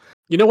also?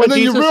 You know what, And then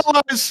Jesus? you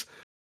realize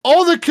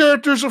all the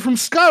characters are from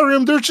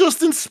Skyrim, they're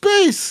just in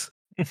space.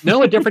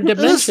 No, a different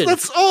dimension.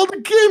 That's all the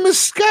game is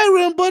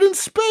Skyrim, but in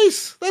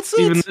space. That's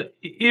it.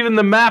 Even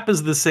the map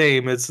is the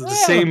same. It's the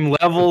same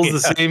levels, the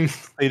same.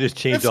 They just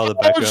changed It's all the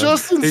all background.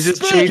 just in They just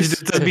space.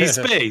 changed it to be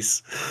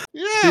space.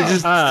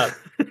 Yeah.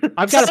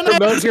 I've got to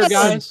promote here,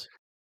 guys.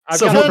 I've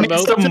got to Someone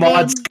needs promote. to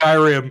mod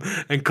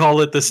Skyrim and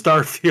call it the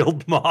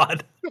Starfield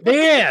mod.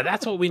 Yeah,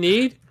 that's what we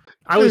need.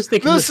 I was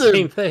thinking the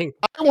same thing.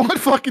 I want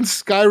fucking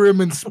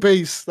Skyrim in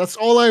space. That's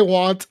all I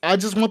want. I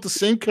just want the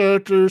same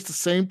characters, the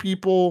same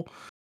people.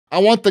 I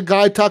want the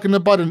guy talking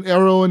about an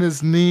arrow in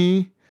his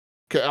knee.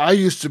 I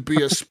used to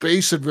be a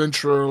space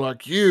adventurer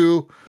like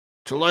you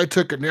till I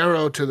took an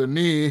arrow to the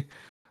knee.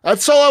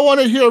 That's all I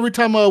want to hear every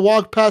time I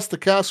walk past the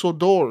castle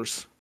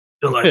doors.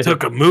 Till I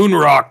took a moon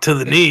rock to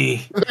the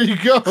knee. There you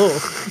go.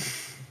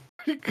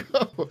 There you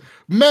go.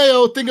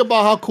 Mayo, think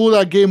about how cool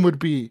that game would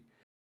be.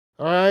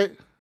 All right?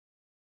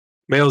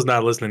 Mayo's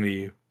not listening to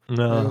you.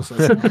 No.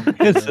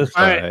 It's just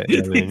all right.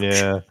 I mean,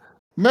 yeah.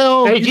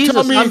 Mel, Hey, you Jesus,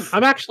 tell me.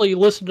 I'm actually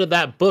listening to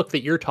that book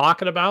that you're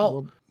talking about,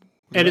 Well,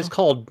 and yeah. it's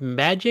called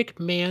Magic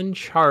Man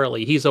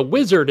Charlie. He's a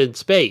wizard in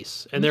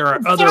space, and there are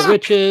other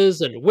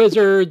witches and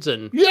wizards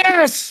and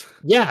Yes!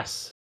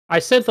 yes. I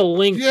sent the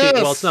link to well,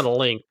 Yes! it's not a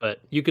link, but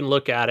you can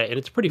look at it, and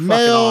it's pretty fucking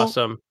Mel,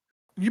 awesome.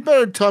 You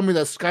better tell me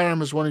that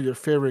Skyrim is one of your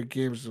favorite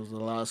games of the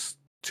last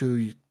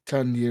 10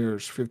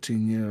 years,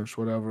 15 years,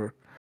 whatever.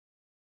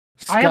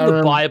 I have the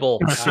Skyrim Bible.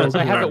 is so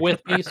I have good. it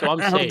with me, so I'm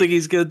I don't safe. think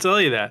he's going to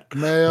tell you that.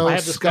 Mayo, I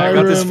have the I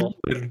got this Skyrim,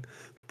 feeling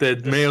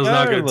that Mayo's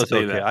not going to was tell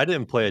you okay. that. I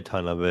didn't play a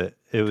ton of it.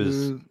 It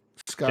was dude,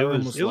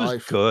 Skyrim was it was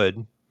life.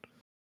 good.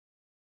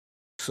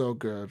 So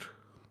good.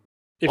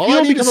 If All you I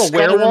don't need become is a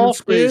Skyrim in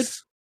werewolf, dude,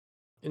 space.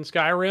 in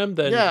Skyrim,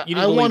 then Yeah, you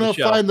need I to leave want the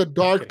to show. find the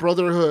Dark Okay.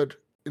 Brotherhood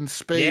in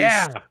space.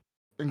 Yeah,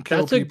 and kill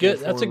that's a people good.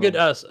 That's a for good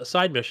them.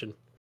 side mission.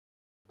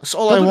 That's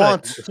all I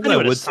want. Something Not I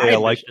even a would say side I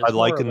like mission, it's I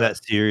like more in of a-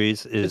 that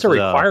series is It's a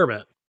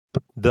requirement.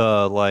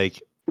 the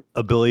like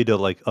ability to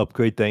like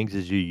upgrade things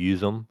as you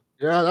use them.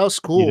 Yeah, that was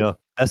cool. You know,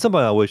 that's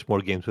something I wish more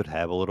games would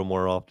have a little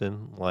more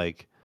often.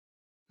 Like,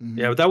 Mhm.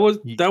 Yeah, but that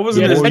wasn't the as more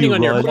depending you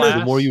on your run, the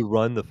class. more you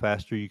run, the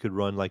faster you could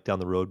run like down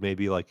the road.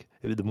 Maybe like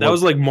the that more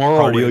was like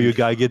cardio your Morrowind.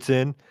 guy gets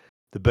in,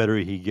 the better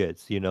he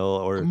gets. You know,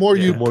 or The more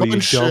you the more you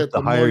punch jump, shit, the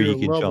the more higher your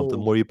he can jump. The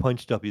level. more you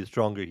punch stuff, the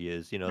stronger he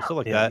is. You know, stuff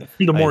like Yeah. that.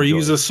 The I more you enjoy.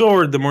 use a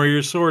sword, the more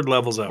your sword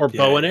levels up. Or Yeah,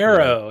 bow and yeah.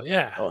 arrow.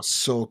 Yeah. That was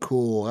so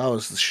cool. That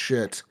was the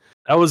shit.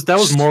 That was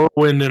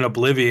Morrowind and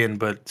Oblivion,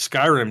 but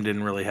Skyrim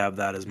didn't really have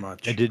that as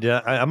much. I did.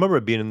 I remember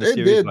it being in the It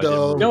series. did, but I didn't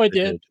though. remember No, if it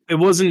did. It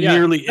wasn't Yeah,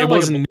 nearly. not It like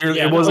wasn't a- nearly.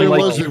 yeah, it not wasn't like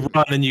like a- you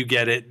run and you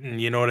get it,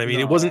 and you know what I mean.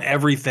 It wasn't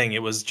everything.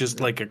 It was just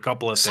like a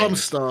couple of Some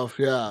things. stuff,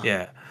 yeah.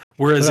 Yeah.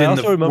 Whereas But I in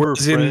also remember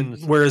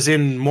whereas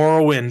in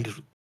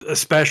Morrowind,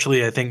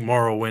 especially I think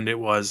Morrowind, it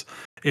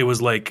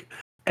was like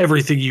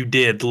everything you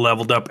did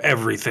leveled up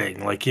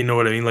everything. Like you know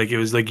what I mean. Like it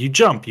was like you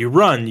jump, you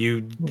run,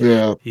 you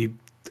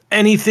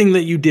anything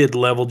that you did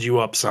leveled you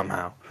up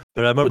somehow.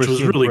 But I remember Which was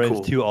seeing really friends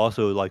cool. too,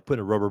 also like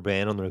putting a rubber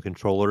band on their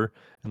controller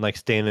and like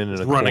standing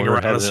in a Running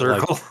corner, around a having it,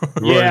 like, circle.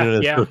 running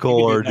in a Yeah, circle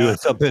you can do or doing that.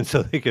 something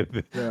so they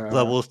could Yeah.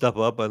 level stuff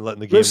up and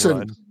letting the game Listen,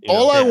 run. You know?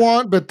 all I Yeah.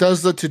 want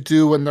Bethesda to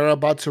do when they're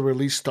about to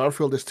release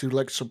Starfield is to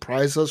like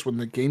surprise us when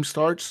the game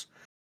starts.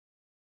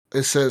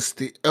 It says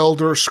the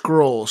Elder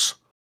Scrolls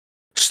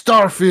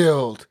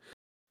Starfield.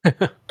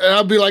 And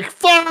I'll be like,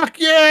 fuck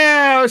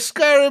yeah!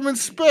 Skyrim in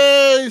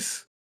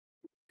space!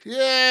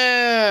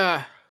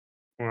 Yeah!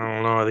 I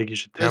don't know. I think you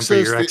should It temper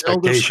says your the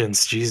Elder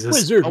expectations, Jesus.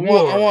 Wizard I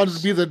want Wars.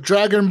 to be the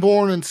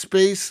Dragonborn in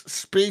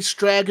space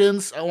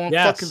dragons. I want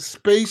Yes. fucking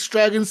space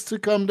dragons to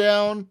come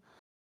down.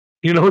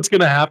 You know what's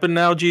gonna happen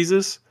now,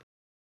 Jesus?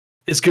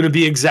 It's gonna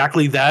be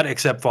exactly that,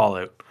 except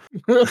Fallout.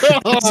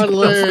 Oh,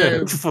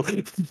 lame.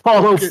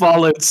 Follow Okay.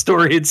 Fallout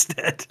story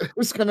instead.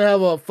 It's gonna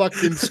have a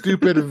fucking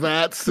stupid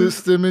VAT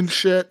system and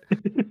shit.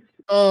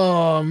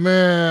 Oh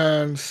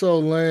man, so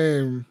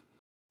lame.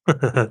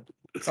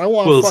 I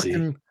want We'll see.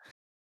 fucking.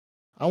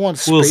 I want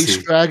space We'll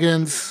see.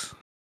 dragons.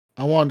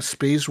 I want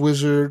space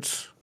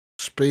wizards,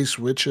 space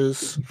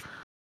witches.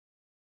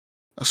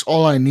 That's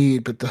all I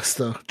need,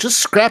 Bethesda. Just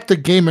scrap the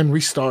game and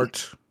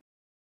restart.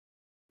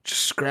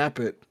 Just scrap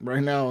it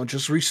right now and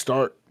just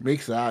restart.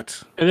 Make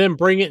that. And then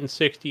bring it in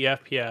 60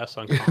 FPS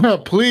on console.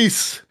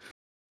 Please.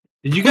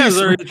 Did you guys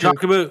Please already make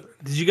talk about?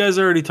 Did you guys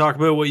already talk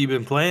about what you've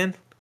been playing?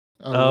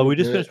 We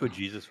just finished what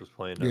Jesus was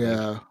playing. I think.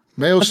 Yeah.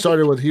 Mayo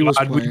started what he was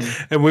God, playing.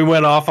 And we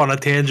went off on a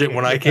tangent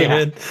when I came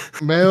in.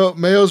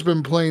 Mayo's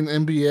been playing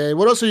NBA.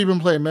 What else have you been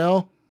playing,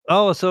 Mayo?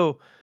 Oh, so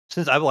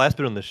since I've last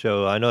been on the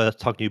show, I know I was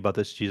talking to you about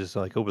this, Jesus,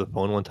 like over the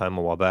phone one time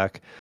a while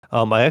back.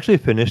 I actually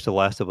finished The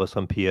Last of Us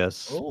on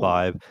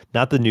PS5,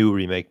 not the new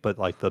remake, but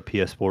like the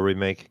PS4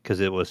 remake because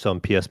it was on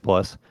PS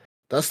Plus.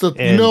 That's the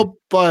And-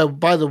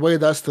 by the way,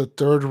 that's the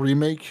third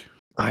remake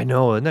I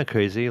know, isn't that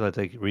crazy? Like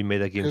they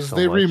remade that game because so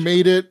they much.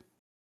 remade it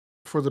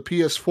for the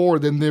PS4,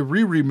 then they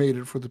remade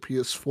it for the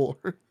PS4,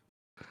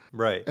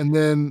 Right. and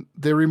then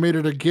they remade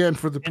it again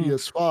for the And-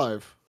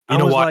 PS5. You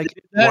know I was why like, they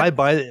did that? why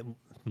buy the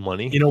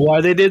money? You know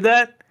why they did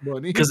that?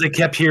 because they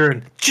kept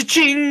hearing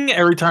cha-ching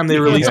every time they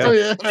released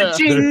it.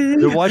 Cha-ching!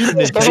 They're watching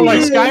It's sort of like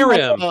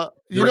Nintendo. Skyrim.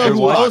 You know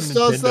who else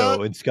does Nintendo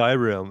that? and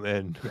Skyrim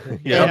and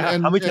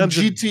And how many times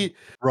GT,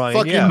 Ryan,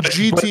 fucking yeah.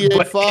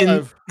 GTA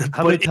 5.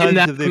 How many times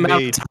have they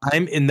made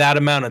in that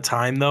amount of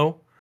time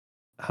though?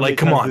 how many Like,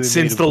 come times on, have they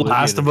since made The Oblivion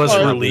Last of and Us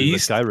Skyrim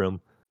released, Skyrim?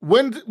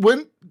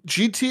 When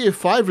GTA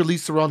 5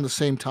 released around the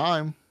same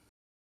time.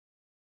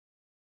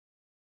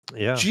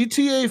 Yeah.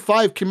 GTA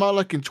 5 came out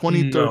like in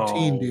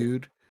 2013, No.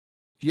 dude.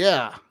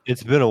 Yeah.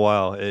 It's been a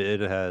while.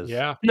 It has.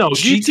 Yeah. No,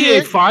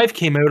 GTA 5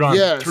 came out on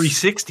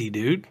 360,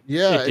 dude.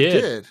 Yeah, it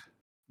did.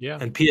 Yeah.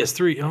 And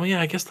PS3. Oh,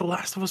 yeah, I guess The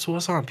Last of Us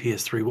was on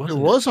PS3, wasn't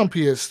it? It was on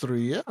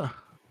PS3, yeah.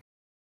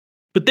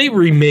 But they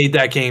remade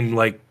that game,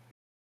 like,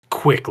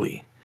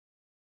 quickly.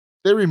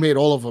 They remade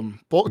all of them.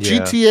 Both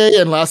GTA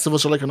and Last of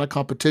Us are like in a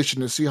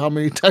competition to see how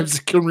many times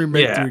they can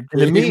remake their And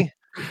to game. me,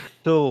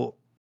 so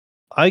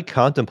I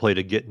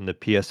contemplated getting the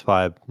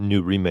PS5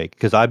 new remake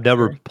because I've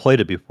never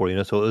played it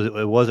before, so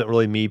it wasn't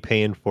really me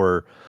paying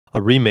for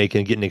a remake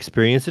and getting to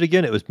experience it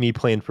again. It was me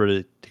playing for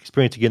the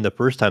experience again the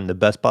first time the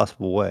best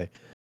possible way.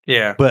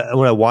 Yeah. But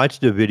when I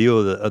watched a video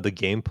of the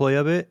gameplay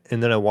of it,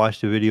 and then I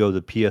watched a video of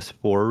the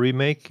PS4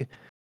 remake,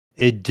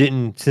 it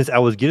didn't. Since I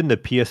was getting the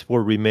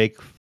PS4 remake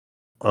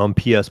on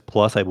PS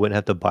Plus, I wouldn't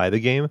have to buy the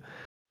game.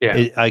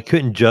 Yeah. I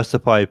couldn't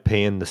justify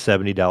paying the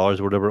 $70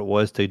 or whatever it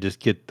was to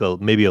just get the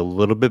maybe a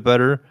little bit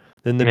better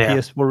than the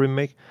PS4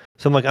 remake.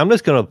 So I'm like, I'm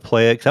just gonna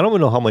play it because I don't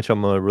know how much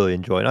I'm gonna really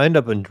enjoy it. I end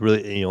up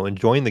really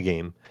enjoying the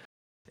game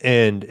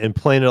and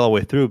playing it all the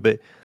way through. But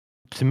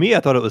to me, I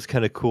thought it was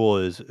kind of cool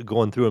is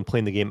going through and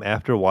playing the game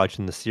after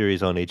watching the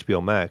series on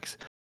HBO Max.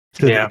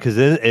 Because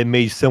then it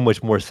made so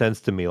much more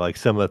sense to me, like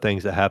some of the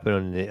things that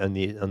happened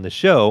on the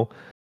show.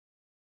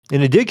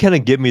 And it did kind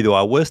of get me though.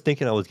 I was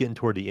thinking I was getting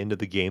toward the end of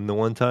the game the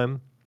one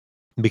time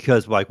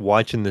because like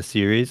watching the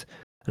series,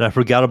 and I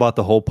forgot about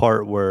the whole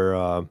part where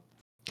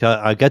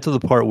I got to the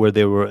part where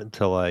they were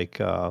to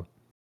like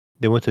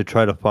they went to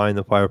try to find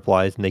the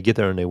fireflies, and they get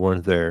there and they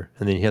weren't there,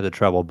 and then you had to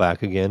travel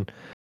back again.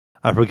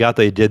 I forgot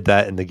they did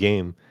that in the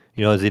game.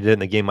 As they did in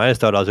the game. I just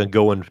thought I was gonna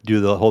go and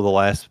do the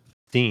last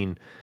scene,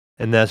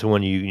 and that's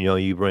when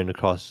you ran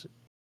across.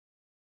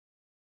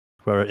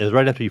 It was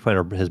right after you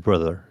find his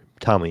brother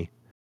Tommy.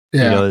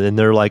 Yeah. And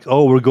they're like,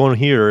 "Oh, we're going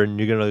here, and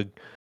you're gonna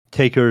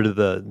take her to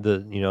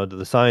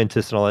the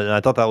scientist and all that." And I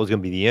thought that was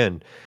gonna be the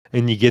end.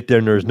 And you get there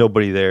and there's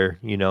nobody there,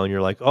 and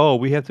you're like, "Oh,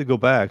 we have to go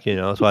back,"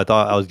 So I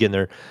thought I was getting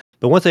there,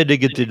 but once I did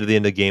get to the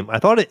end of the game, I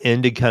thought it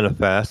ended kind of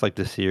fast, like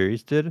the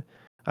series did.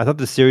 I thought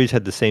the series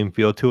had the same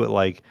feel to it,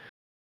 like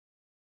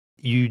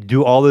you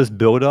do all this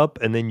build up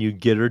and then you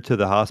get her to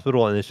the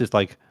hospital, and it's just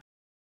like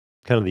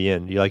kind of the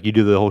end. You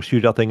do the whole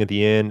shootout thing at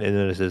the end, and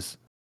then it's just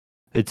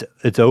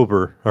it's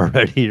over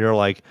already. You're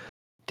like,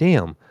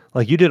 damn,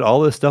 like you did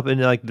all this stuff,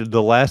 and like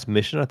the last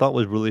mission I thought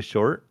was really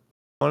short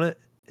on it,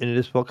 and it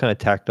just felt kind of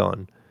tacked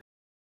on.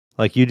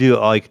 Like you do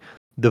like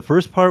the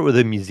first part with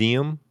the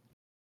museum,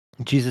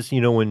 Jesus,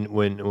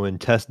 when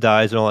Tess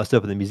dies and all that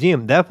stuff in the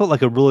museum, that felt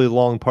like a really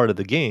long part of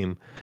the game.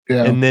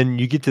 Yeah. And then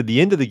you get to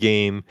the end of the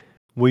game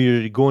where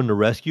you're going to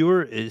rescue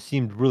her, it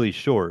seemed really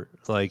short.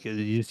 Like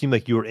it seemed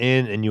like you were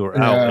in and you were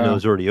out, and it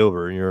was already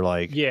over, and you're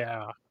like,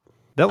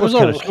 that was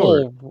kind of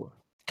short.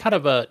 Kind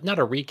of not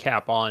a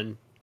recap on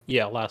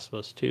Last of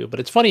Us 2, but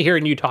it's funny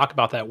hearing you talk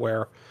about that,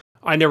 where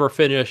I never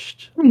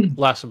finished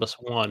Last of Us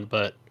 1,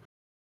 but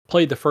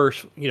played the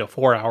first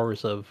 4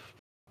 hours of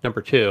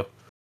number 2,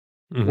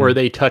 where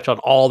they touch on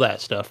all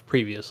that stuff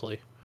previously.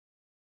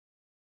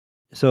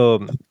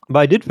 So, but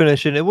I did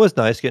finish it. It was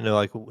nice getting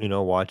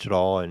to watch it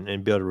all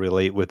and be able to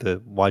relate with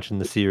watching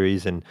the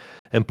series and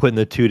putting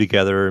the two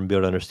together and be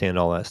able to understand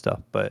all that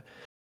stuff. But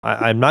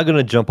I'm not going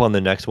to jump on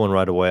the next one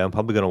right away. I'm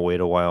probably going to wait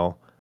a while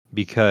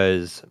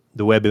because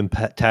the way I've been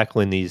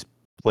tackling these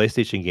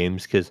PlayStation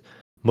games, because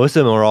most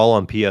of them are all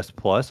on PS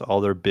Plus. All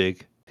their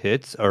big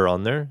hits are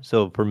on there.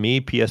 So for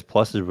me, PS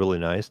Plus is really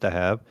nice to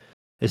have.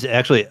 It's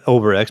actually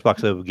over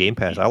Xbox over Game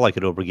Pass. I like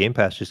it over Game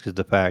Pass just because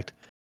the fact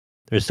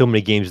there's so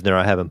many games in there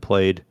I haven't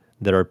played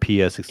that are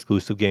PS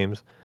exclusive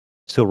games.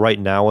 So right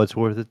now it's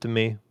worth it to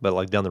me. But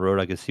like down the road,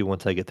 I can see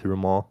once I get through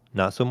them all,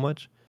 not so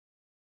much.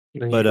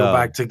 Then you go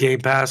back to Game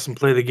Pass and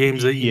play the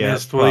games that you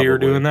missed while you were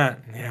doing that.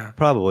 Yeah,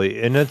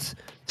 probably. And that's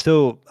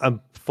so I'm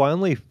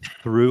finally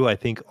through, I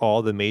think,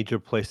 all the major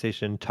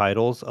PlayStation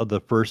titles of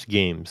the first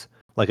games.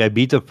 Like I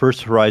beat the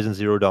first Horizon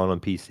Zero Dawn on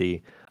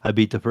PC. I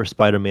beat the first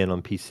Spider-Man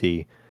on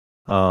PC.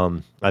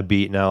 I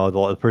beat now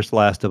the first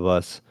Last of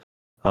Us.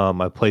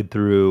 I played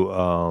through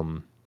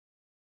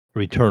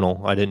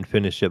Returnal. I didn't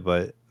finish it,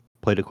 but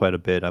played it quite a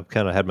bit. I've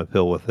kind of had my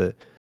fill with it.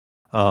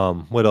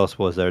 What else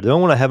was there? The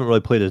only one I haven't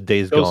really played is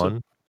Days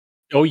Gone.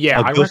 Oh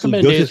yeah, I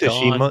recommend Days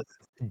Gone.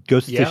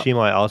 Ghost of Tsushima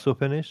I also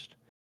finished.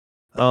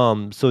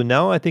 So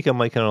now I think I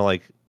might kind of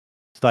like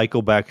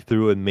cycle back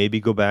through and maybe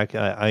go back.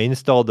 I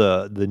installed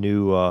the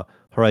new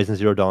Horizon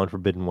Zero Dawn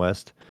Forbidden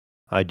West.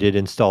 I did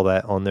install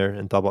that on there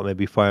and thought about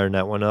maybe firing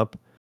that one up.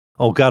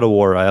 Oh, God of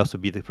War. I also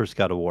beat the first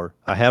God of War.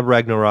 I have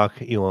Ragnarok,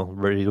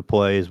 ready to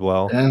play as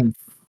well. Damn.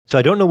 So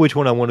I don't know which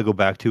one I want to go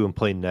back to and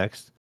play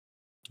next.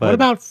 What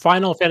about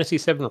Final Fantasy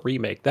VII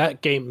Remake?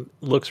 That game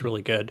looks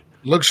really good.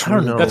 Looks I don't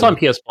really know. That's on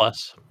PS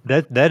Plus.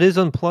 That is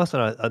on Plus,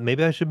 and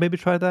maybe I should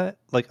try that.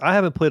 Like, I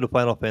haven't played a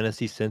Final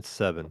Fantasy since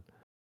 7,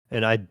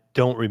 and I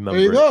don't remember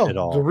There you go. it at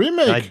all. The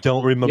remake. And I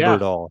don't remember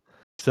it all.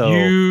 So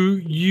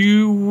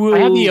you will. I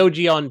have the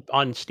OG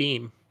on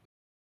Steam.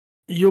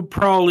 You'll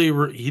probably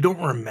you don't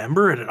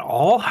remember it at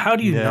all. How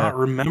do you not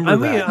remember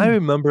that? I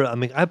remember. I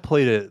mean, I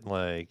played it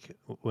like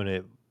when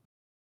it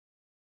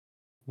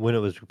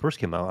was first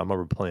came out. I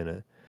remember playing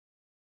it,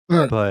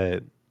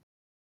 but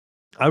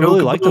I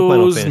really liked the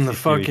Final Fantasy and the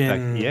series.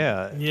 fucking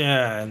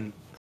Yeah, and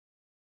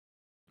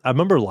I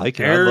remember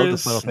liking it. I love the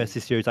Eris. Final Fantasy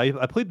series. I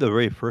played the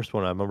very first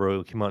one. I remember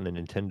it came out on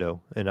Nintendo,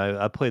 and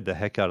I played the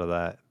heck out of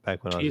that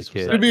back when I was a Jeez,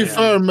 was kid. To be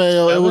fair,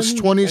 Mayo, it was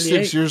 7, 26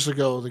 98? years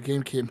ago the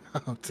game came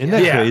out. Isn't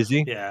that Yeah,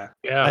 crazy? Yeah,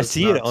 Yeah, I it's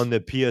see it nuts. on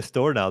the PS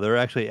Store now. They're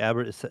actually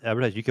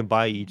advertised. You can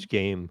buy each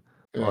game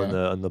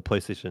on the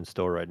PlayStation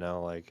Store right now.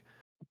 Like,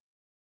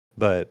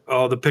 but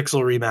the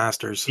pixel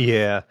remasters.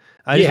 yeah,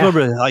 I just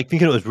remember like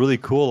thinking it was really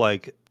cool,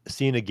 like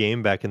seeing a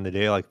game back in the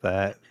day like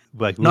that.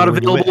 Like Not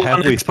when you went available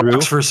on halfway Xbox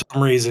through, for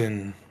some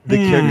reason. the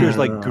characters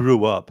like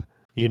grew up.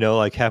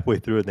 Like halfway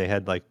through, and they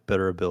had like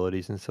better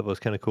abilities and stuff. It was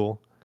kind of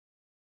cool.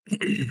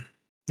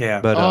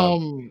 Yeah, but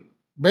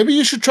maybe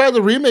you should try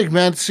the remake,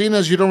 man. Seeing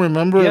as you don't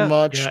remember it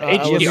much, Yeah,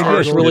 I would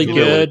HDR is say really do it.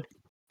 good.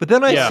 But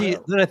then I Yeah. see.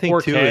 Then I think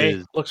 4K too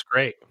is looks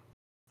great.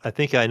 I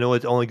think I know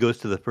it only goes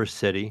to the first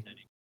city.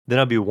 Then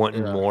I'll be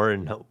wanting more,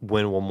 and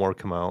when will more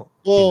come out?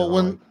 Well,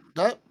 when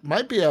that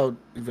might be out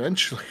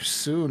eventually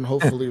soon,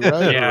 hopefully,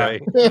 right? Yeah.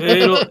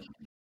 Right.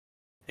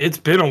 It's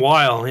been a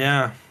while.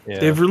 Yeah, Yeah.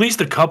 they've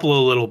released a couple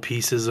of little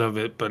pieces of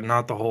it, but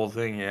not the whole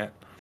thing yet.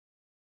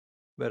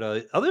 But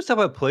other stuff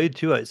I played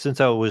too, since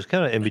I was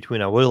kind of in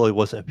between, I really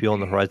wasn't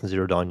feeling the Horizon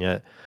Zero Dawn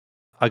yet.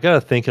 I got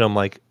to thinking, I'm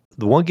like,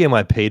 the one game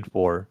I paid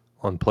for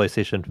on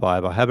PlayStation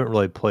 5, I haven't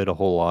really played a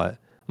whole lot.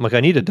 I'm like, I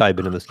need to dive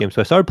into this game.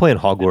 So I started playing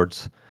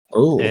Hogwarts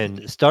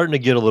and starting to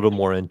get a little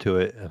more into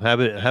it. I'm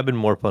having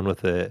more fun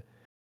with it.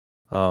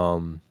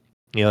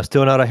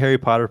 Still not a Harry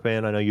Potter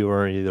fan. I know you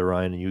weren't either,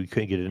 Ryan, and you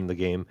couldn't get into the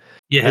game.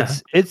 Yeah,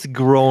 It's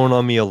grown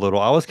on me a little.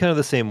 I was kind of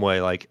the same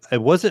way. Like,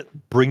 it wasn't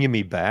bringing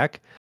me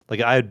back.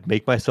 Like, I'd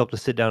make myself to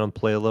sit down and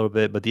play a little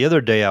bit. But the other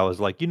day, I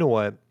was like, you know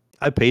what?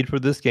 I paid for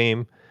this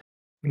game.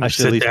 I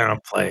should at least down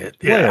and play it.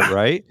 Play it,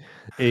 right?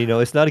 And,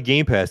 it's not a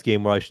Game Pass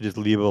game where I should just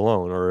leave it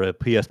alone, or a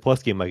PS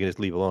Plus game I can just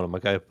leave alone. I'm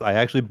like, I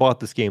actually bought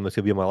this game. It's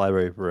gonna be in my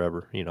library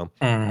forever,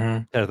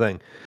 kind of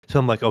thing. So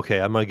I'm like,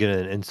 okay, I'm gonna get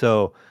in. And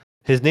so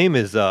his name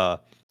is I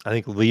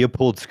think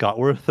Leopold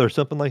Scottworth or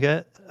something like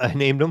that. I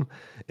named him,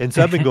 and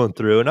so I've been going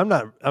through, and I'm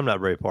not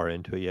very far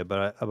into it yet,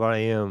 but I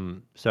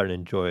am starting to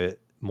enjoy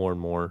it more and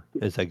more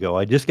as I go.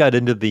 I just got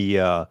into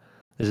the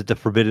is it the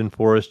Forbidden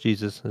Forest?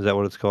 Jesus, is that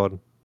what it's called?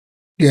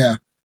 Yeah.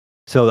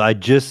 So I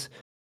just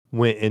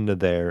went into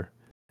there,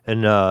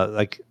 and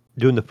like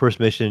doing the first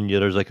mission,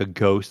 there's like a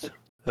ghost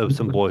of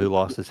some boy who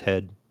lost his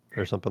head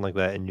or something like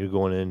that, and you're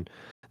going in.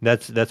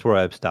 That's where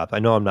I've stopped. I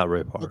know I'm not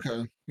very far.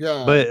 Okay.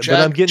 Yeah. But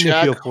I'm getting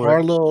the feel for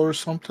Harlow or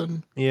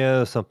something.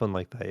 Yeah, something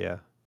like that. Yeah,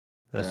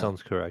 that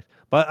sounds correct.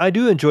 But I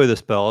do enjoy the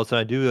spells, and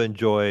I do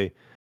enjoy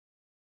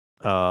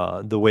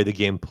the way the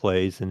game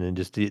plays, and then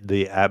just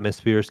the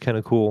atmosphere is kind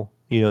of cool.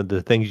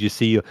 The things you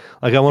see.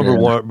 Like I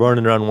remember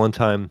running around one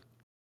time.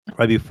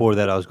 Right before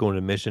that, I was going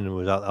to mission and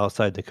was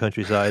outside the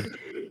countryside,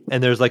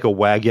 and there's like a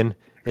wagon,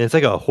 and it's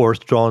like a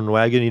horse-drawn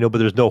wagon, but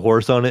there's no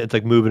horse on it. It's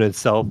like moving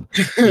itself,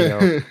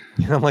 And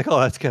I'm like, oh,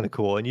 that's kind of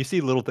cool. And you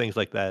see little things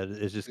like that.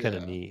 It's just kind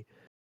of neat.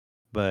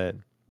 But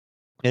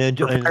and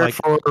like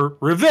for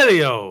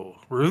Revelio.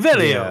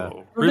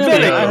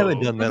 I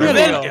haven't done that.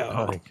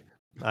 Revelio.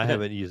 I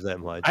haven't used that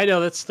much. I know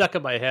that's stuck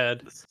in my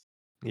head.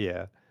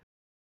 Yeah,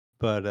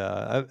 but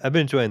I've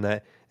been enjoying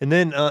that. And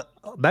then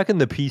back in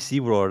the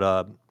PC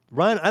world,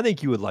 Ryan, I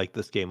think you would like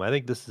this game. I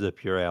think this is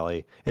up your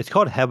alley. It's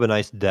called Have a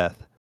Nice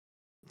Death.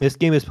 This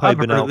game has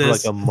probably been out for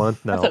like a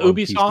month now. That's an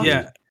Ubisoft?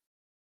 Yeah.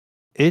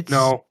 It's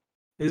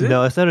Is it?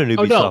 No, it's not an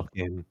Ubisoft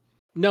game.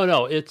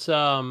 No, it's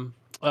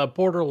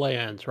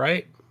Borderlands,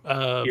 right?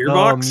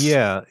 Gearbox?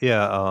 Yeah.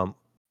 I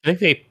think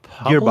they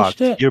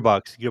published it.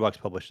 Gearbox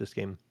published this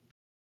game.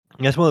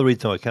 And that's one of the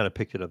reasons I kind of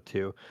picked it up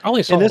too. I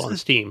only saw it on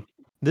Steam.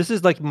 This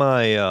is like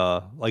my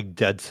like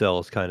Dead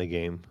Cells kind of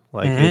game.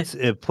 Like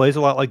it plays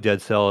a lot like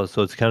Dead Cells,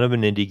 so it's kind of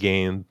an indie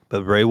game,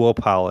 but very well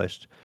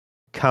polished.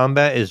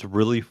 Combat is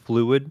really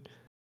fluid.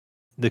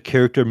 The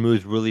character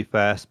moves really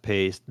fast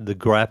paced. The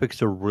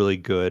graphics are really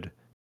good.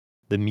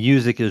 The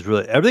music is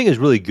everything is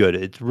really good.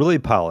 It's really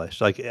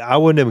polished. Like I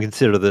wouldn't even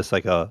consider this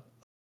like an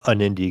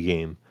indie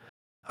game.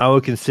 I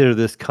would consider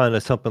this kind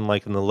of something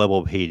like in the level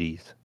of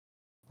Hades.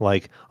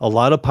 Like a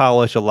lot of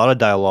polish, a lot of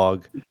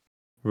dialogue.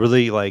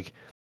 Really like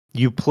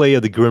you play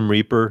the Grim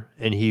Reaper,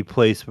 and he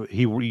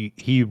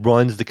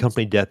runs the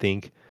company Death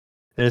Inc.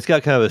 And it's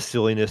got kind of a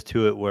silliness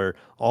to it where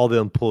all the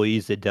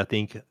employees at Death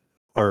Inc.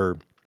 are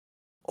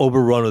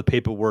overrun with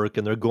paperwork,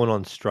 and they're going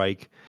on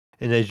strike.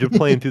 And as you're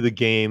playing through the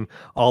game,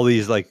 all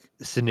these like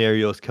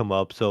scenarios come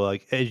up. So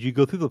like as you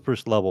go through the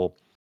first level,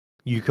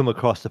 you come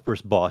across the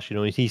first boss, you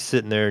know, and he's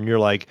sitting there and you're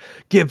like,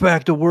 get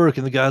back to work.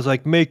 And the guy's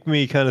like, make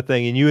me kind of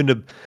thing. And you end up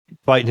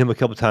fighting him a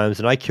couple times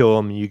and I kill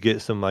him and you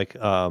get some like,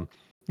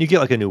 you get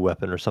like a new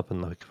weapon or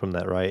something like from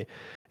that. Right.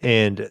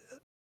 And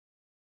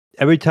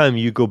every time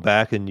you go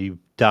back and you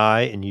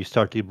die and you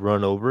start to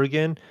run over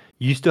again,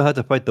 you still have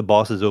to fight the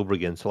bosses over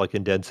again. So like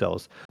in Dead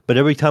Cells, but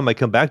every time I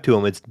come back to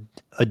him, it's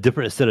a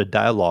different set of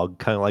dialogue,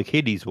 kind of like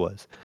Hades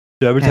was.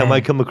 So every time I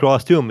come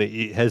across to him,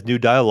 it has new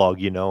dialogue,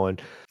 you know, and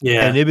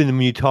even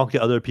when you talk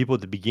to other people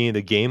at the beginning of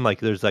the game, like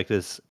there's like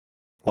this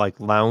like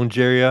lounge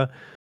area.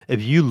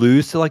 If you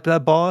lose to like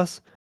that boss,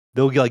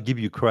 they'll like give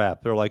you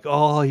crap. They're like,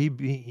 oh,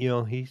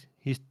 he's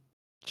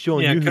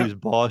showing you who's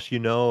boss, you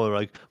know, or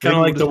like kind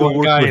of maybe like we'll the just go one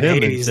work guy with in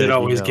him Hades that instead, you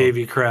always know. gave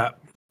you crap.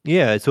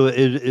 Yeah, so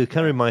it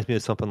kind of reminds me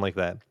of something like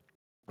that.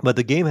 But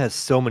the game has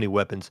so many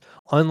weapons.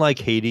 Unlike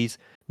Hades,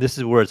 this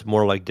is where it's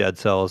more like Dead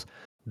Cells.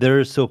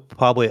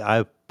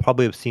 I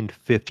probably have seen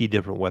 50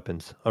 different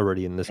weapons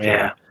already in this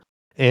game.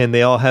 And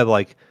they all have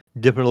like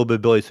different little bit of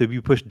abilities. So if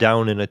you push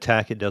down an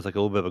attack, it does like a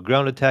little bit of a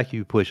ground attack. If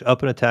you push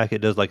up an attack, it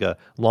does like a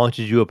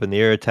launches you up in the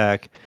air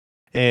attack.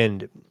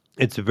 And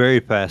it's very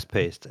fast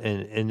paced.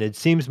 And it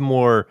seems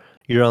more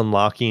you're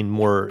unlocking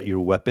more your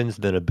weapons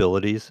than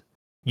abilities.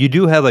 You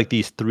do have like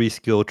these 3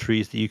 skill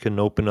trees that you can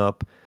open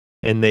up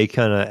and they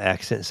kind of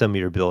accent some of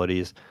your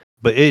abilities.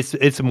 But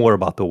it's more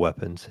about the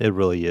weapons. It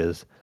really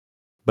is.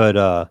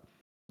 But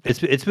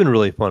it's been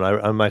really fun.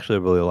 I'm actually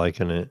really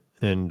liking it.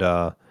 And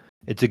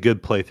it's a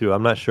good playthrough.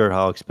 I'm not sure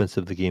how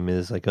expensive the game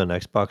is, like on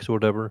Xbox or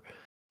whatever.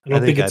 I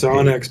don't think it's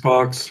on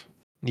Xbox.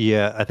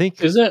 Yeah, I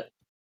think. Is it?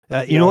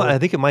 You know what? I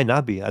think it might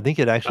not be. I think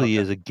it actually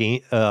Okay. is a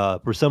game.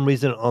 For some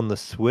reason, on the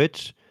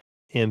Switch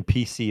and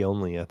PC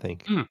only. I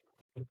think.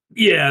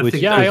 Yeah, I Which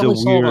think Yeah, I is a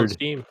only saw it on weird.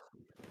 Steam.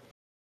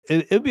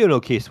 It'd be an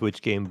okay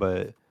Switch game,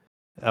 but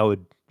I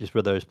would just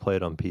rather just play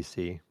it on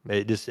PC.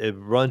 It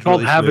runs called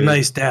really Have a smooth.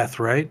 Nice Death,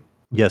 right?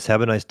 Yes,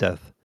 Have a Nice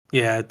Death.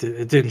 Yeah, it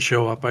didn't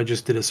show up. I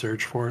just did a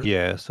search for it.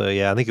 Yeah, so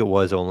I think it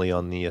was only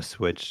on the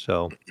Switch.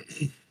 So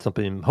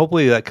something.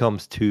 Hopefully that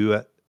comes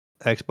to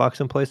Xbox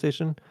and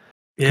PlayStation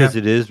because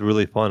it is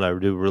really fun. I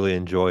do really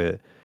enjoy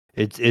it.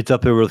 It's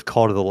up there with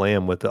Call to the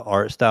Lamb with the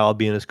art style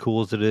being as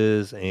cool as it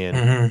is,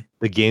 and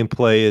the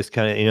gameplay is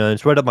kind of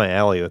it's right up my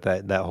alley with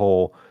that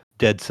whole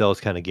Dead Cells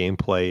kind of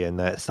gameplay and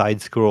that side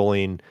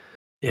scrolling,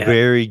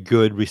 very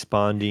good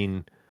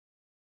responding.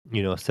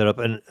 Setup,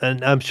 and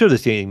I'm sure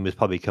this game is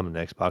probably coming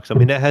to Xbox. I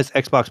mean, it has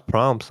Xbox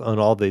prompts on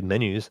all the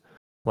menus.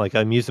 Like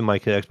I'm using my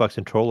Xbox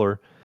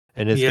controller,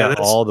 and it's got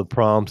all the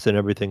prompts and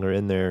everything are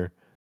in there.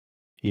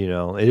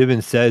 It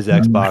even says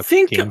Xbox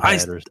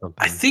gamepad or something.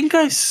 I think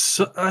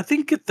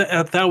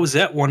that was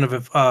at one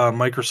of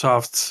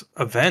Microsoft's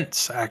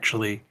events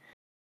actually.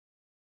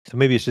 So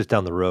maybe it's just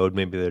down the road.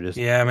 Maybe they're just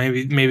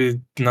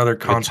maybe another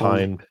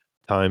console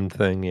time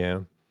thing.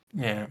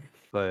 Yeah.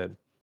 But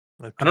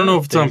I don't know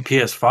if it's on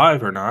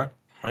PS5 or not.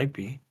 Might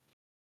be.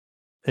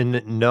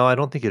 And no, I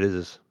don't think it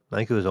is. I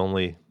think it was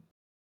only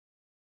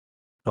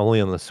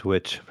on the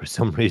Switch for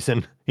some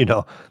reason.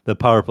 The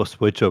powerful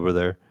Switch over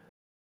there.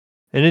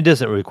 And it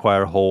doesn't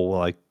require a whole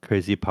like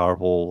crazy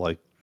powerful like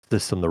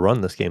system to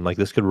run this game. Like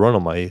this could run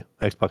on my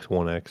Xbox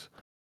One X.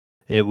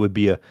 It would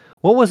be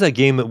what was that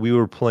game that we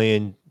were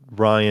playing,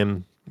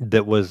 Ryan,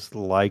 that was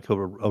like a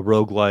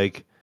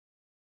roguelike?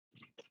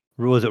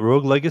 Was it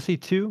Rogue Legacy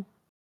 2?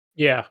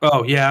 Yeah.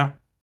 Oh yeah.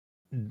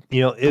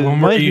 It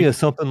reminds me of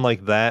something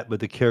like that, but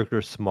the character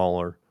is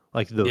smaller.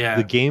 Like the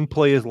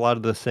gameplay is a lot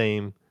of the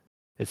same.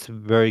 It's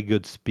very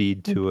good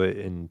speed to it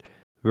and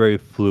very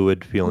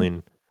fluid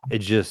feeling. It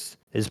just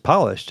is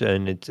polished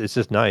and it's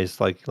just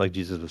nice. Like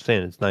Jesus was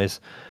saying, it's nice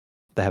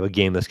to have a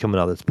game that's coming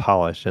out that's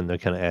polished and they're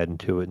kind of adding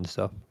to it and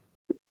stuff.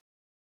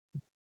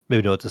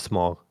 Maybe it's a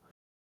small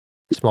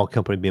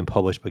company being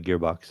published by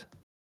Gearbox.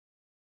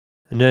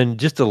 And then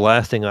just the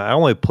last thing, I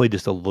only played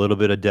just a little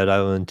bit of Dead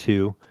Island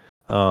 2.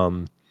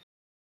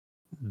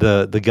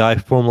 The guy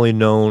formerly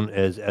known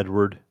as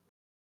Edward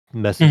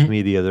messaged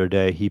me the other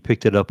day. He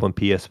picked it up on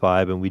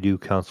PS5 and we do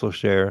console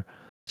share.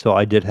 So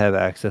I did have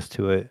access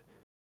to it.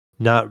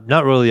 Not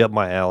really up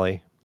my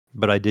alley,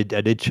 but I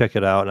did check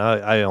it out and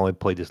I only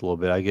played just a little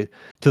bit. I get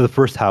to the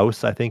first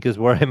house, I think is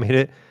where I made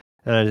it.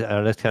 And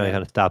I just kind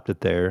of stopped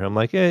it there. I'm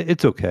like,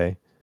 it's okay.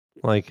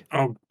 Like,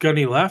 oh,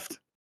 Gunny left.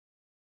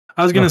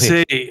 I was gonna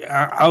say,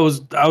 I was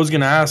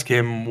gonna ask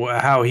him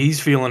how he's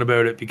feeling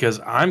about it because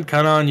I'm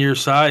kind of on your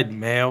side,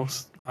 Mayo.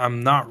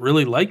 I'm not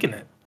really liking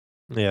it.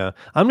 Yeah,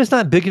 I'm just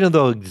not big into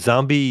the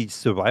zombie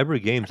survivor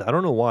games. I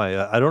don't know why.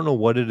 I don't know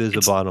what it is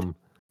about them.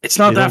 It's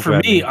not that for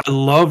me. I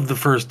loved the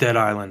first Dead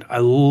Island. I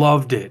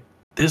loved it.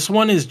 This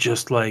one is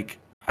just like,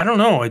 I don't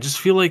know. I just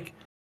feel like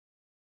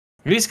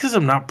maybe it's because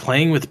I'm not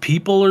playing with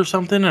people or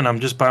something, and I'm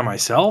just by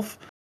myself.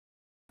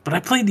 But I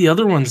played the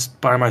other ones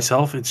by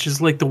myself. It's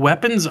just like the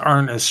weapons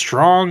aren't as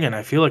strong, and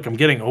I feel like I'm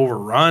getting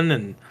overrun.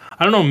 And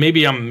I don't know.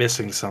 Maybe I'm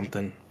missing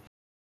something.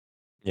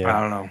 Yeah,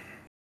 I don't know.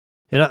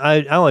 And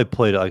I only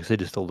played it, like I said,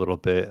 just a little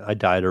bit. I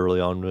died early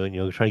on,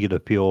 trying to get a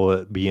feel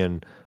of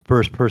being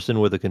first person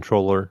with a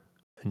controller,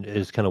 and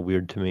it's kind of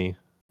weird to me.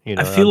 You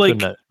I know, feel I'm still like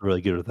not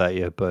really good with that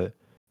yet, but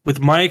with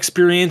my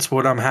experience,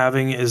 what I'm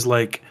having is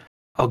like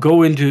I'll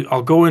go into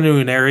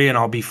an area and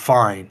I'll be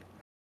fine.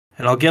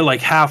 And I'll get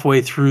like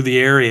halfway through the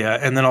area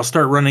and then I'll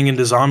start running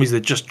into zombies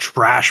that just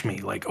trash me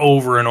like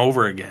over and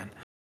over again.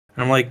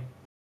 And I'm like,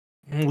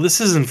 well,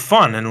 this isn't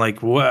fun. And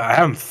like, I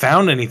haven't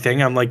found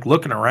anything. I'm like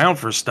looking around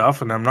for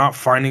stuff and I'm not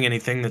finding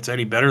anything that's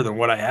any better than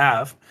what I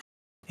have,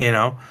 you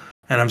know?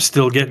 And I'm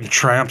still getting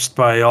trounced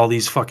by all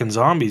these fucking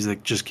zombies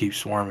that just keep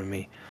swarming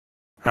me.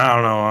 I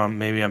don't know.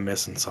 Maybe I'm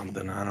missing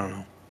something. I don't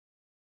know.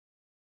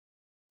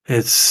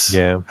 It's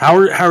yeah. how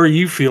are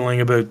you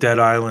feeling about Dead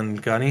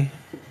Island, Gunny?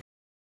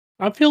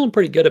 I'm feeling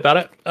pretty good about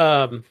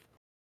it.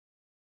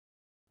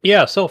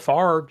 Yeah, so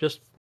far, just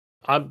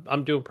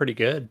I'm doing pretty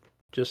good.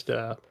 Just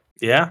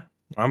Yeah,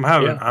 I don't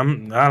know.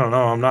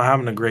 I'm not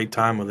having a great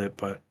time with it,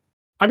 but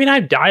I mean,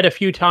 I've died a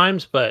few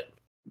times, but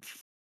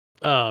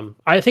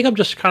I think I'm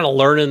just kind of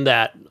learning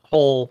that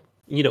whole,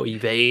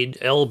 evade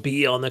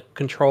LB on the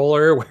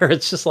controller, where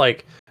it's just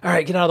like, all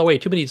right, get out of the way.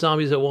 Too many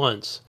zombies at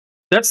once.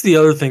 that's the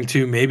other thing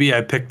too. Maybe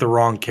I picked the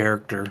wrong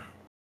character.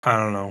 I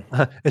don't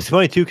know. It's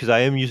funny too because I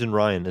am using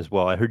Ryan as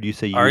well. I heard you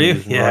say you Are were you?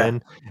 using Yeah.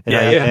 Ryan, and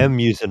I Yeah. am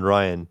using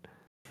Ryan.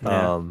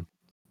 Yeah.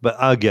 But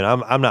again,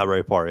 I'm not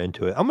very far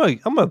into it. I'm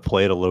gonna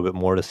play it a little bit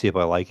more to see if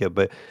I like it,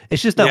 but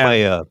it's just not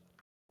Yeah.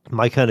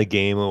 my kind of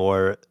game,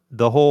 or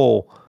the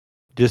whole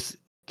just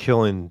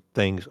killing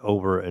things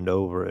over and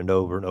over and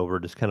over and over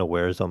just kind of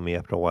wears on me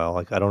after a while.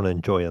 Like I don't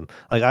enjoy them.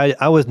 Like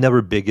I was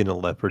never big into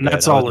Left 4 And Dead.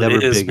 that's I was all never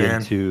it is, big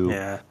man. into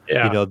Yeah.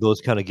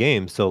 those kind of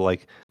games. So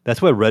like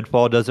that's why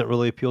Redfall doesn't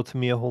really appeal to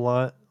me a whole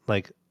lot.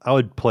 Like I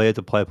would play it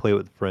to play it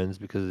with friends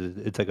because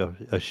it's like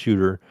a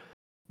shooter.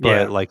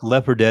 Yeah. But like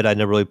Left 4 Dead, I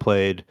never really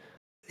played,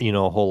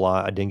 a whole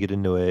lot. I didn't get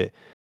into it.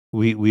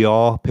 We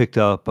all picked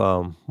up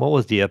what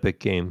was the Epic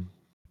game?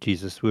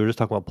 Jesus, we were just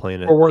talking about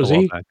playing it World War a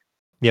while Z? back.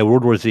 Yeah,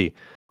 World War Z.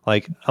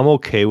 Like I'm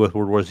okay with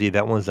World War Z.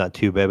 That one's not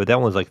too bad, but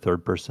that one's like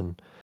third person.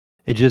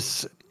 It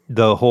just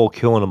the whole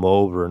killing them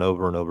over and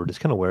over and over just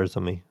kind of wears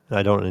on me. And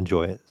I don't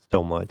enjoy it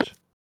so much.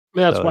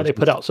 That's So why it's they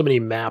put just out so many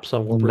maps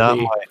on World War not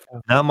Z.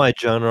 not my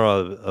genre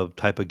of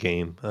type of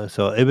game.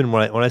 So even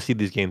when I see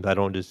these games, I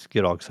don't just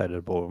get all excited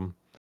about them.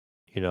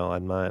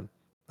 I'm not.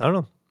 I don't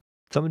know.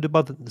 Something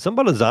about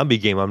a zombie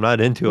game I'm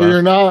not into.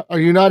 Are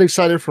you not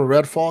excited for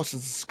Redfall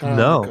since it's kind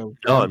of like No, a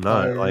no, I'm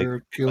not. vampire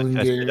Like killing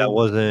I said, I game?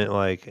 wasn't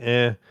like,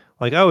 eh.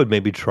 Like I would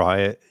maybe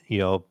try it.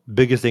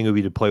 Biggest thing would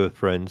be to play with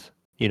friends.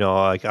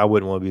 Like I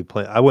wouldn't want to be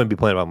playing. I wouldn't be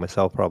playing by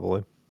myself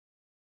probably.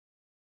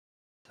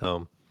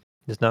 So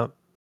it's not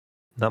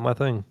my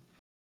thing.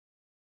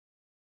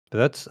 But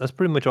that's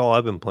pretty much all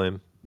I've been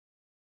playing.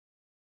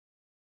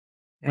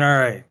 All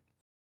right.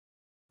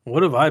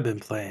 What have I been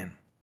playing?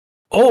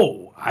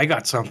 Oh, I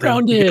got something. You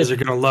Grounded. guys are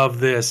gonna love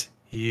this.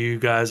 You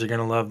guys are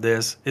gonna love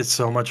this. It's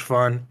so much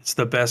fun. It's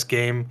the best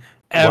game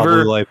Wobbly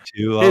ever. Life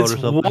 2 out It's or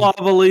something.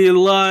 Wobbly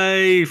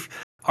Life.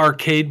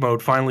 Arcade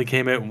mode finally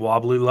came out in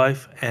Wobbly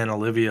Life, and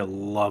Olivia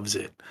loves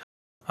it.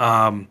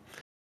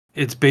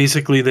 It's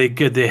basically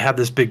they have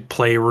this big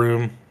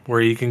playroom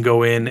where you can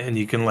go in and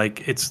you can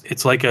like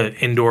it's like an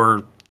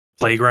indoor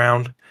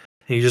playground.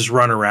 And you just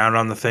run around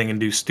on the thing and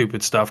do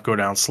stupid stuff, go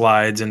down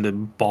slides into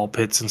ball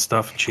pits and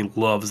stuff, and she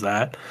loves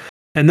that.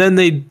 And then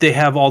they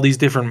have all these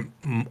different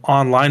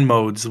online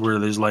modes where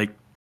there's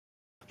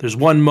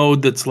one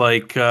mode that's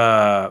like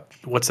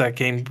what's that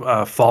game?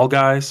 Fall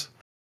Guys,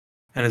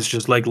 and it's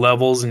just like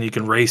levels and you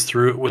can race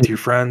through it with your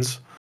friends.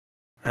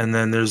 And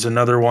then there's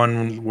another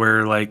one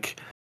where like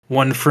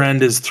one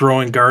friend is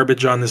throwing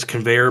garbage on this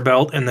conveyor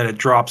belt and then it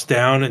drops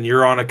down and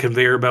you're on a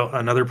conveyor belt,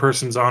 another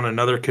person's on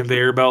another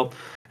conveyor belt,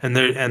 and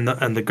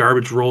the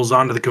garbage rolls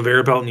onto the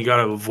conveyor belt and you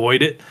got to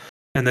avoid it.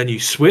 And then you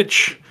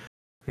switch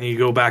and you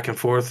go back and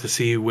forth to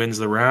see who wins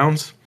the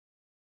rounds.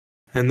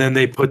 And then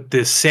they put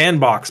this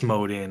sandbox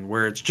mode in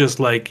where it's just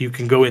like you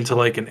can go into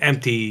like an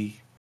empty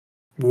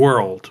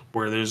world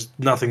where there's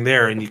nothing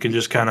there and you can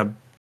just kind of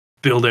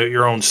build out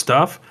your own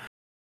stuff.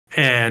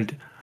 And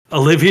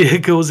Olivia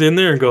goes in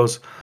there and goes,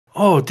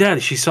 "Oh, Daddy,"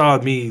 she saw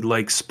me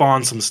like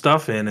spawn some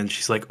stuff in and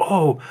she's like,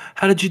 "Oh,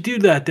 how did you do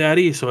that,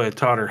 Daddy?" So I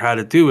taught her how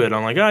to do it.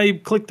 I'm like, you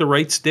click the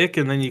right stick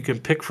and then you can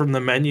pick from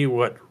the menu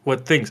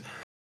what things.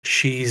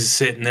 She's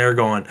sitting there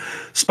going,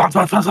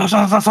 spawning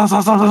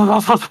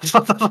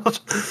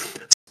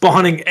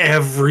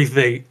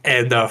everything,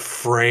 and the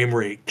frame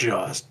rate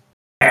just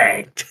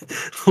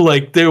tanked.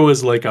 Like there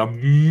was like a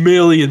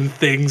million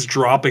things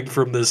dropping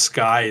from the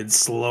sky in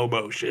slow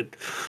motion.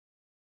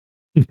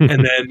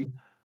 And then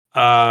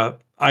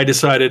I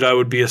decided I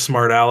would be a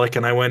smart aleck,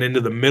 and I went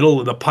into the middle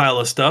of the pile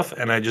of stuff,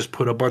 and I just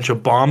put a bunch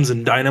of bombs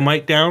and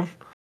dynamite down,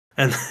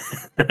 and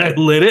I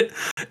lit it,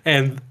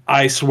 and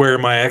I swear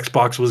my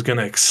Xbox was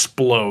gonna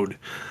explode.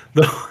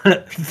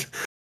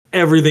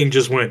 Everything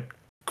just went.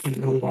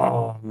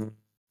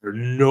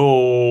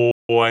 No,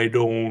 I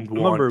don't I want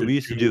remember to we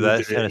used to do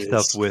that kind of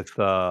stuff with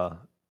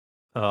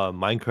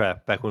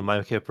Minecraft back when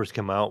Minecraft first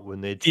came out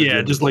when they started Yeah,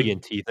 doing the just like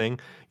TNT thing.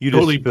 You just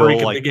totally fill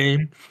breaking like the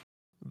game.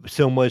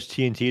 so much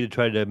TNT to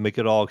try to make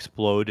it all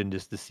explode and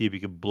just to see if you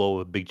could blow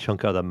a big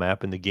chunk out of the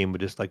map and the game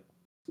would just like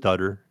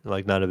stutter,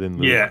 like not have been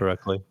moved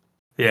correctly.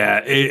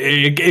 Yeah,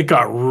 it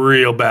got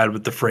real bad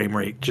with the frame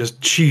rate.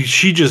 Just she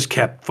just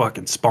kept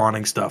fucking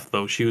spawning stuff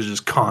though. She was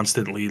just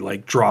constantly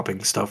like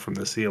dropping stuff from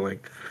the ceiling.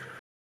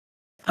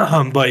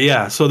 But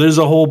yeah, so there's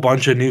a whole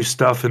bunch of new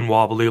stuff in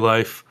Wobbly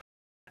Life.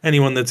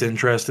 Anyone that's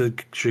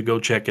interested should go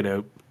check it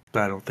out.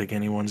 I don't think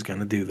anyone's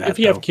gonna do that. If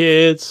you have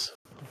kids,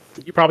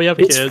 you probably have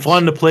kids. It's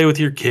fun to play with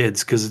your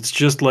kids because it's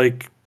just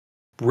like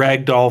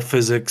ragdoll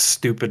physics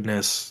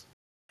stupidness,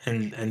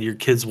 and your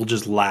kids will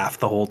just laugh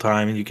the whole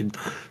time, and you can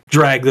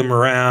drag them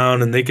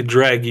around, and they can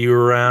drag you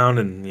around,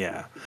 and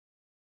yeah.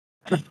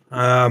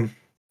 But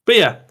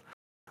yeah.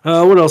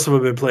 What else have I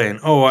been playing?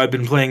 Oh, I've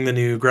been playing the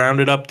new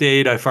Grounded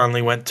update. I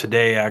finally went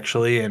today,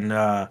 actually, and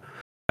I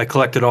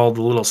collected all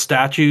the little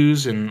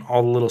statues, and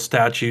all the little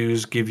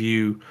statues give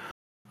you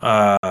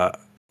a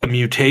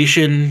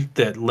mutation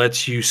that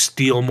lets you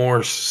steal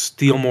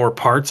more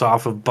parts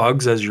off of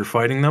bugs as you're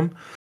fighting them.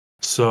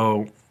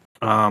 So,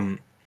 I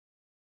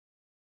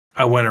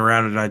went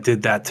around and I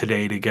did that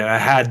today to get. I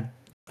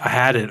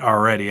had it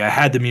already. I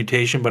had the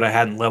mutation, but I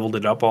hadn't leveled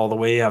it up all the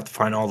way. You have to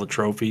find all the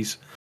trophies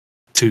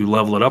to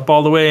level it up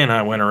all the way, and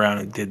I went around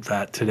and did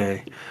that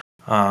today.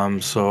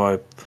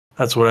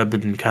 That's what I've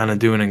been kind of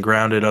doing in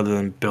Grounded, other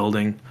than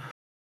building.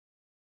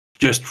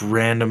 Just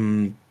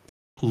random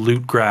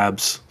loot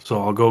grabs.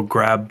 So I'll go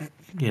grab,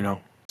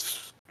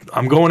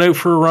 I'm going out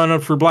for a run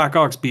for Black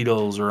Ox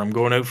beetles, or I'm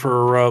going out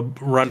for a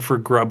run for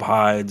grub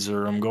hides,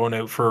 or I'm going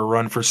out for a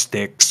run for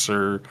sticks,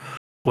 or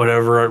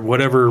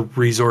whatever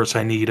resource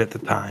I need at the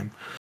time,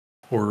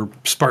 or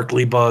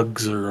sparkly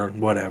bugs, or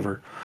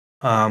whatever.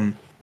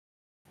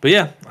 But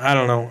yeah, I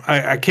don't know.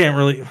 I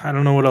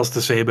don't know what else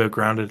to say about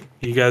Grounded.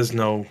 You guys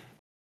know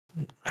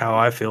how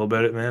I feel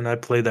about it, man. I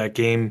play that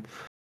game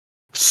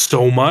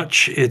so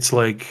much. It's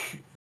like,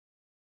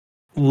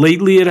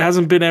 lately it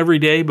hasn't been every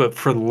day, but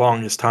for the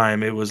longest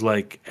time, it was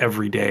like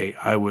every day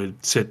I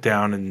would sit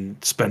down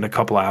and spend a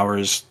couple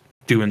hours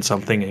doing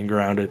something in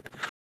Grounded.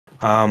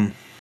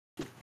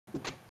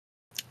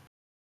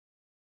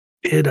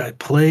 Did I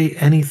play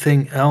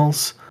anything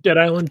else? Dead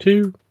Island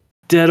 2.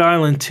 Dead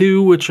Island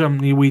 2, which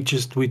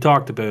we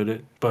talked about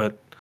it, but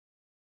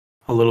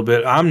a little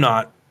bit. I'm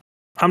not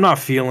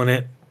feeling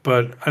it,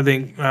 but I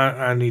think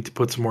I need to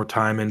put some more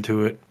time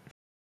into it.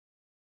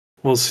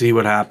 We'll see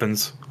what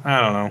happens. I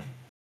don't know.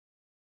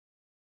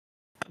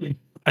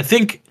 I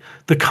think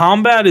the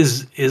combat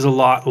is a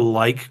lot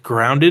like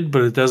Grounded,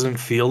 but it doesn't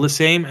feel the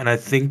same, and I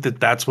think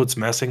that's what's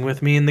messing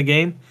with me in the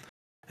game,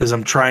 is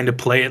I'm trying to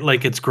play it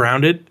like it's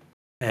Grounded,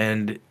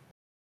 and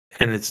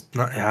it's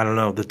not. I don't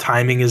know. The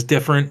timing is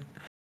different.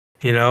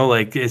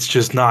 Like it's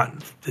just not.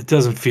 It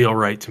doesn't feel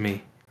right to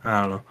me.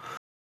 I don't know.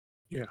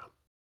 Yeah.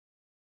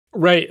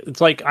 Right. It's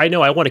like I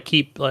know I want to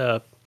keep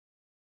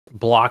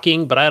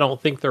blocking, but I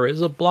don't think there is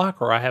a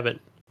block, or I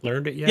haven't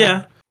learned it yet.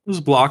 Yeah, there's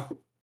a block.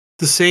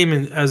 The same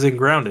as in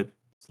Grounded.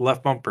 It's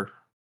left bumper.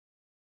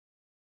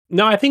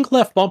 No, I think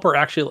left bumper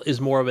actually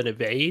is more of an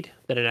evade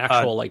than an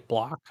actual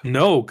block.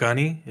 No,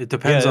 Gunny. It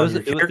depends on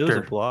your character. It was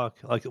a block.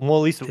 Like, well,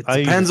 at least it I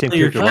depends used the same on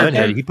your character Ryan had.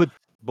 character. He put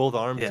both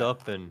arms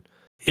up and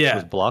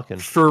was blocking.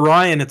 For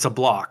Ryan, it's a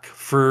block.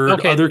 For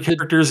other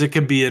characters, it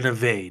can be an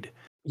evade.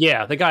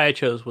 Yeah, the guy I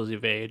chose was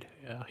evade.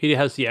 Yeah, he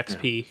has the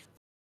XP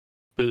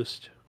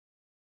boost.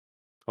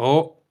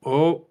 Oh!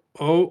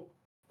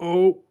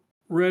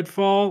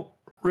 Redfall.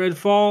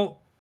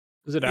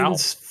 Is it out?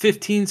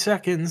 15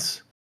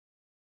 seconds.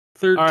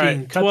 13,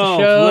 right, 12,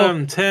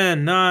 11,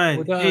 10,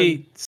 9,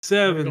 8,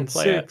 7,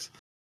 6.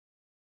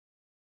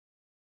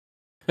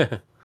 And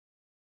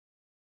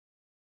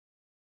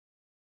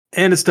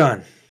it's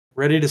done.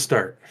 Ready to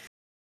start.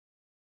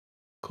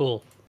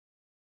 Cool.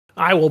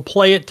 I will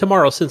play it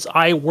tomorrow since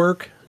I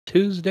work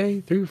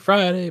Tuesday through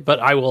Friday, but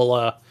I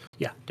will,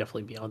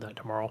 definitely be on that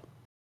tomorrow.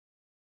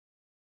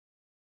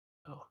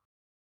 Oh.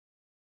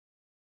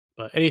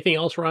 But anything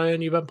else,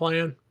 Ryan, you've been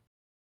playing?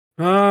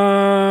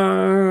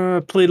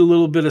 I played a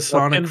little bit of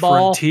Sonic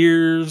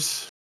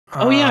Frontiers.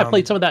 Oh yeah, I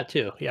played some of that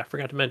too. Yeah, I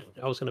forgot to mention.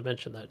 I was going to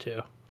mention that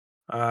too.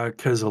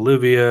 Because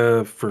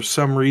Olivia, for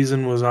some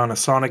reason, was on a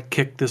Sonic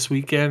kick this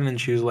weekend, and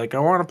she was like, I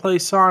want to play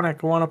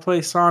Sonic.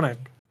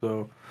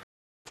 So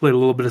played a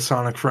little bit of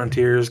Sonic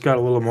Frontiers, got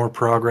a little more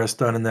progress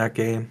done in that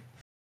game.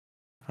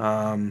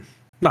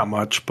 Not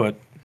much, but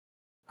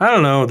I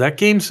don't know.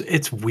 That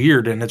it's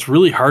weird, and it's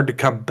really hard to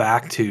come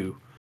back to,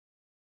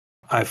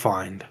 I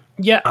find.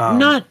 Yeah,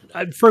 not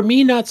for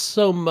me, not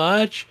so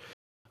much.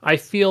 I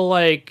feel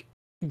like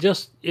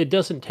it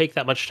doesn't take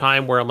that much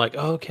time where I'm like,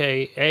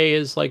 okay, A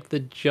is like the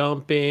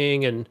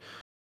jumping, and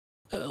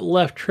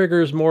left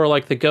trigger is more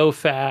like the go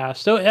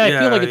fast. So I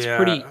feel like it's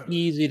pretty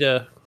easy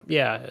to.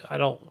 Yeah, I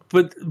don't.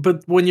 But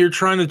when you're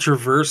trying to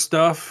traverse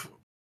stuff,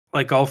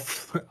 like I'll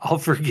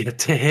forget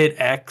to hit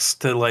X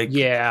to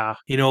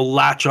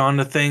latch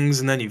onto things,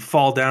 and then you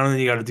fall down, and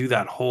then you got to do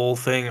that whole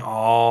thing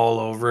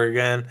all over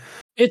again.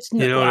 It's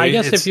I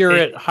guess if you're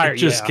at higher, it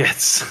just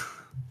gets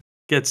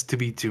to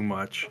be too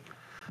much.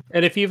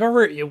 And if you've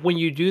ever, when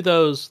you do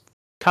those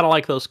kind of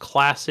like those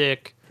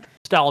classic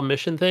style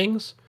mission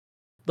things,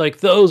 like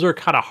those are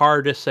kind of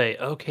hard to say,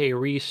 okay,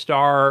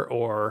 restart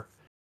or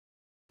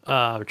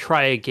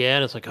try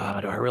again. It's like, oh,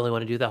 do I really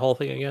want to do that whole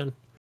thing again?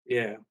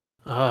 Yeah.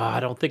 I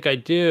don't think I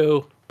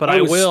do, but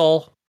I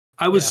will.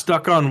 I was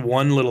stuck on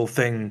one little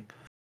thing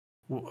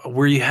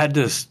where you had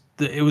to,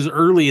 it was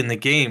early in the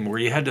game where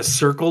you had to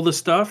circle the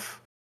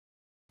stuff.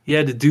 You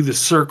had to do the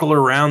circle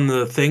around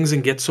the things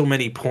and get so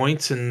many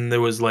points, and there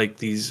was like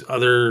these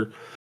other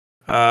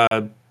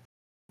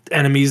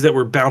enemies that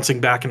were bouncing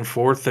back and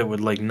forth that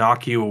would like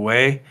knock you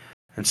away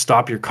and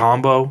stop your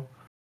combo.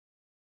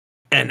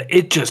 And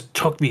it just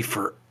took me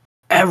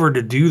forever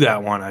to do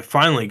that one. I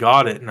finally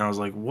got it, and I was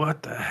like,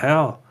 "What the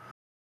hell?"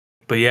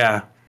 But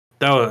yeah,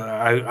 that was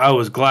I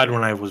was glad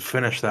when I was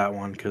finished that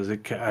one because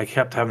I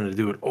kept having to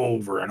do it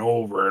over and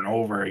over and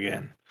over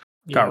again.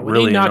 Got when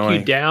really they knock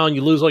annoying. you down,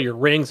 you lose all your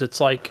rings. It's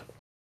like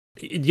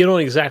you don't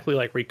exactly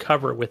like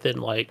recover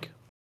within like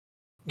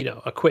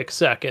a quick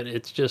second.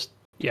 It's just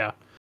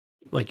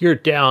like you're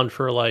down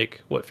for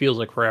like what feels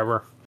like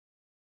forever.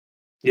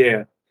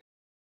 Yeah.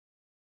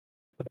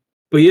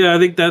 But yeah, I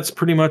think that's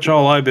pretty much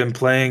all I've been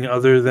playing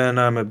other than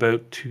I'm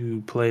about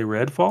to play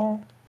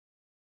Redfall.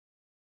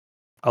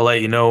 I'll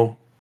let you know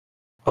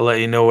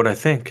what I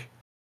think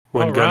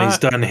when All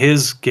Gunny's right. done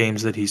his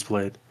games that he's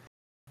played.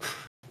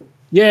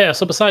 Yeah,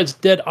 so besides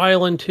Dead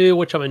Island 2,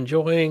 which I'm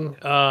enjoying,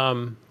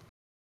 I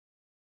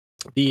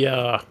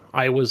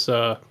was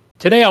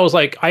today I was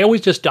like I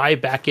always just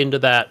dive back into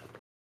that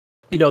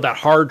that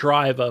hard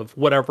drive of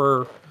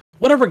whatever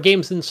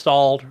game's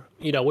installed,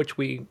 which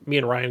me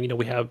and Ryan,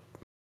 we have a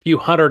few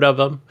hundred of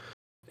them,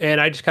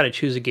 and I just kind of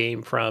choose a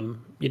game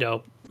from,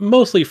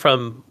 mostly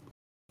from,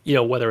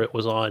 whether it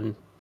was on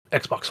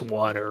Xbox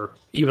One or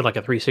even like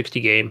a 360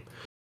 game.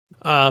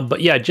 But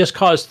yeah, Just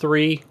Cause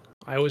 3,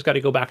 I always got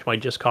to go back to my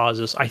Just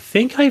Causes. I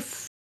think I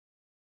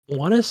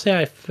want to say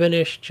I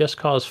finished Just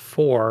Cause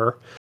 4,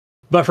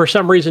 but for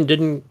some reason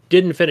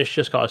didn't finish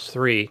Just Cause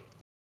 3.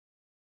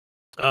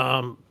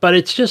 But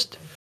it's just,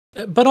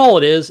 but all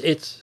it is,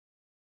 it's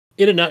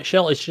in a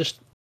nutshell, it's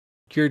just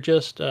you're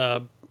just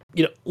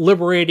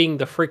liberating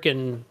the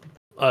freaking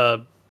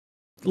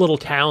little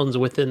towns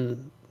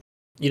within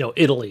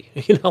Italy,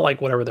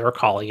 like whatever they're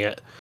calling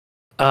it.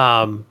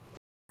 And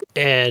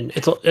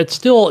it's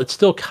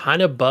still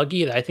kind of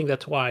buggy. I think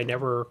that's why I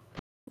never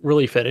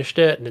really finished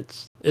it, and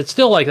it's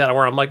still like that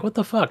where I'm like, what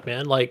the fuck,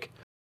 man? Like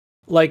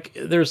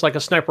there's like a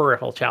sniper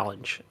rifle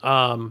challenge,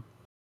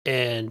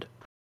 and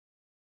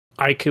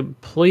I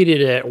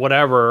completed it.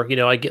 Whatever,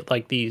 I get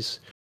like these.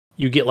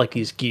 You get like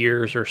these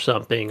gears or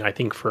something, I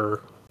think,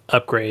 for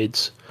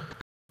upgrades.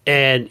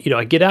 And,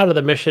 I get out of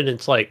the mission, and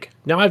it's like,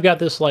 now I've got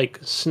this like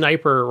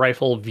sniper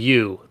rifle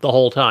view the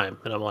whole time.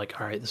 And I'm like,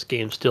 all right, this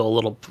game's still a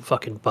little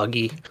fucking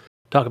buggy.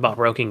 Talk about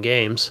broken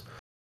games.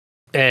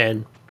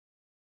 And,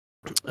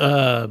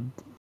 yeah,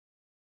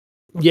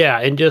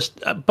 and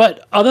just,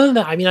 but other than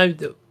that, I mean,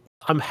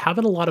 I'm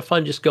having a lot of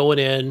fun just going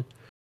in,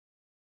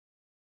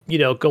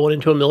 going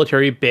into a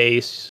military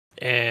base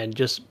and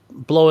just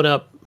blowing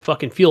up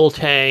fucking fuel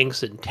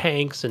tanks and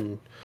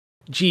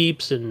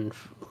jeeps and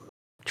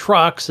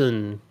trucks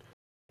and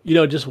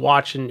just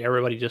watching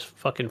everybody just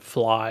fucking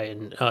fly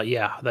and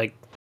like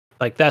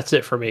that's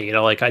it for me.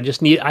 I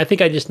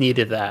think I just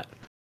needed that.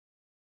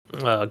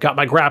 Got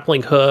my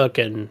grappling hook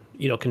and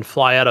can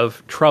fly out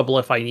of trouble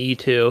if I need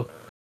to.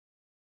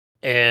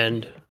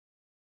 And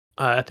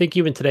I think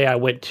even today I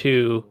went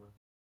to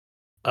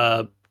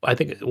I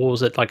think what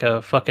was it, like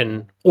a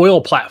fucking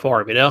oil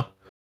platform,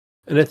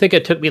 and I think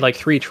it took me like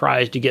 3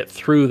 tries to get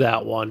through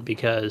that one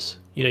because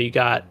you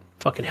got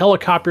fucking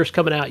helicopters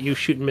coming at you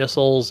shooting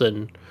missiles,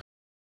 and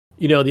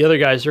the other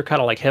guys, they're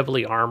kind of like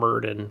heavily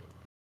armored, and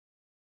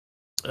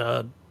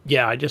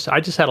yeah, I just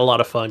had a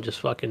lot of fun just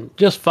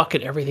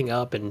fucking everything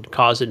up and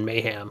causing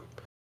mayhem,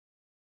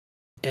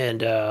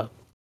 and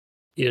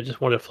just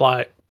wanted to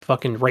fly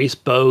fucking race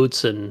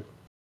boats, and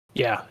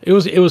yeah, it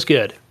was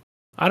good.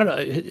 I don't know,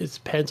 it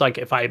depends like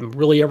if I'm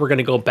really ever going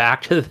to go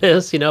back to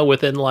this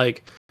within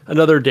like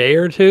another day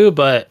or two,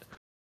 but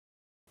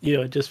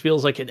it just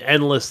feels like an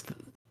endless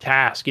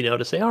task,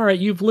 to say, all right,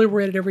 you've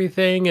liberated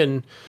everything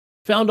and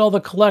found all the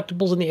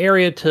collectibles in the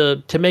area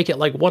to make it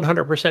like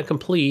 100%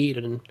 complete,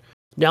 and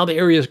now the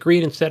area is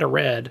green instead of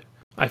red.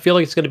 I feel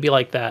like it's going to be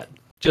like that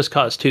Just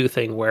Cause 2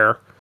 thing where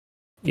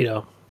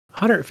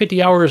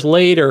 150 hours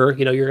later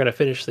you're going to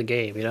finish the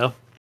game.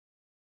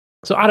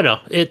 So I don't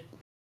know, it's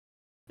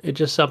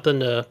just something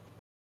to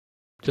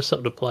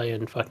play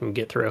and fucking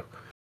get through.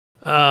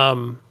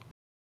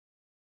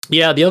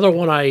 Yeah, the other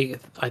one I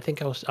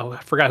think I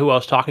forgot who I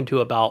was talking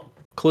to about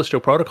Callisto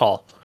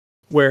Protocol,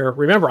 where,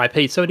 remember, I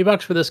paid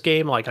 $70 for this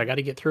game. Like, I got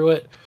to get through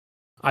it.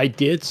 I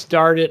did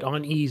start it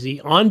on easy,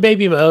 on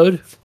baby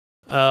mode,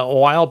 a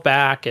while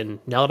back, and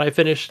now that I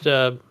finished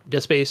Dead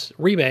Space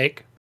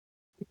Remake,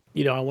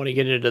 I want to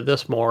get into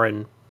this more.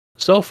 And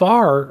so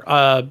far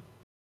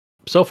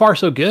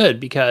so good,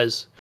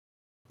 because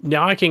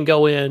now I can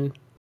go in,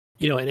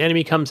 an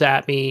enemy comes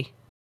at me,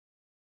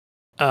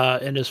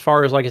 And as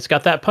far as like, it's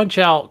got that punch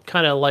out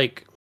kind of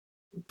like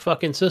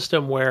fucking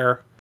system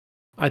where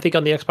I think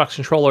on the Xbox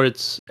controller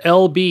it's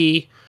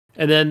LB,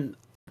 and then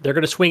they're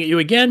going to swing at you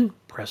again,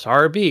 press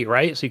RB,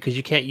 right? So because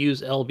you can't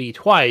use LB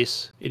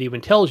twice, it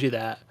even tells you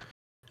that.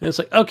 And it's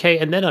like, okay,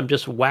 and then I'm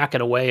just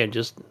whacking away and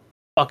just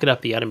fucking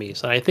up the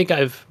enemies. And I think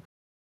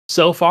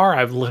so far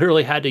I've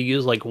literally had to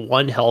use like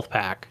one health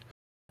pack.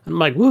 I'm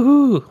like,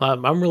 woohoo!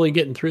 I'm really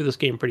getting through this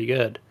game pretty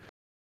good.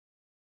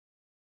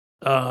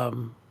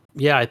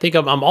 Yeah, I think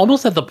I'm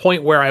almost at the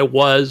point where I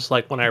was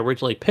like when I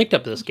originally picked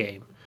up this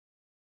game.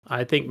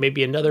 I think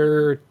maybe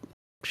another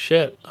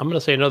I'm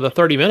gonna say another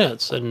 30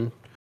 minutes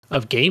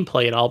of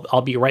gameplay, and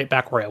I'll be right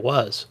back where I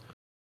was,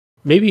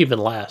 maybe even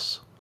less.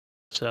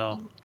 So,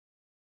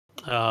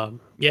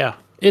 yeah,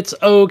 it's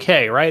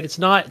okay, right? It's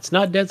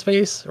not Dead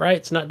Space, right?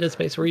 It's not Dead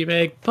Space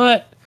remake,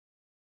 but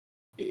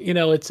you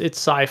know, it's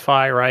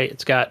sci-fi, right?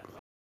 It's got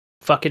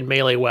fucking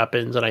melee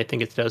weapons, and I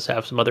think it does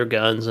have some other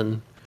guns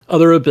and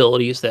other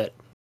abilities that,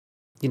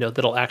 you know,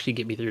 that'll actually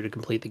get me through to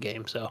complete the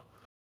game. So,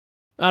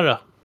 I don't know.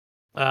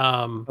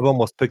 I've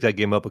almost picked that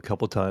game up a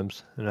couple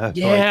times, and I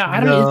feel Yeah, like, I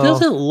don't. It no.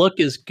 doesn't look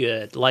as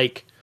good.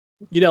 Like,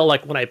 you know,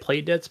 like when I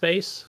played Dead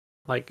Space,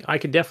 like I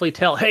could definitely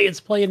tell, hey, it's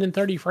playing in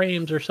 30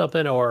 frames or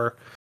something, or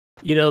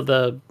you know,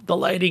 the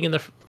lighting and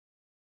the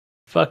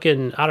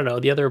fucking, I don't know,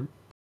 the other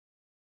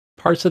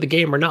parts of the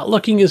game are not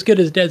looking as good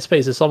as Dead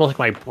Space. It's almost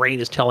like my brain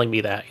is telling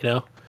me that, you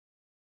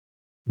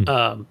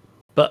know.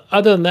 But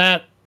other than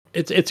that,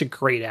 it's a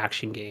great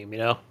action game, you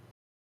know.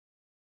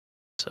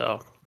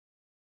 So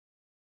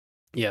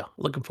yeah,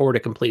 looking forward to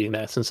completing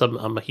that since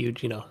I'm a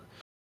huge, you know,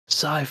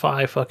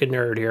 sci-fi fucking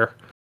nerd here.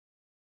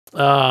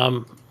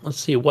 Let's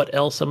see what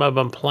else have I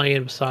been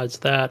playing besides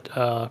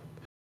that.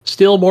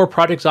 Still more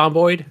Project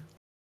Zomboid.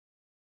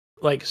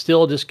 Like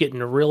still just getting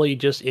really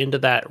just into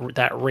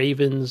that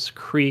Ravens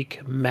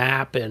Creek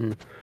map and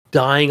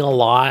dying a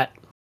lot,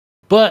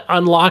 but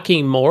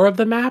unlocking more of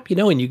the map, you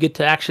know, and you get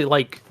to actually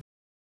like,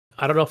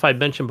 I don't know if I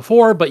mentioned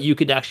before, but you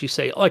could actually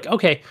say like,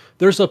 okay,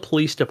 there's a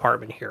police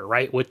department here,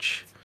 right?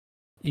 Which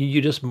you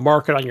just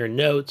mark it on your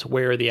notes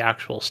where the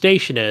actual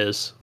station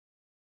is,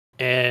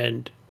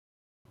 and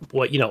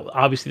what, you know,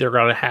 obviously they're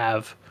going to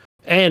have,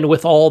 and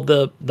with all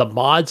the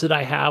mods that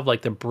I have,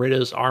 like the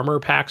Brita's armor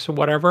packs or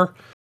whatever,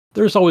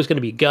 there's always going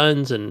to be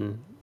guns and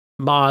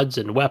mods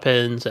and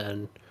weapons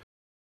and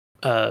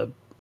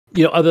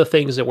you know, other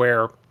things that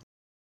where,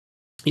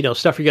 you know,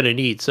 stuff you're going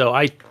to need. So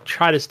I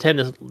try to tend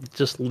to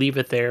just leave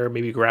it there,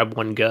 maybe grab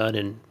one gun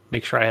and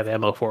make sure I have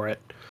ammo for it.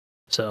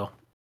 So,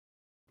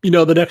 you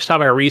know, the next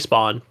time I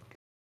respawn,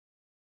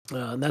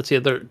 and that's the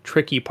other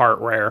tricky part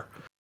where,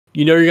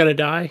 you know, you're going to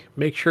die.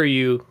 Make sure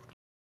you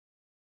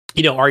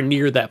know, are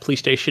near that police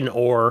station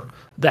or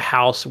the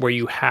house where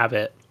you have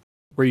it,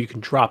 where you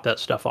can drop that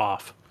stuff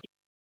off.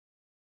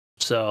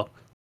 So,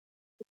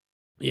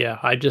 yeah,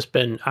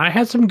 I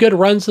had some good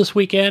runs this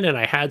weekend, and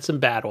I had some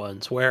bad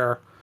ones where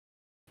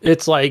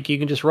it's like you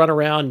can just run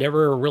around,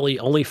 never really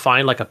only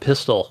find like a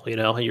pistol, you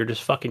know, and you're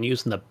just fucking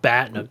using the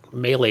bat and a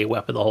melee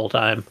weapon the whole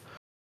time.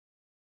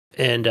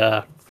 And,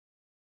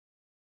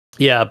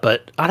 yeah,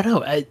 but I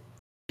don't know.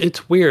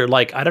 It's weird.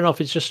 Like, I don't know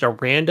if it's just a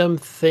random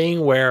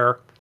thing where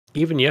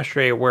even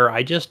yesterday where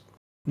I just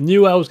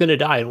knew I was going to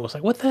die and was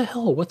like, what the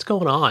hell? What's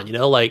going on? You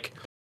know, like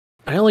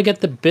I only got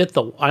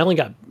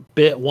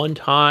bit one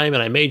time,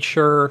 and I made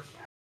sure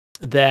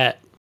that,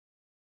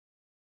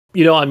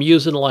 you know, I'm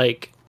using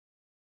like,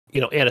 you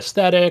know,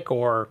 anesthetic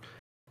or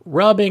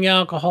rubbing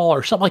alcohol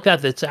or something like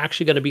that. That's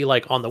actually going to be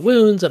like on the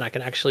wounds, and I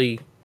can actually,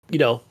 you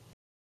know,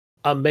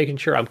 I'm making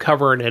sure I'm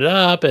covering it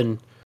up. And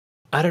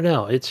I don't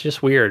know. It's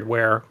just weird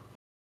where,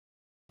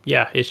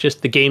 yeah, it's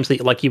just the games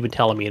that like you've been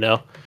telling me, you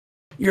know,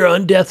 you're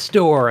on death's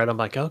door, and I'm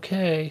like,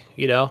 okay,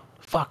 you know,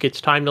 fuck,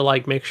 it's time to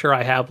like make sure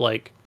I have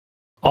like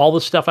all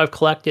the stuff I've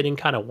collected in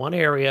kind of one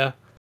area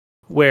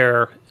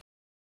where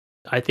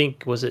I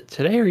think, was it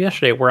today or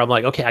yesterday, where I'm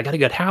like, okay, I got a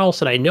good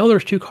house, and I know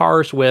there's 2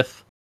 cars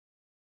with,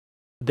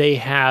 they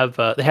have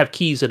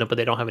keys in it, but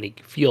they don't have any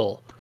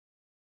fuel.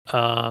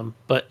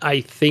 But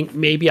I think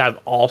maybe I've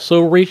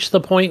also reached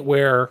the point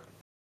where,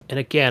 and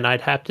again, I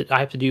have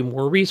to do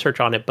more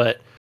research on it,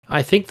 but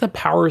I think the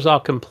power's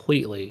out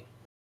completely.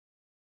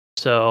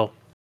 So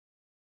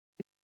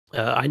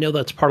I know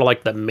that's part of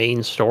like the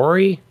main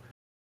story,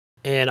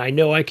 and I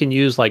know I can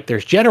use like,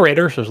 there's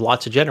generators, there's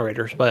lots of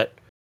generators, but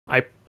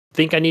I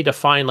think I need to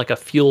find like a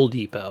fuel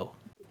depot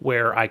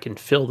where I can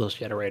fill those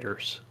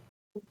generators.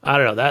 I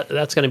don't know,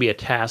 that's going to be a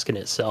task in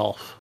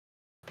itself.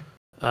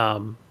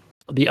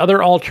 The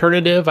other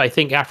alternative, I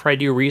think, after I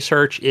do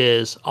research,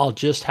 is I'll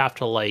just have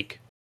to like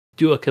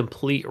do a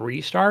complete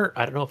restart.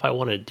 I don't know if I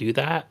want to do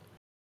that.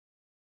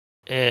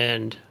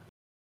 And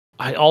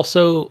I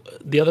also,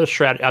 the other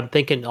strategy, I'm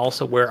thinking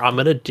also where I'm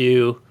going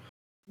to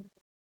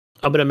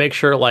make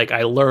sure like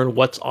I learn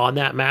what's on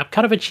that map.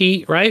 Kind of a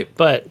cheat, right?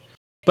 But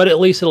at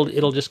least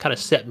it'll just kind of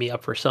set me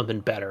up for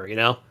something better, you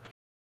know?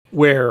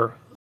 Where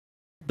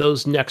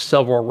those next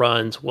several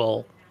runs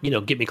will, you know,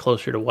 get me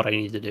closer to what I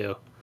need to do.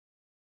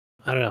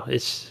 I don't know.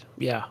 It's,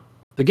 yeah.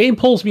 the game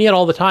pulls me in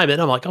all the time,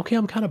 and I'm like, okay,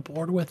 I'm kind of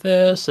bored with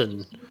this,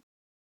 and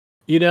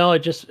it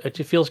just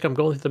feels like I'm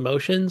going through the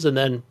motions, and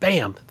then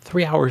bam,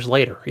 3 hours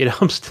later,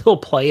 I'm still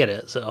playing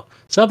it. So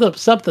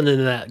something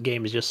in that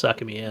game is just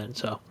sucking me in.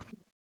 So,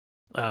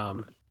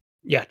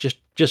 yeah,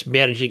 just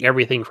managing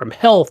everything from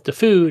health to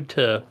food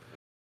to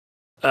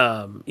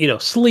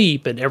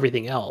sleep and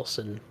everything else,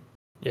 and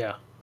yeah,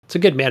 it's a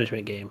good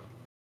management game.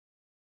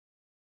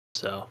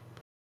 So,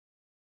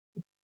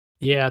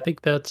 yeah, I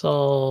think that's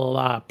all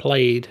I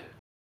played.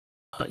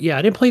 Yeah,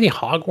 I didn't play any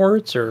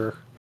Hogwarts or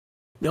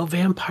no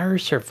Vampire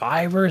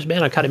Survivors.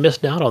 Man, I kind of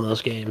missed out on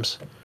those games.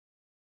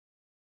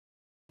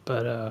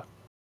 But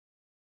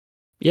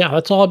yeah,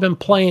 that's all I've been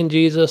playing,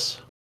 Jesus.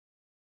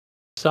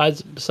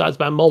 Besides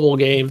my mobile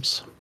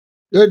games.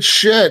 Good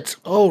shit.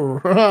 All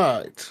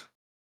right.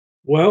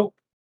 Well,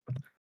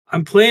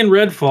 I'm playing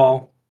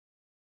Redfall,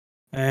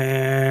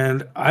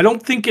 and I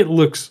don't think it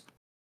looks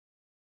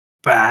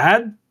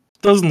bad.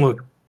 It doesn't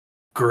look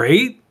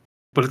great,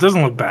 but it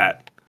doesn't look bad.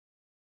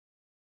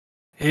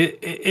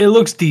 It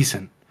looks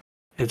decent.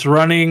 It's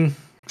running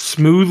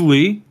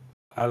smoothly.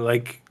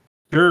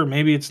 Sure,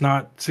 maybe it's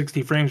not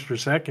 60 frames per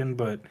second,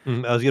 but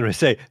I was gonna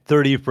say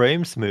 30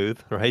 frames smooth,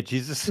 right?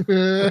 Jesus.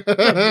 but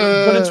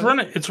it's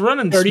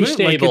running 30 smooth.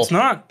 stable.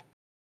 Like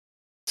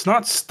it's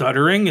not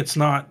stuttering. It's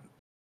not.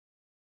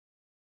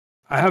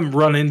 I haven't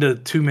run into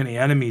too many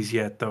enemies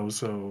yet, though,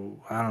 so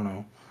I don't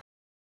know.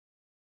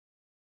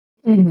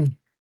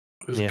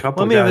 There's a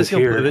couple guys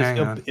here.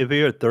 If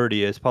you're at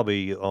 30, it's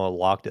probably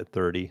locked at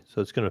 30, so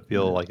it's gonna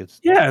feel like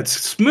it's. Yeah, it's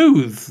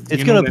smooth.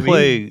 It's gonna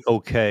play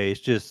okay. It's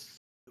just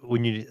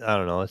when I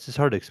don't know. It's just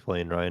hard to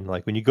explain, Ryan.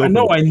 Like when you go. I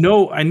know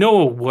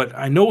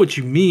what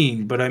you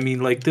mean, but I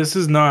mean, like, this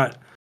is not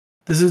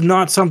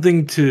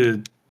something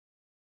to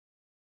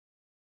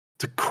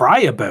cry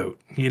about.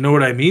 You know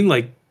what I mean?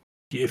 Like,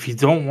 if you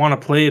don't want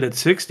to play it at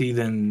 60,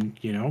 then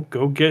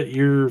go get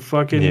your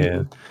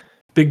fucking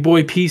big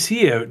boy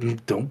PC out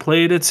and don't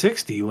play it at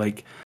 60.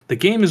 Like, the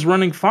game is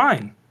running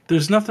fine.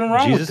 There's nothing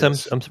wrong with this.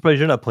 I'm surprised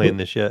you're not playing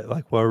this yet.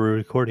 Like while we're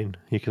recording,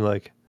 you can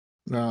like.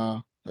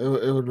 Nah, it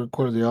would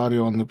record the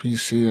audio on the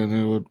PC and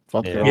it would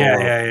fuck it all up.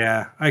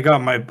 Yeah. I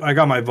got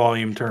my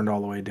volume turned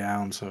all the way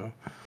down, so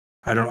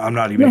I'm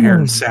not even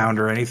hearing sound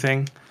or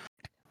anything.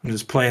 I'm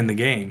just playing the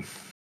game.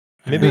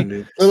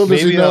 Maybe little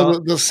does he know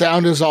the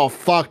sound is all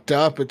fucked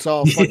up. It's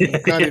all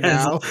fucking cutting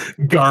out.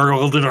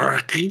 Gargled and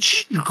I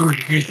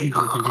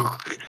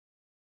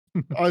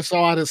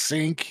saw how to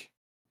sync.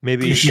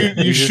 Maybe you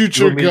shoot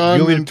your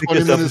gun and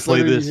 20 minutes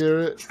later you hear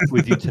it.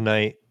 With you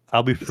tonight.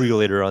 I'll be free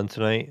later on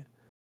tonight.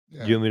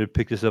 Yeah. Do you want me to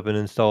pick this up and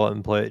install it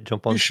and play it?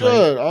 Jump on. You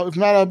should. If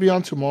not, I'll be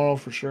on tomorrow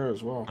for sure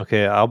as well.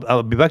 Okay,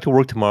 I'll be back to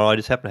work tomorrow. I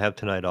just happen to have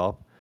tonight off.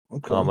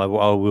 Okay. I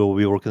will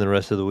be working the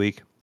rest of the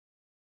week.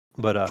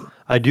 But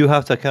I do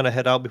have to kind of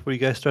head out before you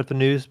guys start the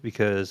news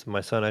because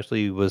my son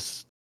actually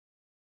was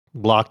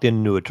locked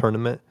into a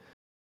tournament,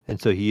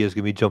 and so he is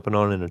going to be jumping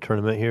on in a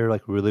tournament here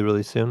like really,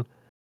 really soon.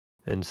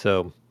 And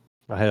so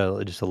I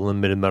had just a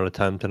limited amount of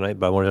time tonight,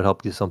 but I wanted to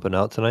help get something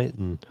out tonight,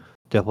 and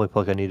definitely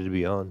felt like I needed to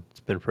be on. It's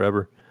been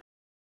forever.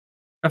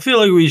 I feel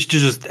like we should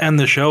just end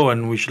the show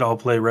and we should all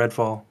play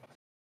Redfall.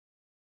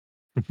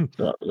 In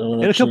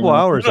a couple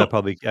hours, I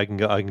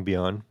can be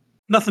on.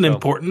 Nothing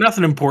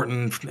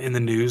important in the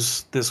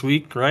news this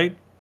week, right?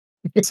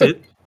 That's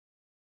it.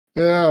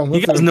 Yeah,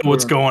 you guys know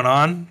what's going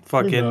on.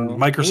 Fucking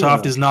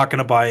Microsoft is not going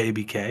to buy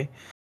ABK,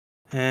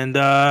 and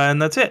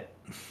that's it.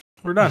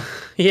 We're done.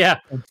 Yeah,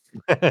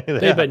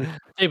 they've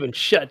been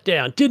shut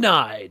down,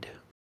 denied.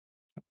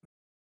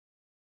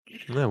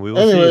 Yeah, we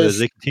will see as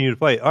they continue to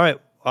fight. All right,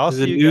 I'll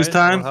see you news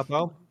guys. time.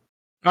 All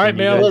right,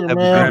 Mail. Have a good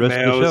rest of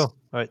the show. All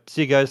right,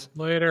 see you guys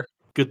later.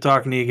 Good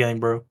talking to you, gang,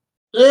 bro.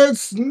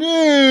 It's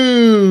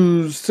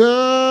news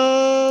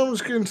time.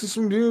 Let's get into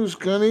some news,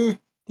 Gunny.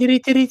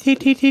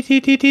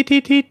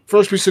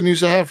 First piece of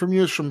news I have from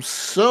you is from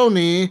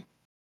Sony.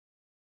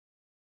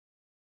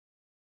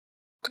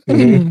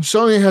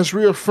 Sony has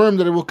reaffirmed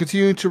that it will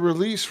continue to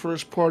release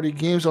first-party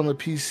games on the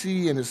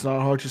PC, and it's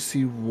not hard to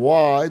see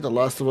why. The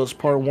Last of Us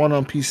Part 1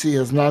 on PC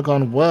has not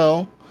gone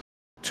well,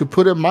 to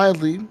put it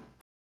mildly.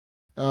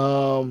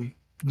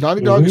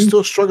 Naughty Dog is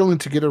still struggling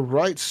to get it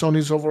right.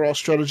 Sony's overall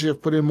strategy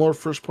of putting more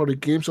first-party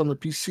games on the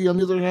PC, on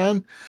the other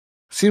hand,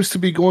 seems to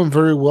be going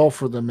very well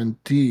for them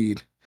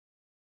indeed.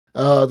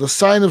 The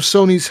sign of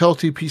Sony's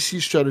healthy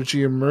PC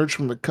strategy emerged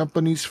from the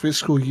company's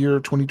fiscal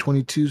year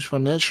 2022's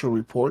financial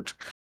report,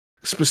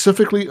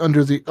 specifically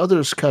under the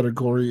Others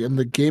category in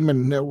the Game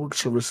and Network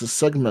Services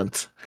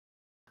segment.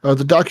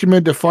 The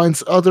document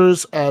defines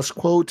Others as,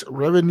 quote,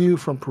 revenue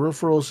from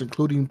peripherals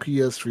including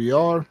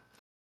PSVR,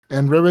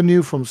 and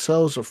revenue from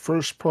sales of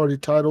first-party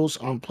titles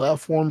on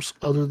platforms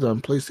other than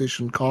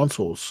PlayStation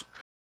consoles.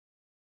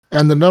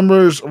 And the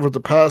numbers over the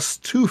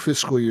past 2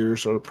 fiscal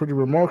years are pretty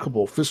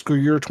remarkable. Fiscal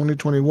year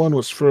 2021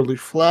 was fairly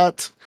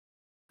flat.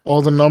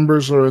 All the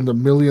numbers are in the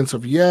millions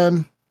of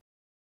yen.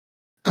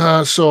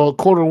 So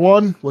quarter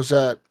 1 was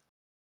at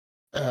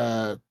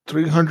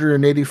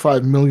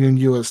 $385 million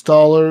US.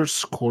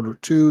 Quarter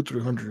 2,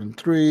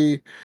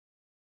 303.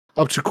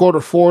 Up to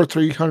quarter four,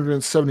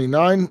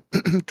 379.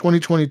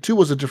 2022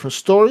 was a different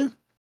story.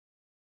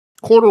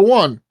 Quarter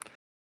one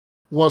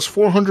was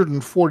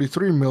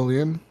 443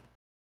 million.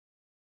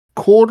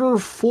 Quarter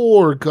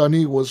four,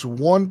 Gunny, was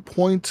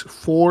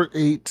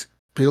 $1.48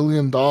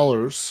 billion.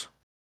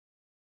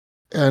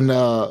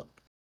 And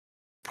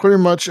pretty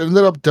much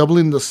ended up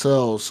doubling the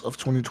sales of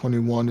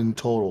 2021 in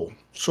total.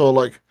 So,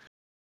 like,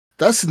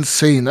 that's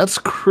insane. That's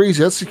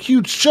crazy. That's a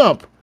huge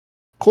jump.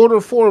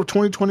 Quarter four of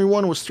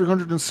 2021 was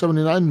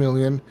 379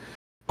 million.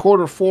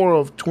 Quarter four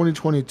of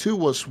 2022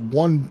 was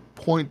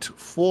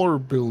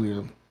 1.4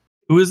 billion.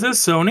 Who is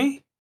this?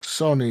 Sony?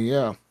 Sony,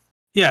 yeah.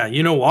 Yeah,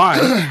 you know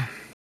why?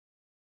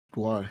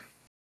 Why?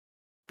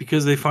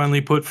 Because they finally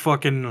put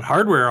fucking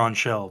hardware on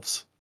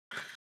shelves.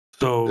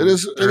 So It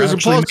is they're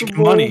actually making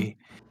impossible. money.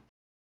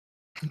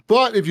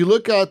 But if you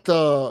look at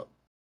the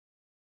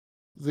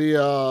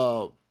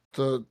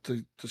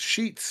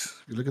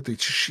sheets, if you look at the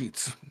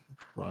sheets,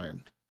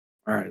 Ryan.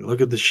 All right,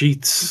 look at the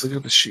sheets. Look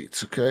at the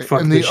sheets, okay?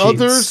 Fuck and the the sheets.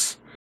 others,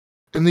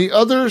 in the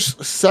others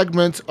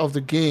segment of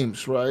the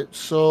games, right?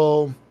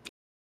 So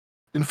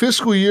in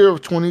fiscal year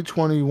of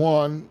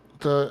 2021,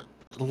 the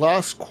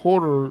last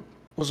quarter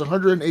was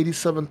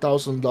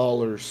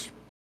 $187,000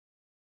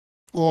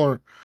 or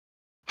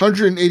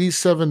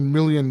 187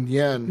 million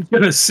yen. I'm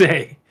gonna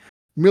say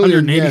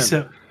Million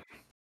yen.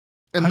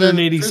 And then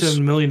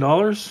 $187 million?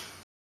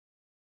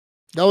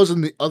 That was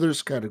in the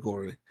others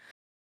category.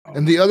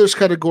 In the others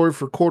category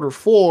for quarter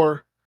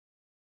four,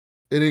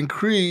 it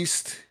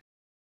increased.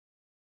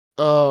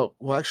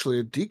 Actually,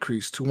 it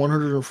decreased to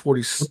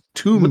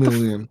 142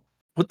 million.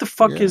 What the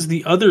fuck is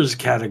the others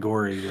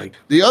category? Like,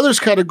 the others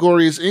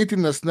category is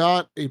anything that's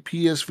not a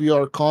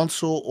PSVR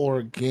console or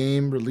a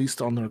game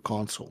released on their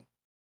console.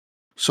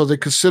 So they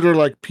consider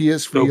like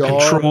PSVR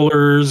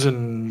controllers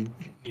and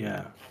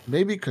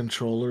maybe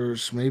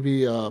controllers,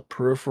 maybe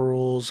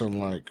peripherals and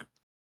like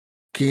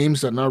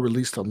games that are not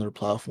released on their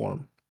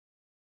platform,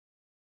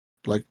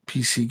 like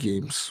PC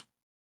games.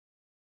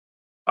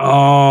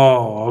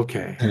 Oh,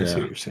 okay. I see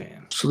what you're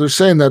saying. So they're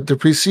saying that the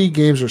PC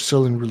games are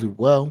selling really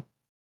well.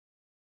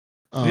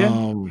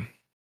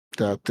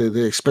 That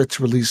they expect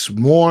to release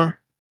more.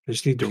 They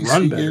just need to PC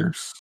run better.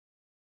 Games.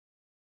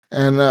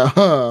 And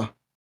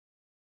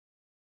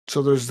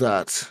so there's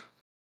that.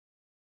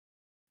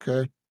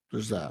 Okay,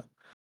 there's that.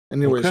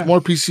 Anyways, more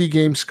PC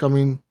games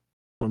coming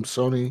from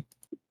Sony.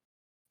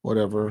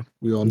 Whatever.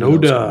 We all know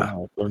what's going to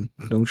happen.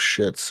 No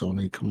shit,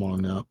 Sony. Come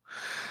on now.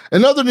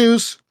 In other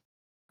news,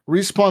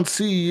 Respawn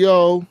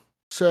CEO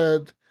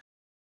said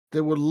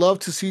they would love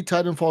to see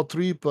Titanfall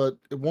 3, but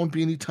it won't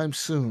be anytime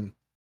soon.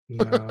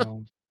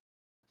 No.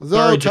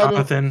 Though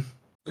Jonathan.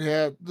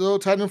 Though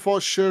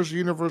Titanfall shares a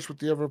universe with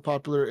the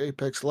ever-popular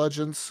Apex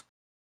Legends,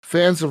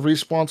 fans of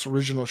Respawn's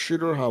original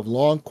shooter have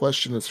long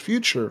questioned its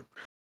future.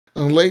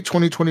 In late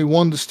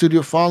 2021, the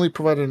studio finally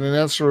provided an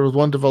answer with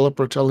one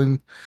developer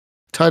telling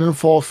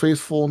Titanfall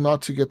faithful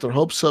not to get their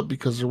hopes up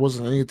because there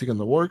wasn't anything in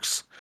the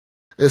works.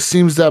 It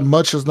seems that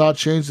much has not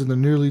changed in the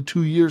nearly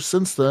 2 years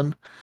since then.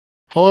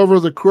 However,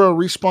 the crew at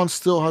Respawn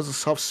still has a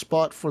soft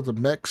spot for the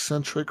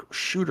mech-centric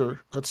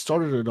shooter that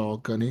started it all,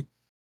 Gunny.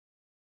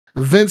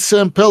 Vince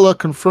Zampella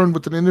confirmed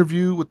with an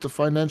interview with the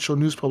financial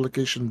news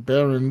publication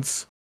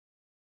Barron's.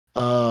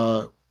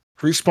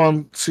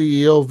 Respawn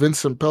CEO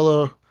Vince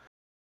Zampella,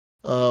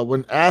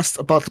 when asked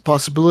about the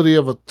possibility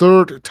of a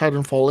third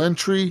Titanfall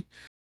entry,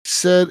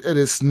 said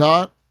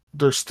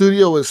their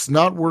studio is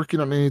not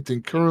working on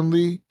anything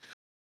currently,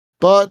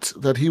 but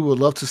that he would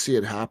love to see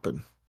it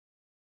happen.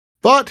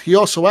 But he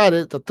also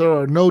added that there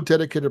are no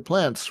dedicated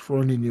plans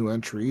for any new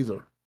entry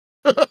either.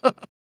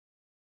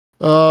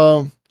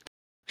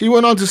 He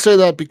went on to say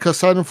that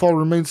because Titanfall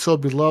remains so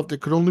beloved,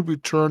 it could only be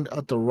turned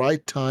at the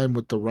right time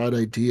with the right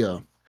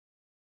idea.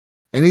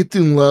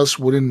 Anything less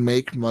wouldn't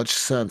make much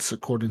sense,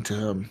 according to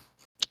him.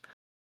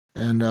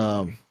 And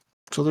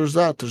so there's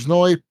that. There's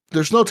no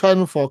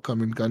Titanfall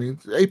coming, Gunny.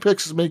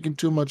 Apex is making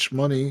too much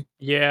money.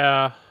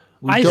 Yeah,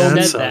 I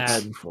said that.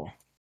 Titanfall.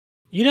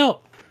 You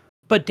know,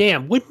 but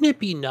damn, wouldn't it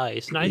be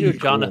nice? And I know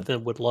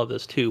Jonathan would love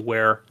this too.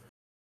 Where,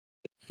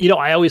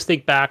 I always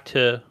think back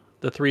to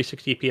the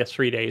 360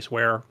 PS3 days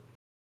where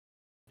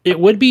it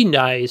would be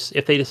nice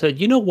if they just said,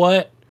 you know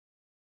what?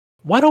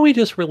 Why don't we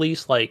just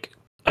release like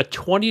a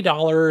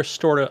 $20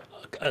 sort of,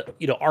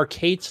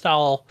 arcade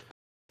style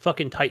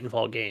fucking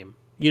Titanfall game,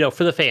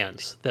 for the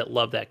fans that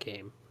love that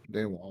game.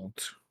 They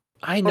won't.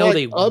 I know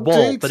they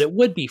won't, but it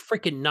would be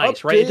freaking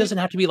nice, right? It doesn't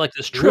have to be like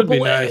this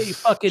AAA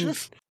fucking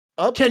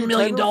 $10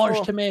 million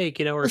to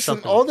make, or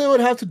something. All they would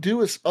have to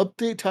do is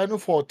update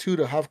Titanfall 2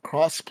 to have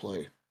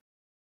crossplay.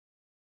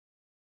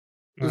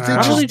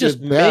 How do they just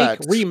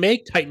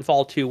remake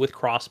Titanfall 2 with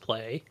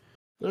crossplay?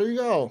 There you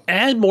go.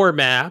 Add more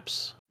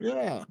maps.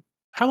 Yeah.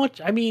 How much?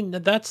 I mean,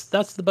 that's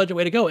the budget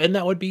way to go, and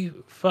that would be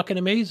fucking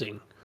amazing.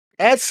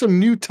 Add some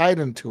new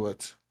Titan to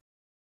it.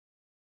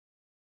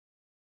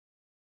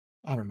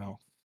 I don't know.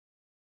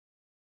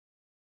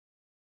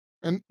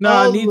 And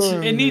no,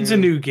 it needs a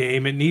new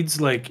game. It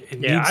needs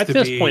at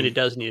this point, it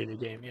does need a new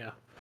game. Yeah.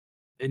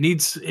 It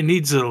needs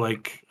a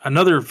like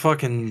another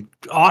fucking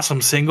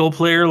awesome single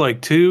player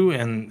like 2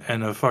 and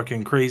a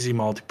fucking crazy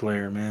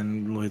multiplayer,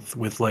 man,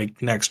 with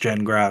like next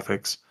gen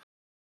graphics.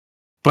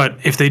 But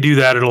if they do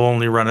that, it'll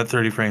only run at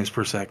 30 frames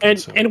per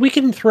second. And we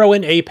can throw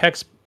in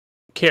Apex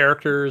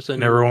characters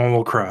and everyone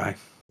will cry.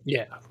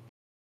 Yeah.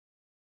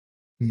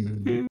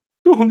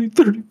 Only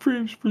 30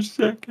 frames per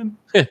second.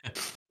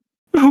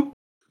 In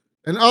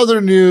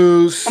other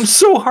news, I'm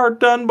so hard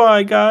done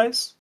by,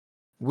 guys.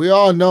 We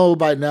all know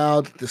by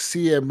now that the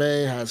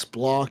CMA has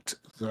blocked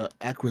the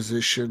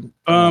acquisition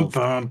of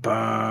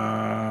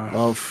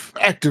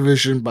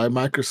Activision by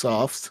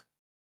Microsoft.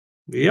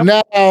 Yep.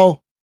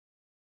 Now,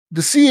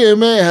 the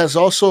CMA has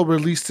also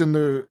released in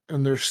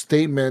their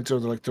statement or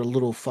like their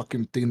little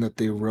fucking thing that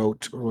they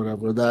wrote or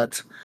whatever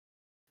that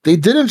they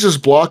didn't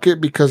just block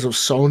it because of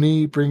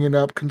Sony bringing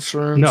up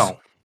concerns. No.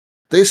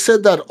 They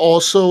said that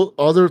also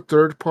other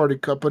third-party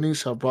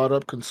companies have brought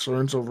up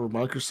concerns over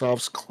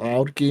Microsoft's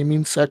cloud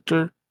gaming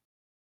sector.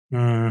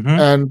 Mm-hmm.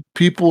 And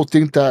people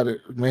think that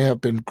it may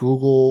have been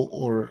Google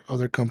or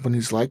other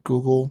companies like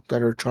Google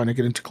that are trying to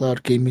get into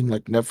cloud gaming,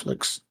 like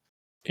Netflix.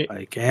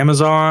 Like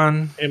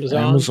Amazon,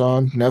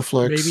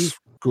 Netflix, maybe?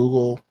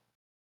 Google.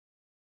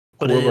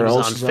 But whoever Amazon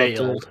else is out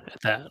failed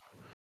at that.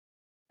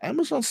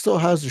 Amazon still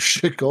has their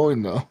shit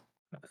going, though.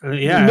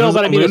 Yeah, no,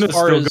 but I mean, Luna's as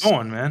far still as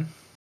going, man.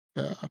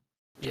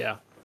 Yeah. I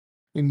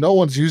mean, no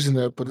one's using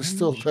it, but it's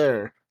still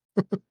there.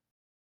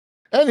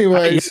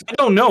 Anyways, I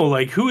don't know.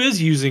 Like, who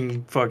is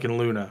using fucking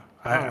Luna?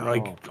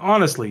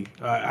 Honestly,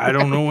 I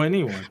don't know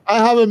anyone. I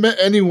haven't met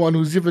anyone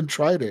who's even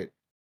tried it.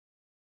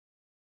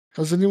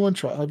 Has anyone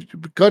tried?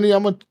 Gunny,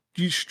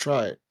 you should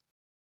try it.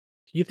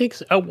 You think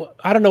so?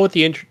 I don't know what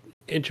the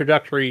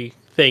introductory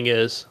thing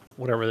is.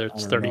 Whatever,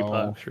 it's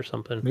 $30 or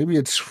something. Maybe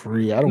it's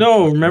free. I don't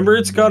know. Remember,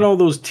 it's got all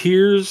those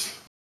tiers,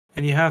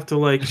 and you have to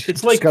like.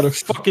 It's like gotta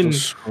fucking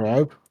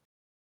subscribe.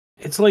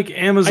 It's like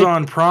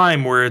Amazon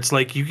Prime, where it's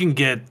like you can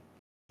get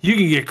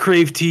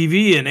Crave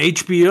TV and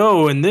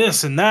HBO and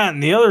this and that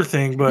and the other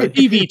thing, but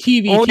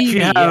TV.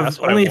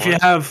 Only if you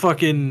have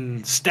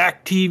fucking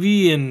Stack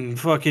TV and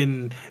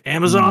fucking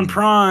Amazon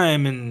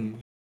Prime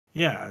and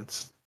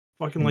it's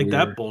fucking like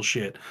that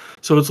bullshit.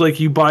 So it's like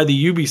you buy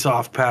the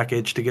Ubisoft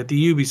package to get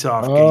the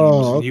Ubisoft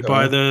games, and you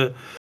buy the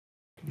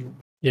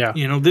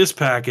this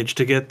package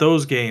to get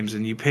those games,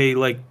 and you pay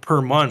like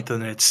per month,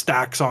 and it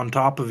stacks on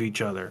top of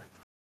each other.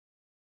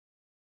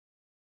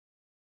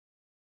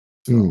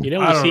 You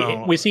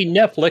know, we see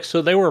Netflix,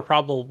 so they were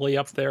probably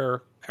up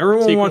there.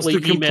 Everyone wants to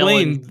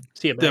complain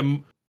that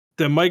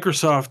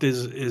Microsoft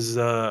is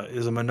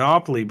a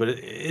monopoly, but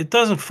it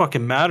doesn't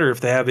fucking matter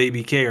if they have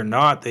ABK or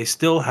not. They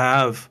still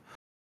have.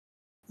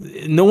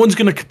 No one's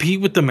going to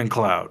compete with them in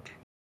cloud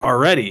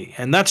already,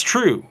 and that's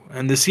true.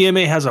 And the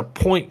CMA has a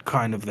point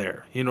kind of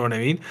there. You know what I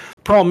mean?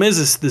 Problem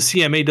is the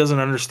CMA doesn't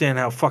understand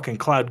how fucking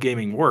cloud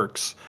gaming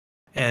works,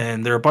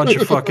 and they're a bunch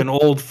of fucking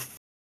old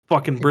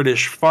fucking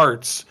British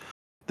farts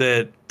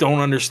that don't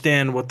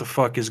understand what the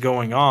fuck is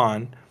going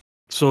on,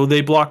 so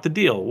they block the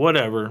deal.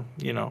 Whatever,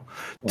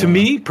 To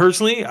me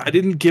personally, I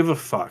didn't give a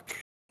fuck.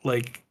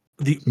 Like,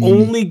 the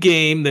only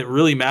game that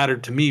really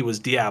mattered to me was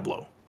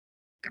Diablo,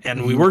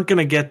 and we weren't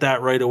gonna get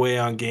that right away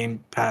on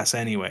Game Pass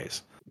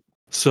anyways.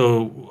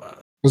 So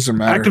doesn't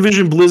matter.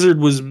 Activision Blizzard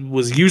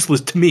was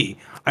useless to me.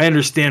 I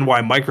understand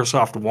why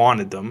Microsoft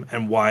wanted them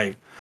and why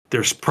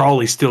they're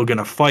probably still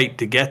gonna fight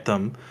to get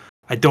them.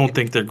 I don't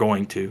think they're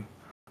going to.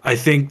 I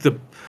think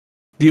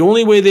the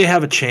only way they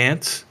have a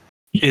chance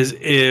is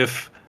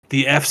if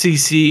the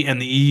FCC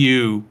and the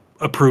EU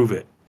approve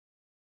it.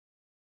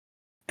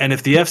 And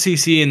if the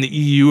FCC and the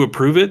EU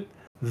approve it,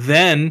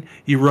 then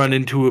you run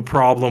into a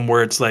problem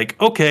where it's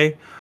like, okay,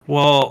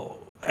 well,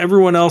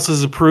 everyone else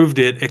has approved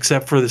it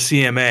except for the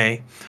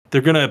CMA.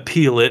 They're going to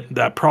appeal it.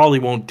 That probably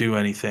won't do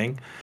anything.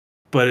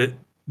 But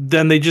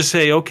then they just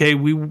say, okay,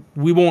 we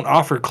won't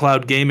offer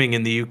cloud gaming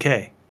in the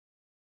UK.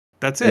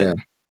 That's it. Yeah.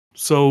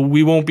 So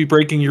we won't be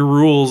breaking your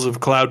rules of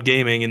cloud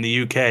gaming in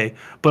the UK.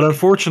 But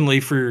unfortunately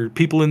for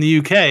people in the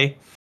UK,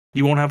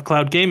 you won't have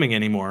cloud gaming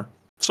anymore.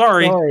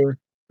 Sorry.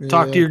 Yeah.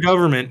 Talk to your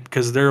government,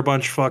 because they're a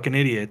bunch of fucking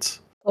idiots.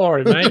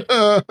 Sorry, mate.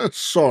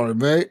 Sorry,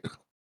 mate.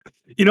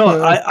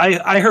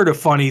 I heard a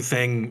funny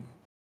thing.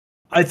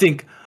 I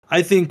think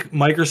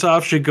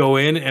Microsoft should go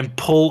in and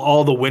pull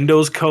all the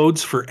Windows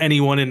codes for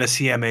anyone in a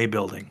CMA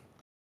building.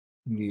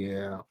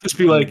 Yeah. Just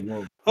be like,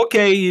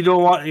 okay, you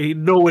don't want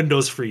no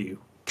Windows for you.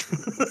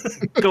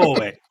 Go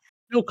away.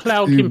 No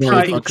cloud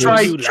computing.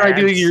 Try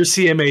doing your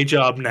CMA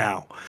job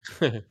now.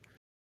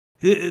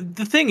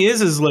 The thing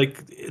is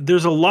like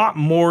there's a lot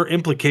more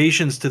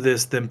implications to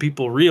this than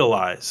people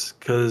realize,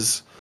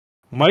 because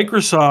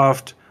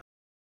Microsoft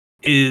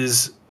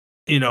is,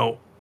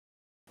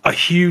 a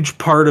huge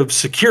part of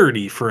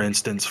security, for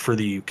instance, for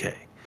the UK.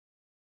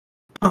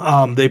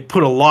 They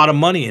put a lot of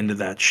money into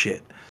that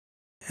shit,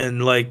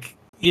 and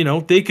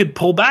they could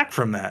pull back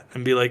from that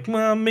and be like,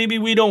 well, maybe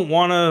we don't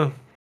want to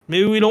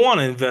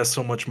invest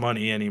so much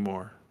money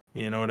anymore.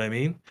 You know what I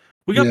mean?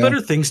 We got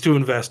better things to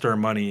invest our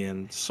money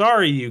in.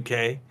 Sorry,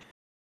 UK.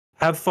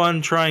 Have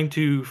fun trying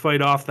to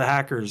fight off the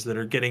hackers that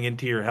are getting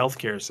into your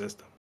healthcare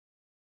system.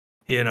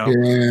 You know,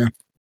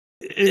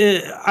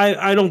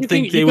 I don't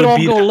think they you would could all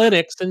be go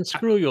Linux and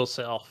screw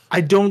yourself.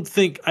 I don't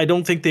think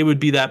they would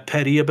be that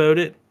petty about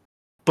it,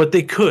 but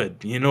they could.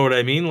 You know what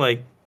I mean?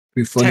 Like,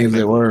 Be funny if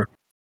they were.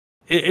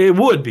 It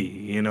would be,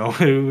 you know,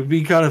 it would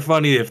be kind of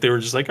funny if they were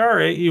just like, all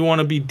right, you want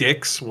to be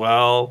dicks?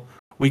 Well,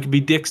 we could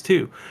be dicks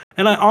too.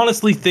 And I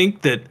honestly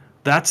think that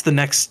that's the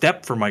next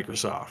step for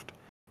Microsoft,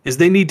 is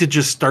they need to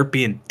just start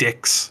being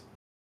dicks.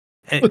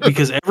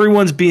 Because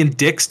everyone's being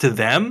dicks to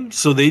them,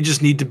 so they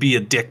just need to be a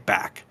dick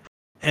back.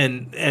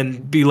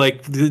 And be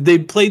like, they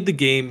played the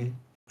game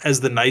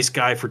as the nice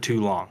guy for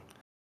too long.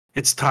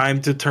 It's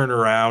time to turn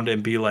around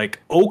and be like,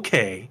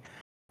 okay,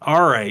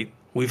 all right,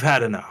 we've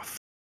had enough.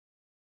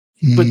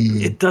 But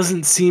it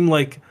doesn't seem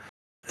like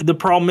the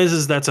problem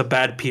is that's a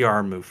bad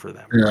PR move for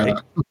them, right?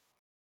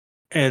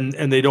 And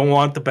they don't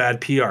want the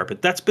bad PR,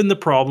 but that's been the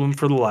problem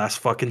for the last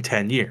fucking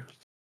 10 years.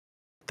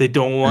 They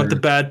don't want the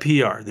bad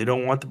PR. They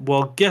don't want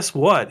well, guess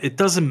what? It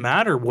doesn't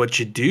matter what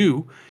you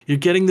do. You're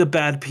getting the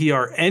bad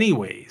PR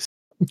anyways,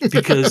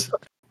 because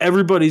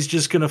everybody's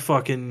just going to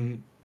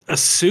fucking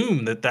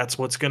assume that that's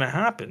what's going to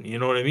happen. You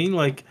know what I mean?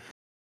 Like,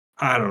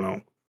 I don't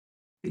know.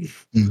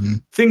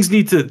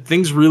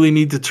 Things really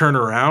need to turn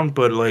around,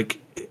 but like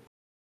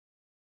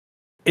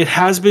it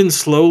has been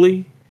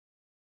slowly,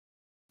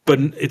 but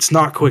it's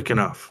not quick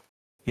enough.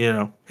 You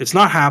know, it's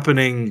not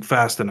happening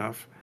fast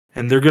enough,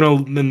 and they're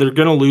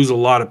gonna lose a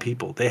lot of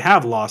people. They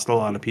have lost a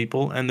lot of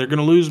people, and they're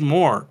gonna lose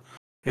more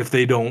if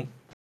they don't.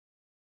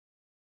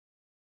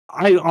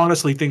 I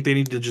honestly think they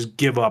need to just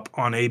give up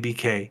on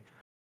ABK.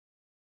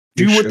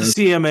 Do what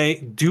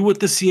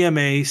the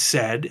CMA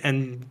said,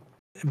 and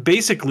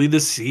basically the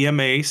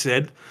CMA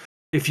said,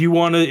 if you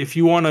want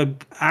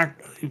to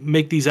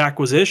make these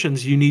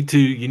acquisitions, you need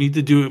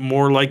to do it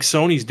more like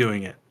Sony's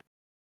doing it.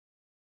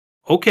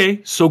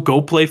 Okay, so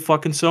go play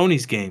fucking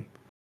Sony's game.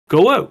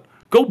 Go out.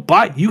 Go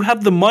buy. You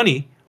have the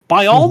money.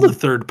 Buy all the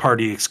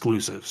third-party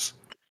exclusives.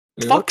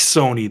 Yep. Fuck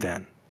Sony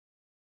then.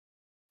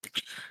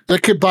 They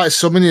could buy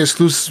so many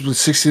exclusives with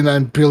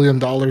 $69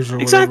 billion or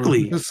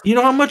exactly. whatever. You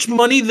know how much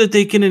money that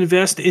they can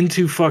invest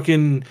into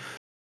fucking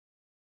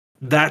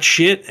that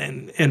shit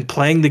and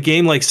playing the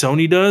game like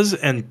Sony does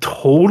and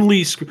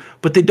totally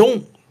but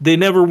they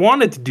never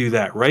wanted to do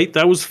that, right?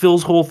 That was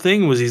Phil's whole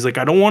thing, was he's like,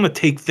 I don't want to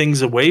take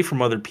things away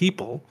from other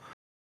people.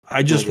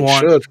 I just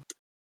want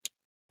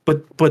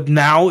but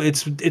now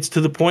it's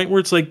to the point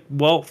where it's like,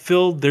 well,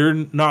 Phil, they're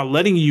not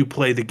letting you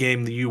play the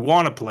game that you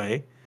want to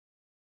play.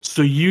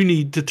 So you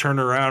need to turn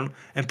around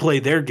and play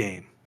their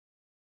game.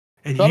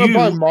 And you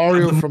buy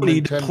Mario have the from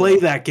money Nintendo to play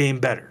that game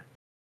better.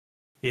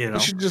 You know? You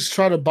should just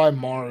try to buy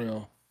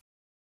Mario.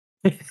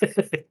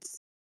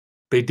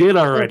 They did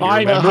already.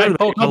 Remember?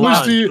 How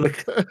much do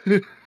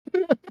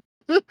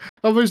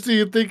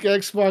you think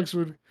Xbox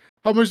would?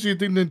 How much do you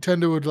think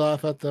Nintendo would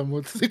laugh at them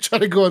when they try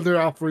to go in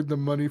there offering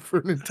them money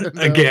for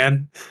Nintendo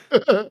again?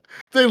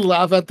 They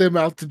laugh at them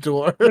out the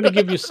door. I'm going to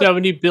give you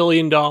 $70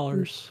 billion.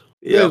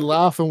 They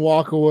laugh and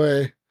walk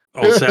away.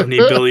 Oh, 70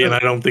 billion, I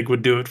don't think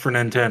would do it for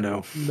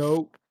Nintendo.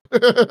 Nope.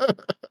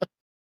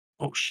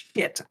 Oh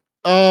shit.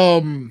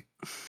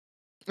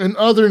 In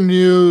other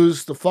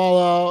news, the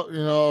fallout,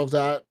 of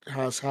that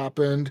has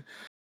happened.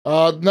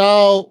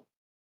 Now,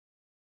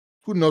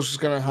 who knows what's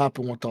gonna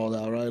happen with all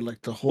that, right?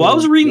 Like the whole. Well, I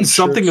was reading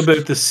something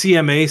about the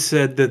CMA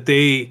said that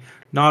they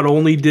not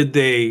only did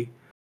they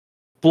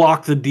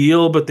block the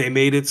deal, but they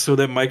made it so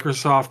that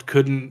Microsoft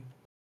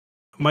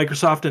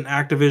and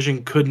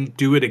Activision couldn't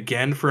do it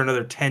again for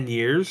another 10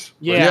 years.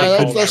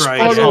 Yeah, that's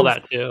part of all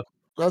that too.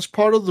 That's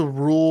part of the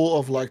rule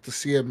of like the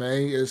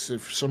CMA is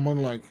if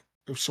someone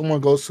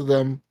goes to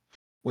them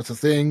with a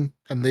thing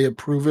and they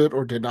approve it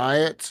or deny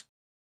it,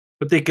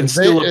 but they can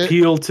still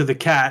appeal to the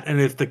cat, and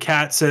if the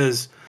cat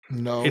says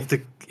no, if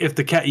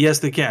the cat, yes,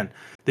 they can.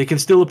 They can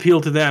still appeal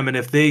to them, and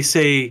if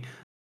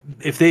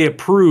they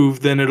approve,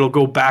 then it'll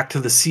go back to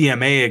the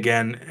CMA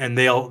again, and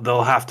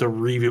they'll have to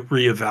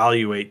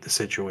reevaluate the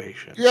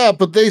situation. Yeah,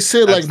 but they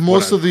say like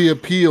most of the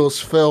appeals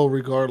fell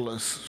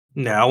regardless.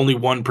 Now, only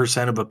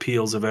 1% of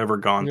appeals have ever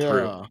gone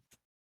through.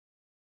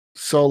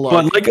 So,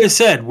 but like I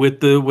said,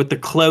 with the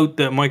clout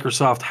that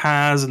Microsoft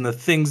has, and the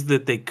things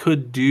that they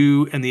could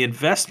do, and the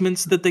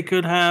investments that they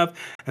could have,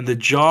 and the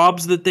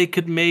jobs that they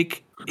could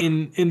make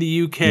in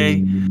the UK,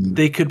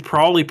 they could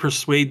probably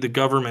persuade the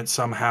government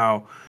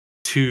somehow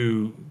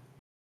to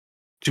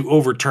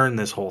overturn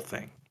this whole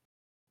thing,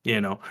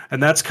 and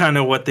that's kind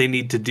of what they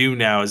need to do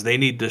now, is they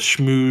need to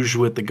schmooze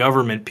with the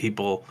government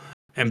people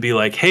and be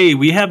like, hey,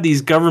 we have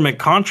these government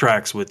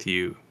contracts with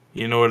you,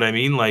 you know what I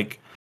mean? Like,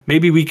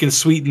 maybe we can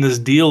sweeten this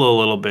deal a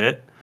little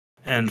bit,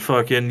 and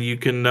fucking you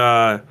can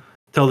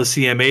tell the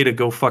CMA to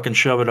go fucking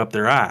shove it up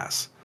their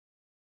ass.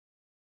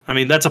 I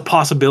mean, that's a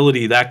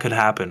possibility that could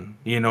happen,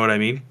 you know what I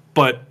mean?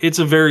 But it's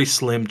a very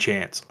slim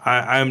chance.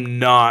 I'm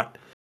not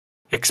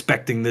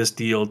expecting this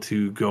deal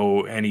to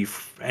go any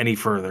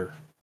further.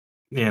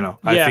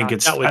 I think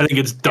it's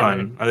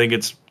done. I think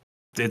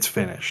it's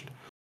finished.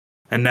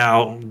 And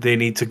now they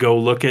need to go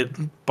look at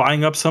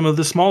buying up some of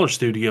the smaller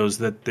studios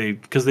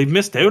because they've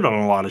missed out on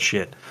a lot of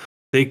shit.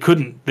 They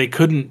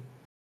couldn't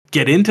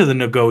get into the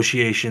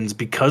negotiations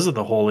because of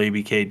the whole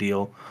ABK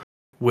deal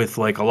with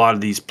like a lot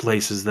of these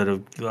places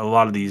a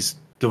lot of these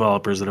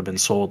developers that have been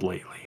sold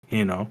lately,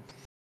 you know.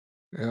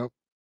 Yep.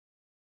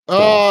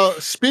 So.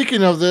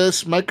 Speaking of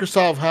this,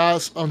 Microsoft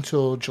has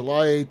until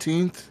July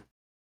 18th.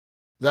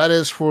 That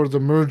is for the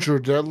merger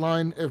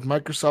deadline. If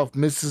Microsoft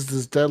misses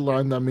this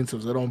deadline, that means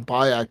if they don't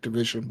buy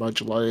Activision by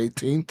July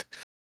 18th,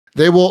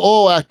 they will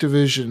owe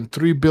Activision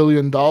 $3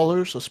 billion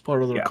as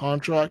part of their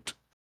contract.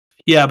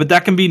 Yeah, but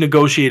that can be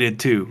negotiated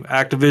too.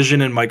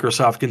 Activision and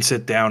Microsoft can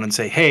sit down and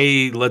say,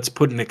 hey, let's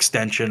put an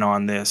extension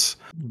on this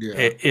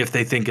if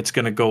they think it's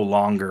going to go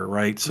longer,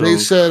 right? So they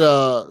said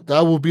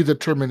that will be the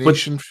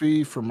termination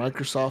fee for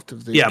Microsoft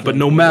if they Yeah, but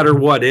no matter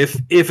what, if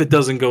it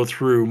doesn't go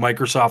through,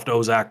 Microsoft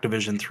owes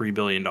Activision $3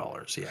 billion.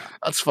 Yeah.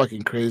 That's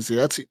fucking crazy.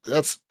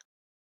 That's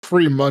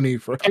free money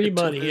for free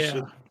Activision.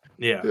 money,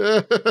 Yeah.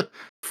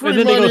 Free and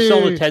then money. they go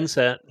sell to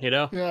Tencent, you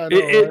know? Yeah, I know,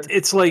 right?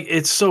 It's like,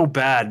 it's so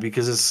bad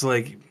because it's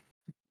like,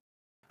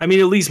 I mean,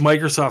 at least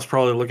Microsoft's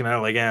probably looking at it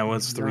like,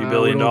 what's $3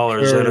 billion out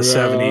of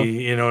 70?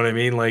 You know what I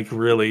mean? Like,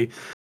 really,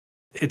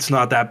 it's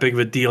not that big of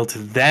a deal to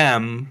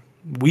them.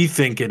 We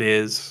think it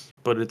is,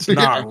 but it's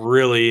not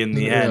really in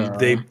the end.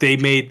 They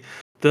made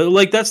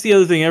that's the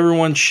other thing.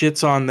 Everyone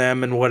shits on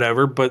them and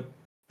whatever, but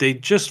they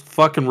just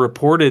fucking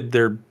reported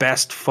their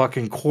best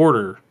fucking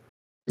quarter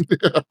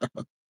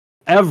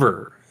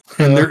ever.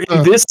 And they're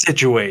in this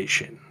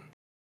situation.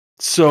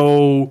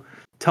 So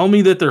tell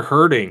me that they're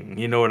hurting.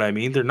 You know what I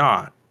mean? They're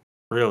not.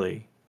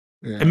 Really.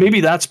 Yeah. And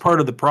maybe that's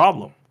part of the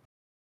problem.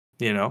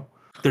 You know,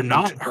 they're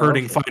not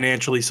hurting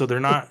financially, so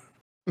they're not,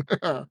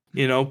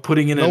 you know,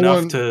 putting in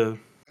enough to.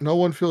 No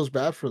one feels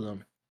bad for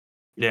them.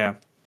 Yeah.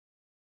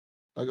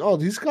 Like, oh,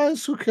 these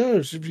guys, who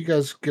cares if you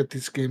guys get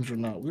these games or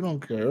not? We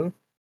don't care.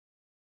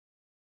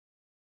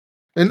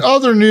 In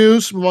other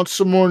news, we want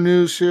some more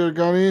news here,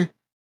 Gunny.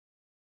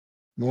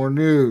 More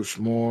news.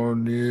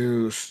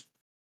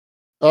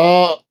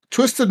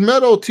 Twisted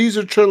Metal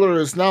teaser trailer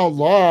is now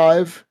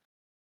live,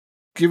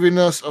 giving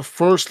us a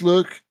first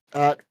look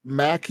at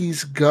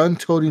Mackey's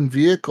gun-toting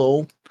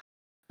vehicle,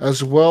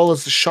 as well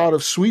as a shot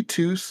of Sweet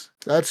Tooth.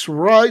 That's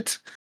right.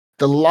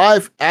 The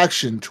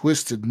live-action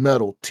Twisted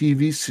Metal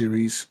TV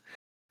series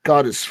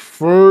got its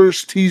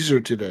first teaser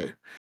today.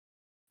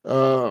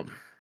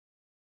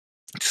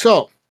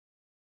 So,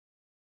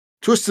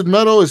 Twisted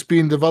Metal is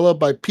being developed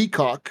by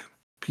Peacock.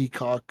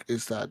 Peacock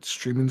is that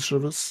streaming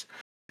service.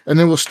 And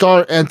it will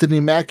star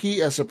Anthony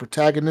Mackie as a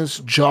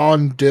protagonist,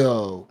 John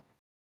Doe,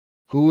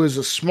 who is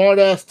a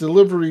smart-ass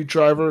delivery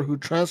driver who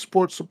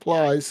transports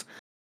supplies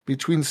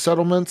between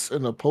settlements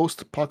in a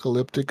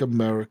post-apocalyptic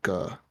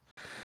America.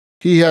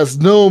 He has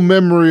no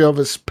memory of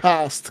his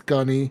past,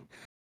 Gunny,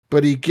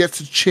 but he gets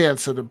a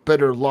chance at a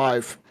better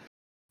life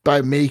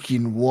by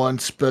making one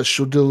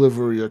special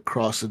delivery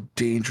across a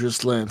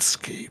dangerous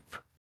landscape.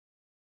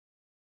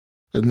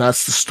 And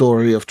that's the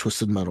story of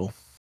Twisted Metal.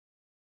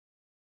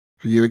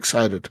 Are you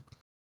excited?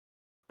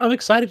 I'm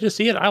excited to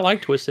see it. I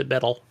like Twisted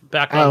Metal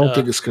back on I don't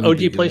think it's gonna OG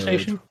be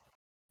PlayStation.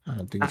 I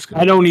don't think it's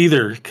gonna. I don't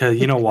either, because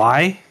you know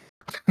why?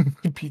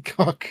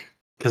 Peacock.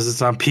 Because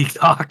it's on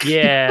Peacock.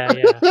 Yeah.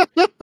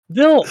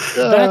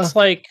 That's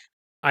like,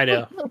 I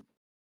know.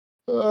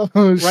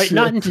 Right? Shit.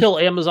 Not until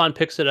Amazon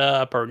picks it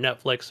up or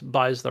Netflix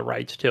buys the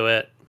rights to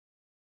it.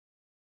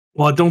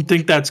 Well, I don't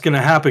think that's going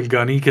to happen,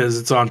 Gunny, because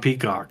it's on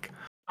Peacock.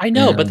 I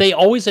know, but they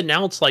always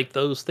announce like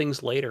those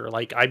things later.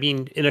 Like, I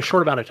mean, in a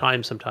short amount of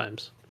time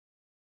sometimes.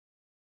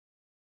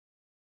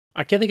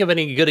 I can't think of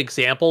any good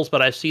examples,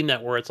 but I've seen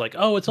that where it's like,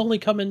 oh, it's only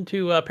coming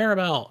to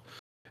Paramount.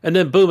 And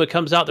then boom, it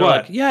comes out. They're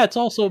like, yeah, it's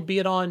also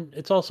going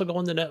to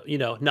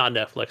not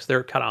Netflix.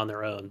 They're kind of on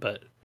their own,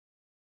 but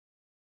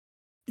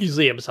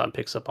usually Amazon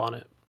picks up on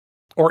it,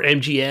 or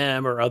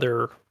MGM or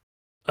other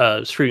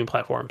streaming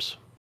platforms.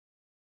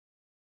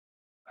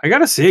 I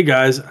gotta say,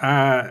 guys,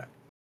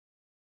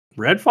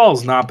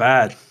 Redfall's not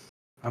bad.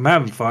 I'm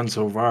having fun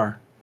so far.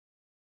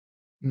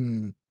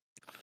 And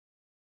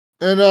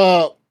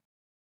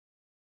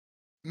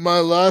my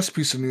last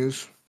piece of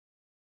news.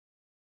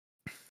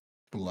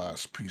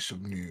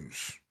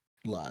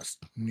 Last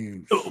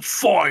news. The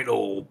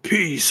final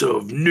piece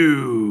of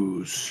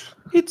news.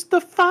 It's the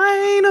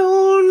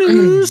final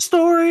news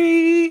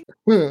story.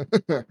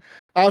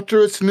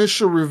 After its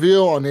initial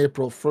reveal on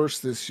April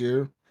 1st this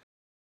year,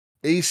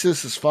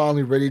 Asus is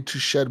finally ready to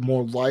shed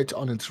more light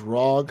on its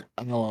ROG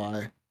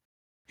Ally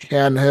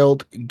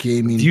handheld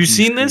gaming Have you PC.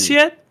 seen this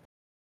yet?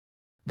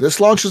 This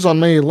launches on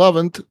May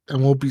 11th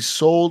and will be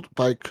sold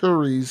by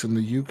Currys in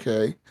the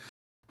UK.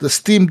 The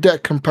Steam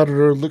Deck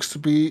competitor looks to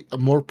be a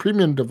more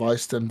premium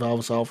device than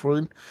Valve's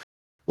offering,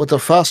 with a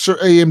faster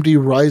AMD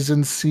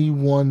Ryzen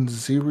C1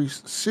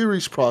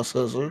 series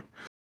processor,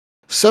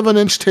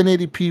 7-inch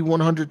 1080p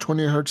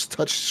 120Hz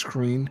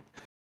touchscreen,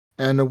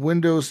 and a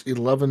Windows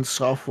 11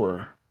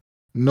 software.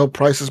 No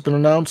price has been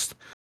announced.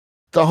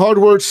 The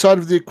hardware side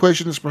of the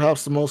equation is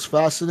perhaps the most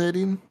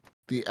fascinating.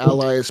 The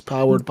Ally is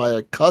powered by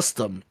a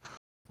custom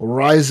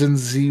Ryzen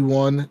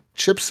Z1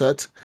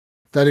 chipset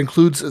that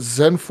includes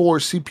Zen 4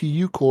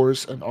 CPU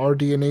cores and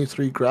RDNA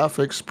 3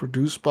 graphics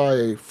produced by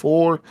a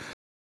 4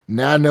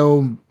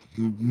 nanometer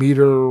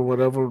or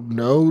whatever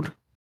node,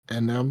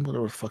 NM,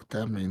 whatever the fuck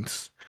that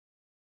means.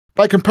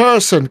 By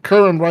comparison,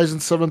 current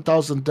Ryzen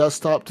 7000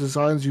 desktop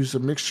designs use a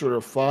mixture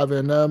of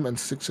 5nm and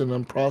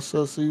 6nm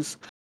processes,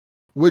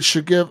 which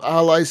should give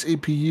Ally's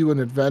APU an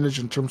advantage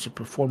in terms of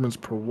performance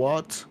per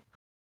watt.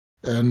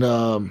 And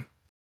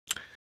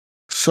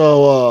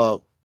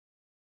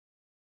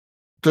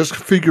there's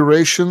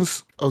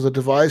configurations of the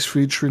device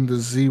featuring the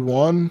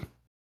Z1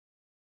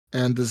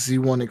 and the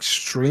Z1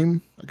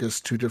 Extreme. I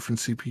guess 2 different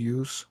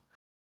CPUs.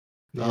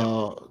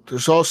 Yeah.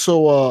 There's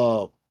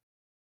also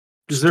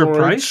is there a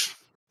price?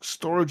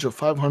 Storage of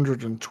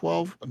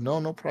 512.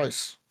 No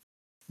price.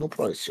 No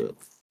price yet.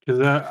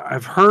 Because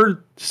I've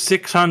heard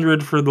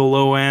 600 for the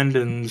low end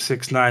and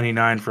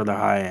 699 for the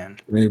high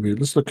end. Maybe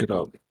let's look it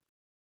up.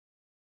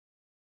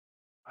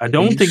 I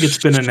don't think it's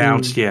been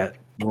announced yet,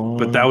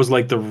 but that was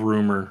like the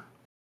rumor.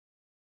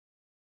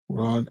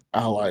 Run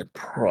Ally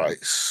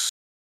price.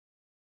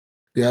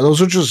 Yeah,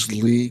 those are just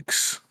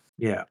leaks.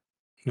 Yeah.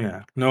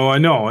 No, I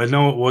know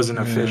it wasn't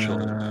official.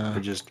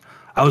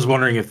 I was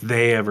wondering if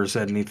they ever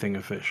said anything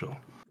official.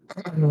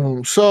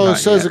 So Not it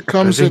says yet. it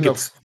comes I in think a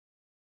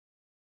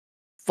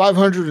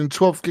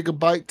 512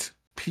 gigabyte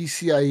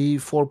PCIe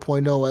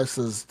 4.0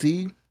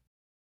 SSD,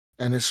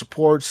 and it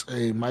supports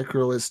a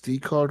micro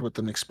SD card with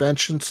an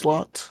expansion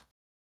slot.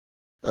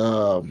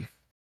 It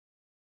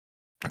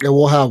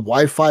will have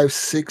Wi-Fi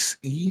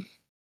 6E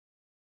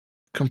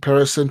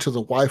comparison to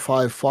the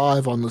Wi-Fi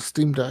 5 on the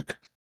Steam Deck.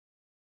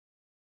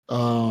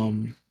 So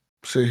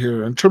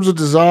here, in terms of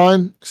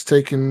design, it's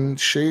taken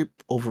shape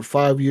over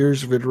 5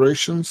 years of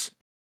iterations,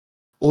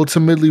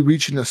 ultimately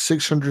reaching a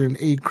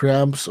 608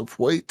 grams of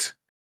weight.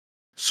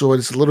 So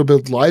it's a little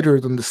bit lighter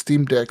than the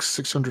Steam Deck's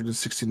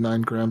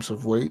 669 grams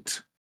of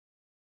weight.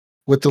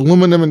 With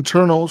aluminum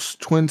internals,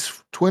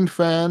 twin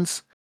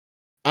fans,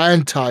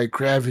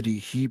 anti-gravity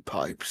heat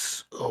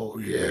pipes. Oh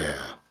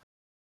yeah.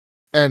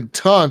 And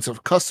tons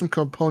of custom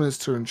components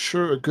to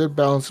ensure a good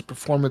balance of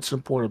performance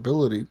and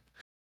portability.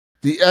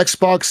 The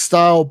Xbox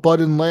style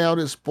button layout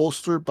is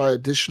bolstered by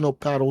additional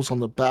paddles on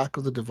the back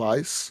of the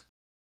device.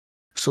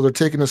 So they're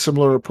taking a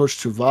similar approach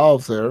to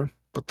Valve there,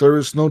 but there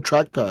is no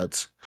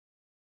trackpads.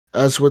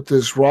 As with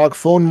this ROG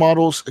phone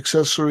models,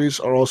 accessories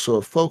are also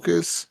a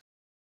focus,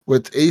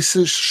 with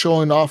Asus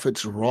showing off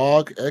its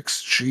ROG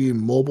XG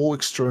mobile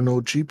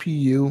external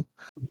GPU,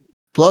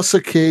 plus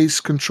a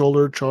case,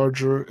 controller,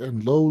 charger,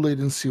 and low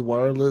latency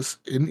wireless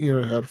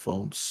in-ear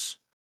headphones.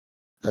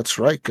 That's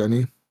right,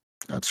 Gunny.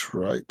 That's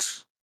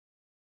right.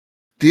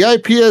 The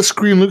IPS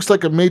screen looks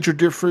like a major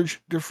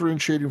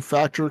differentiating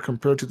factor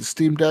compared to the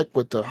Steam Deck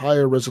with the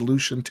higher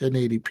resolution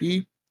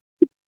 1080p,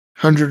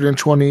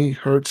 120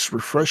 hertz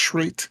refresh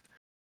rate,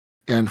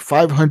 and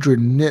 500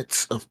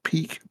 nits of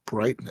peak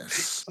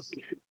brightness.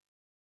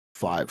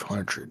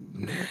 500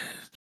 nits.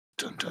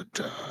 Dun, dun,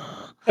 dun.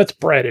 That's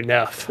bright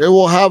enough. It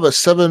will have a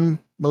 7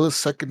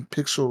 millisecond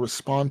pixel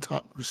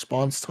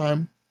response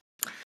time,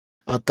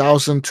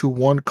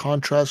 1,000:1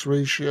 contrast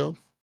ratio,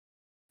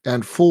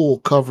 and full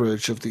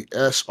coverage of the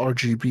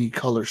sRGB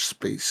color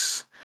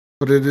space.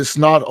 But it is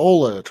not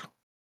OLED,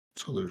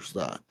 so there's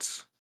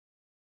that.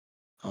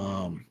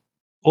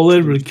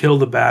 OLED would kill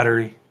the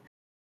battery.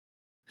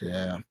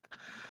 Yeah.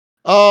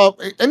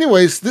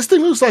 Anyways, this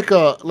thing looks like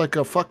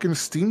a fucking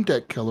Steam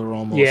Deck killer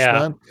almost,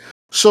 man.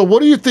 So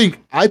what do you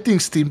think? I think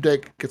Steam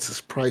Deck gets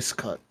its price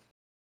cut.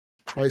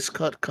 Price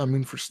cut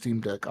coming for Steam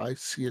Deck. I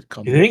see it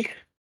coming. You think?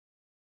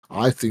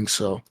 I think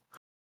so.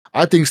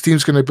 I think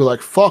Steam's gonna be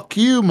like, "Fuck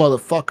you,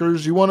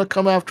 motherfuckers! You want to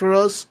come after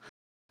us?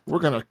 We're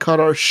gonna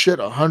cut our shit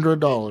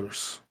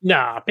 $100."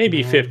 Nah,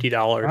 maybe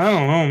 $50. I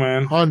don't know,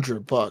 man.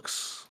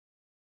 $100.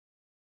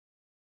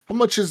 How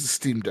much is the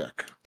Steam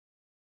Deck?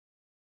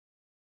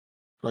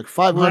 Like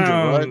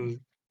 500, right?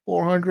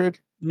 400?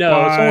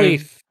 No, it's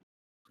only.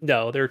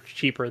 No, they're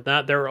cheaper than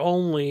that. They're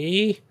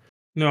only.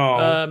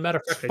 No. Matter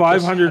of fact,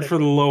 500 for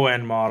the low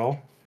end model.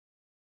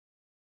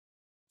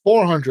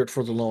 400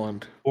 for the low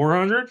end.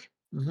 400?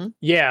 Mm-hmm.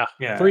 Yeah.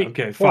 Yeah.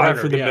 Okay. 5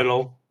 for the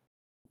middle.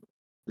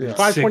 Yeah.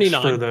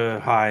 529 for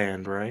the high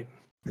end, right?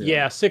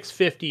 Yeah,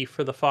 650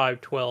 for the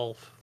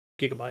 512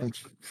 gigabyte. And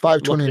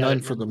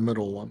 529 for the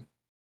middle one.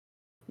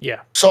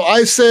 Yeah. So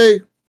I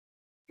say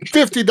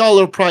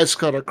 $50 price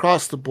cut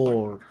across the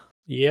board.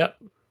 Yep.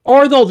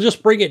 Or they'll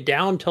just bring it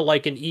down to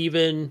like an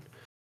even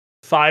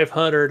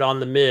 500 on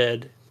the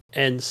mid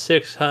and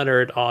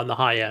 600 on the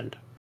high end.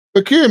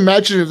 But can you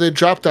imagine if they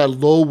dropped that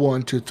low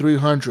one to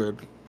 300?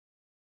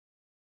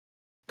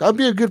 That'd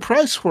be a good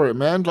price for it,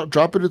 man.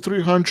 Drop it to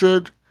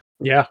 300.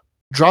 Yeah.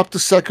 Drop the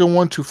second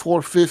one to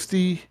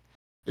 450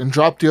 and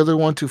drop the other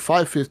one to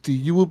 550.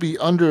 You will be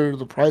under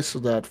the price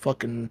of that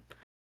fucking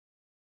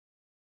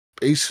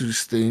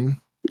Asus thing,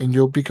 and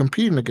you'll be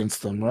competing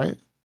against them, right?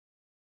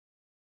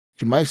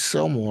 You might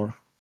sell more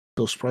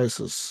those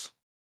prices.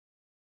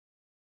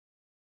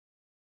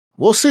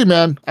 We'll see,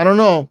 man. I don't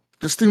know.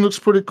 This thing looks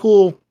pretty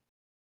cool.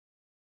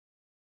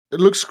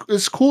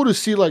 it's cool to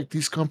see like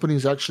these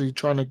companies actually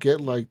trying to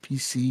get like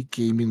PC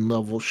gaming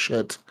level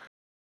shit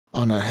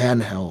on a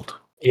handheld.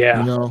 Yeah.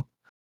 You know,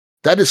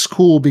 that is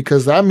cool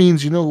because that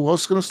means, you know, who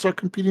else is going to start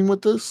competing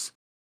with this?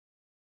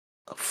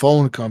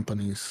 Phone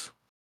companies.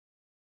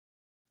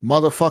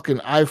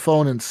 Motherfucking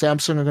iPhone and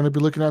Samsung are going to be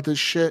looking at this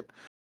shit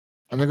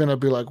and they're going to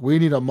be like, we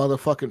need a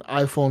motherfucking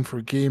iPhone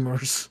for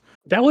gamers.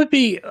 That would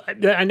be.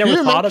 I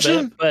never thought of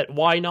imagine? it, but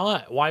why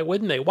not? Why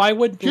wouldn't they? Why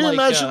wouldn't Can you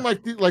imagine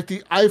like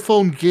the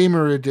iPhone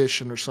Gamer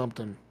Edition or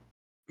something?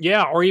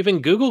 Yeah, or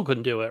even Google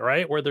can do it,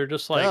 right? Where they're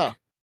just like, Yeah.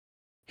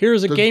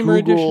 here's a The gamer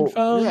edition Google,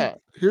 phone. yeah.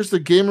 Here's the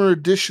Gamer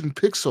Edition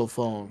Pixel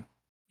phone.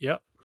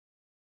 Yep.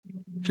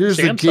 Here's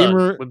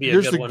Samsung would be a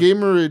here's good the one.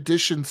 Gamer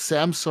Edition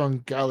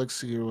Samsung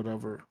Galaxy or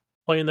whatever.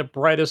 Playing the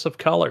brightest of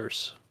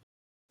colors.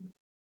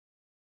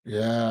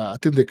 Yeah, I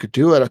think they could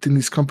do it. I think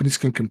these companies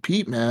can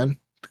compete, man.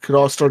 They could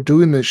all start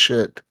doing this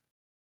shit.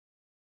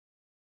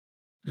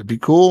 It'd be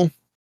cool.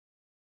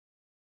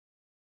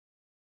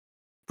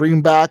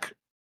 Bring back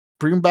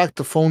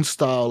the phone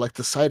style, like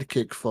the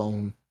Sidekick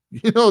phone.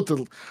 You know,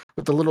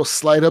 with the little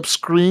slide up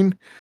screen.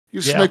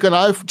 You just make an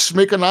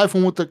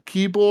iPhone with a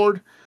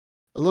keyboard,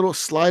 a little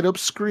slide up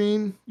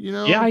screen. You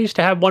know. Yeah, I used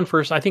to have one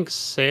for. I think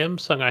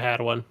Samsung. I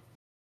had one.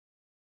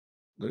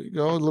 There you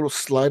go, a little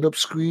slide up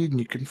screen.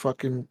 You can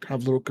fucking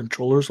have little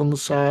controllers on the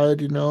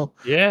side. You know.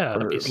 Yeah, Or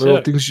that'd be little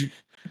sick. things.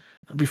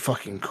 That'd be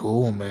fucking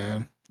cool,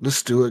 man.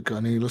 Let's do it,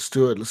 Gunny. Let's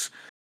do it. Let's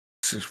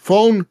see.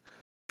 Phones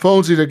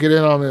need to get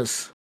in on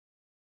this.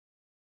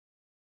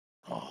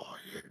 Oh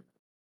yeah.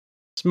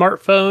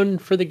 Smartphone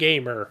for the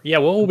gamer. Yeah,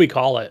 what would we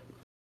call it?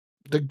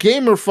 The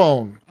gamer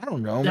phone. I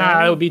don't know. Nah,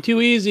 Man. it would be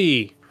too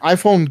easy.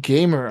 iPhone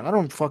gamer. I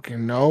don't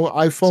fucking know.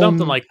 iPhone.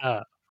 Something like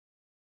that.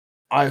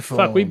 iPhone.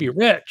 Fuck, we'd be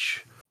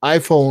rich.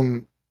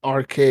 iPhone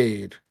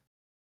arcade.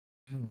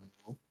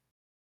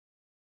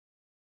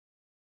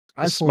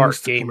 Smart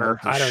gamer.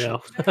 I don't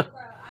know.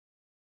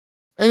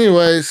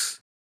 Anyways,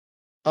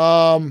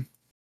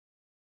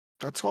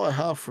 that's all I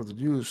have for the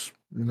news.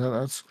 You know,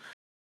 that's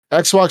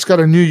Xbox got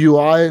a new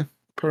UI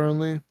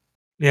apparently.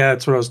 Yeah,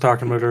 that's what I was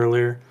talking about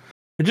earlier.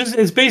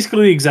 It's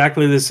basically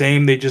exactly the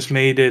same. They just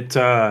made it.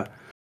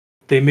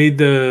 They made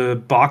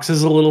the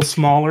boxes a little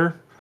smaller,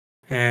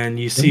 and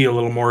you see a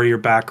little more of your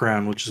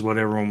background, which is what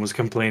everyone was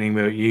complaining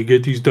about. You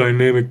get these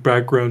dynamic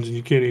backgrounds, and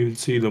you can't even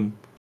see them.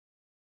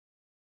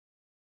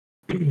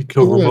 You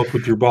cover them up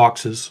with your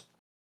boxes.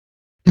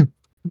 Okay.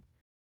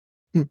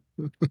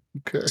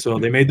 So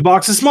they made the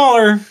boxes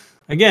smaller.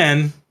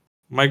 Again,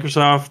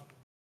 Microsoft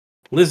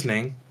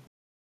listening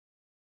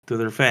to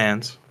their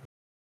fans.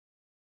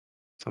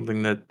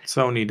 Something that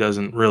Sony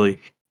doesn't really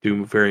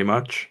do very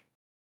much.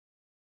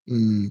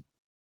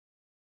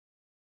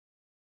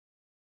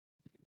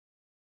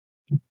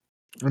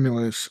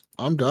 Anyways,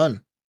 I'm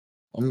done.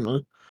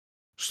 There's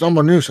no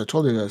more news. I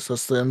told you guys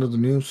that's the end of the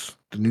news.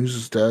 The news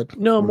is dead.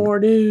 No more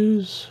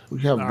news.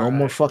 We have no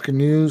more fucking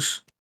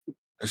news.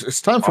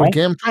 It's time for a Oh.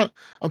 game.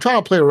 I'm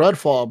trying to play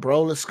Redfall,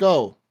 bro. Let's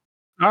go.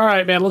 All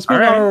right, man. Let's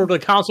move on over to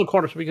the console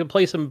corner so we can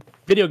play some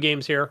video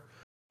games here.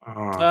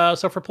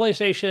 So for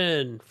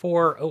PlayStation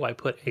 4, I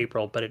put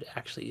April, but it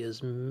actually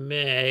is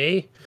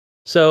May.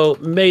 So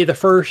May the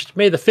 1st,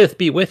 May the 5th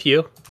be with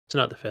you. It's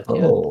not the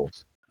 5th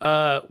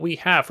yet. We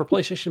have for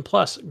PlayStation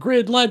Plus,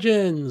 Grid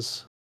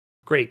Legends.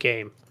 Great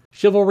game.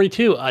 Chivalry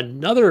 2,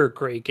 another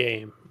great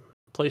game.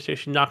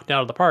 PlayStation knocked it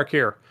out of the park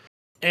here.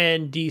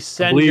 And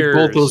Descenders. I believe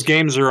both those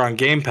games are on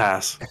Game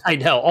Pass. I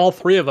know, all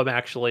three of them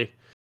actually.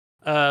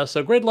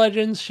 So Grid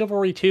Legends,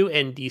 Chivalry 2,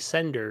 and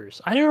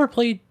Descenders. I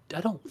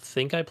don't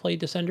think I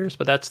played Descenders,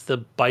 but that's the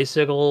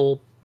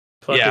bicycle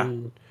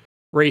fucking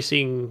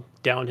racing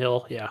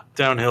downhill. Yeah.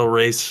 Downhill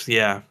race,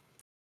 yeah.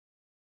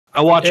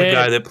 I watch a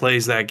guy that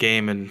plays that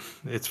game, and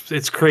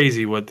it's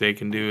crazy what they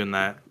can do in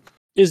that.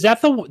 Is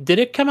that did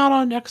it come out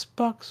on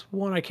Xbox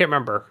One? I can't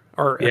remember.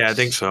 I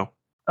think so.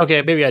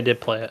 Okay, maybe I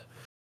did play it.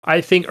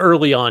 I think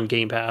early on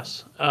Game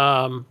Pass.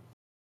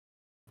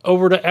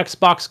 Over to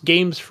Xbox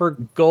Games for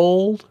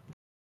Gold.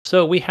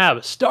 So we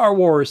have Star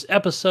Wars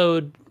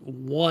Episode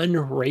 1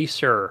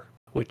 Racer,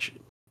 which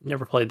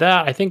never played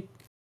that. I think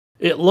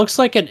it looks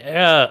like an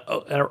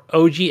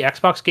OG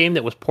Xbox game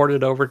that was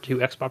ported over to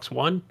Xbox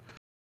One.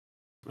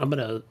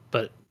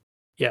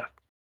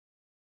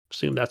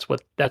 Assume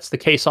that's the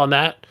case on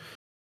that.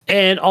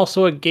 And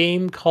also a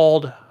game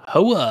called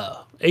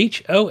HOA,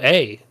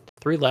 HOA,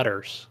 3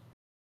 letters.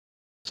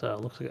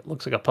 So it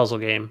looks like a puzzle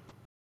game.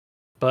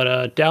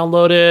 But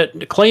download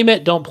it, claim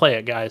it, don't play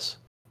it, guys.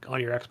 On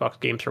your Xbox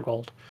Games for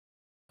Gold.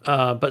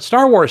 But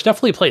Star Wars,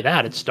 definitely play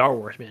that. It's Star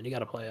Wars, man. You got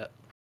to play it.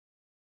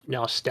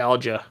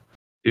 Nostalgia.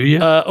 Do you?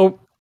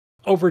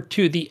 Over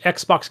to the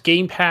Xbox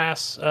Game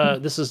Pass.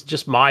 This is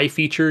just my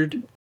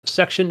featured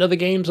section of the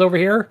games over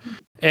here.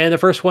 And the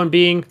first one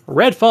being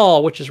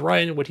Redfall, which is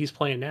Ryan, what he's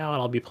playing now.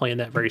 And I'll be playing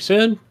that very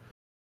soon.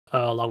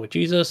 Along with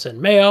Jesus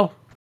and Mayo.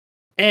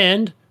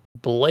 And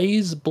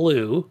Blaze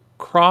Blue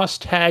Cross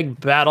Tag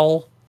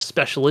Battle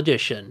Special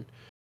Edition.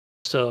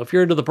 So if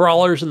you're into the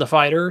brawlers and the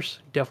fighters,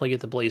 definitely get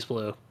the Blaze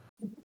Blue.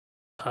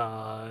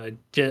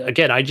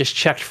 Again, I just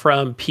checked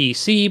from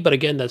PC, but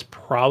again, that's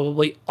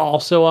probably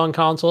also on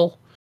console.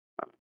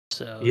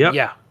 So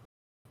yeah,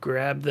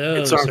 grab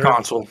those. It's on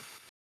console.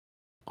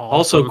 Awesome.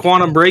 Also,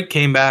 Quantum Break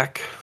came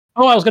back.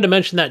 Oh, I was going to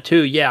mention that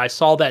too. Yeah, I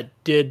saw that.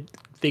 Did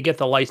they get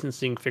the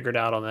licensing figured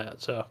out on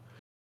that? So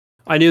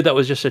I knew that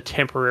was just a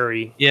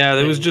temporary. Yeah,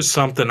 there thing. was just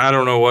something. I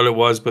don't know what it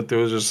was, but there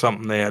was just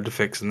something they had to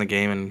fix in the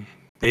game, and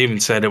they even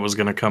said it was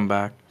going to come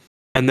back.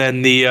 And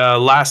then the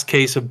last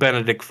case of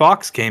Benedict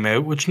Fox came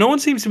out, which no one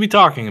seems to be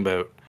talking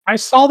about. I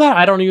saw that.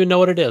 I don't even know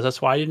what it is.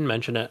 That's why I didn't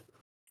mention it.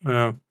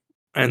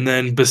 And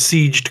then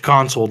Besieged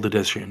Console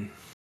Edition.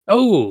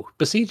 Oh,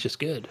 Besieged is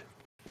good.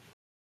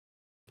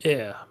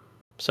 Yeah.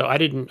 So I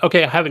didn't.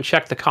 Okay, I haven't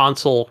checked the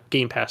console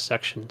Game Pass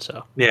section.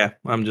 So yeah,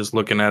 I'm just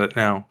looking at it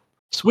now.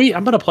 Sweet.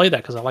 I'm gonna play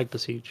that because I like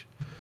Besiege.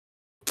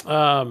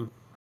 Over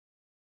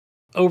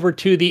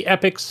to the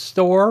Epic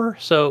Store,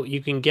 so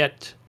you can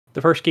get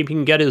the first game you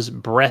can get is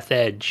Breath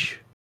Edge.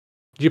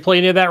 Did you play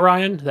any of that,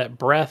 Ryan? That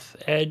Breath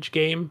Edge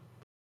game?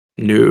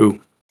 No.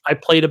 I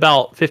played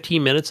about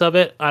 15 minutes of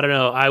it. I don't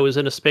know. I was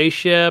in a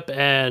spaceship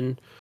and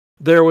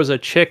there was a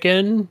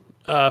chicken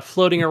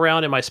floating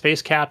around in my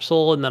space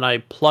capsule, and then I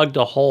plugged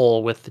a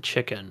hole with the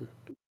chicken.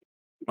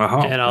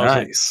 Oh, and I was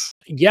nice.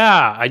 like,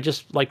 yeah, I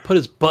just like put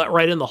his butt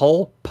right in the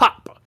hole,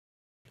 pop.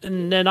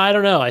 And then I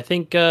don't know. I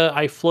think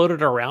I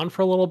floated around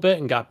for a little bit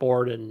and got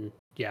bored, and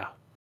yeah,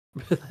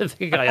 I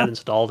think I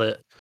uninstalled it.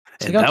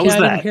 And like, that was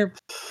that.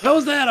 That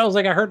was that. I was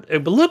like, I heard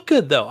it looked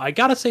good though. I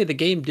gotta say the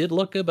game did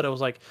look good, but I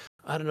was like,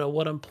 I don't know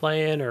what I'm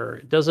playing, or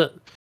it doesn't.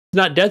 It's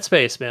not Dead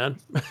Space, man.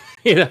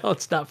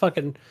 It's not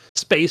fucking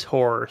space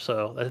horror.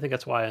 So I think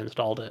that's why I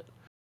installed it.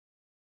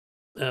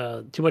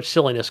 Too much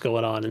silliness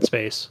going on in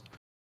space.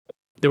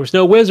 There was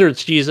no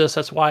Wizardz, Jesus.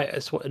 That's why.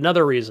 It's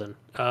another reason.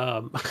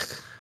 But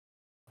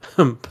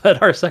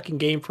our second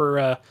game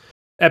for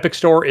Epic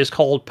Store is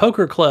called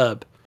Poker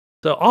Club.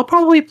 So I'll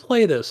probably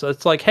play this. So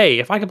it's like, hey,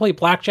 if I can play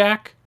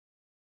blackjack,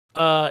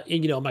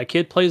 and, my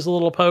kid plays a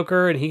little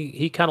poker and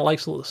he kind of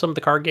likes some of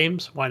the card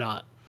games, why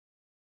not?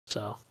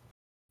 So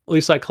at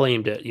least I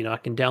claimed it. I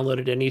can download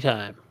it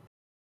anytime.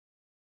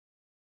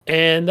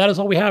 And that is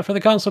all we have for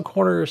the console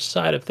corner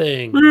side of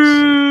things.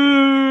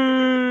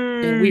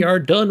 And we are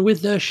done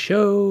with the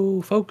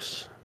show,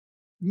 folks.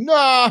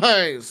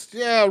 Nice.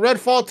 Yeah,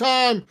 Redfall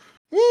time.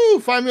 Woo!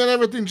 Find me on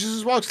everything.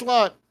 Jesus Walks a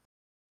Lot.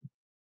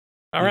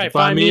 All right,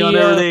 find me on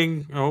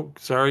everything. Oh,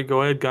 sorry.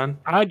 Go ahead, Gun.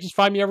 Just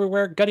find me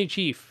everywhere, Gunny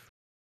Chief.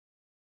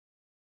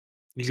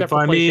 You can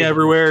find me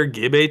everywhere,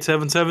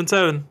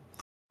 Gib8777.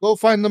 Go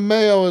find the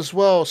Mayo as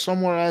well.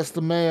 Somewhere as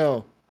the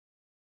Mayo.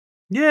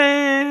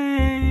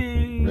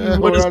 Yay! Yeah,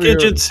 what does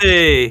Gidget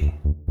say?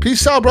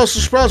 Peace out,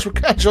 Brussels sprouts. We'll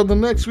catch you on the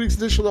next week's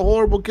edition of the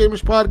Horrible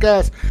Gamers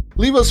Podcast.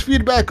 Leave us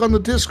feedback on the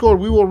Discord.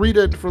 We will read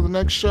it for the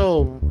next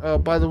show.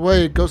 By the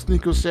way, Ghost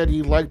Nico said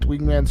he liked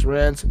Wingman's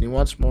rants and he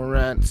wants more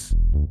rants.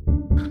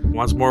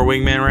 Wants more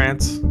Wingman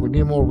rants? We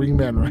need more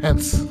Wingman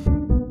rants.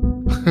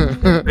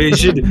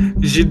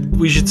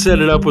 we should set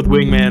it up with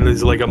Wingman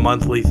as like a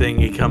monthly thing.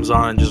 He comes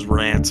on and just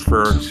rants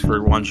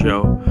for one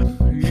show.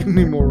 You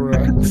need more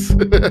rants.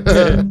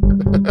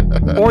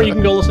 Or you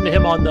can go listen to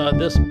him on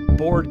this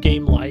Board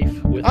Game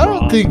Life with I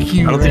don't think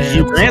he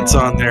rants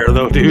on there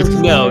though, dude.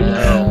 No.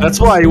 That's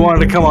why he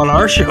wanted to come on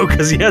our show,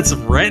 because he had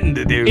some ranting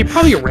to do. He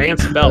probably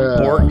rants about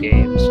board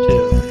games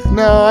too.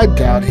 No, I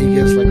doubt he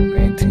gets like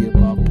ranty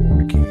about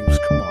board games.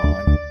 Come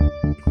on.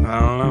 I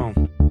don't know.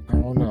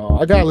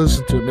 I gotta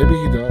listen to it. Maybe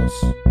he does.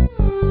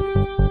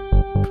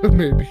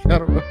 Maybe. I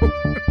don't know.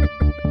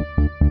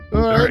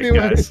 All right,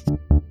 anyways. Guys.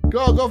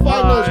 Go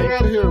find us. We're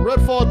out of here.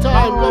 Redfall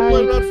time. Go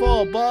play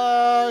Redfall.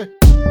 Bye.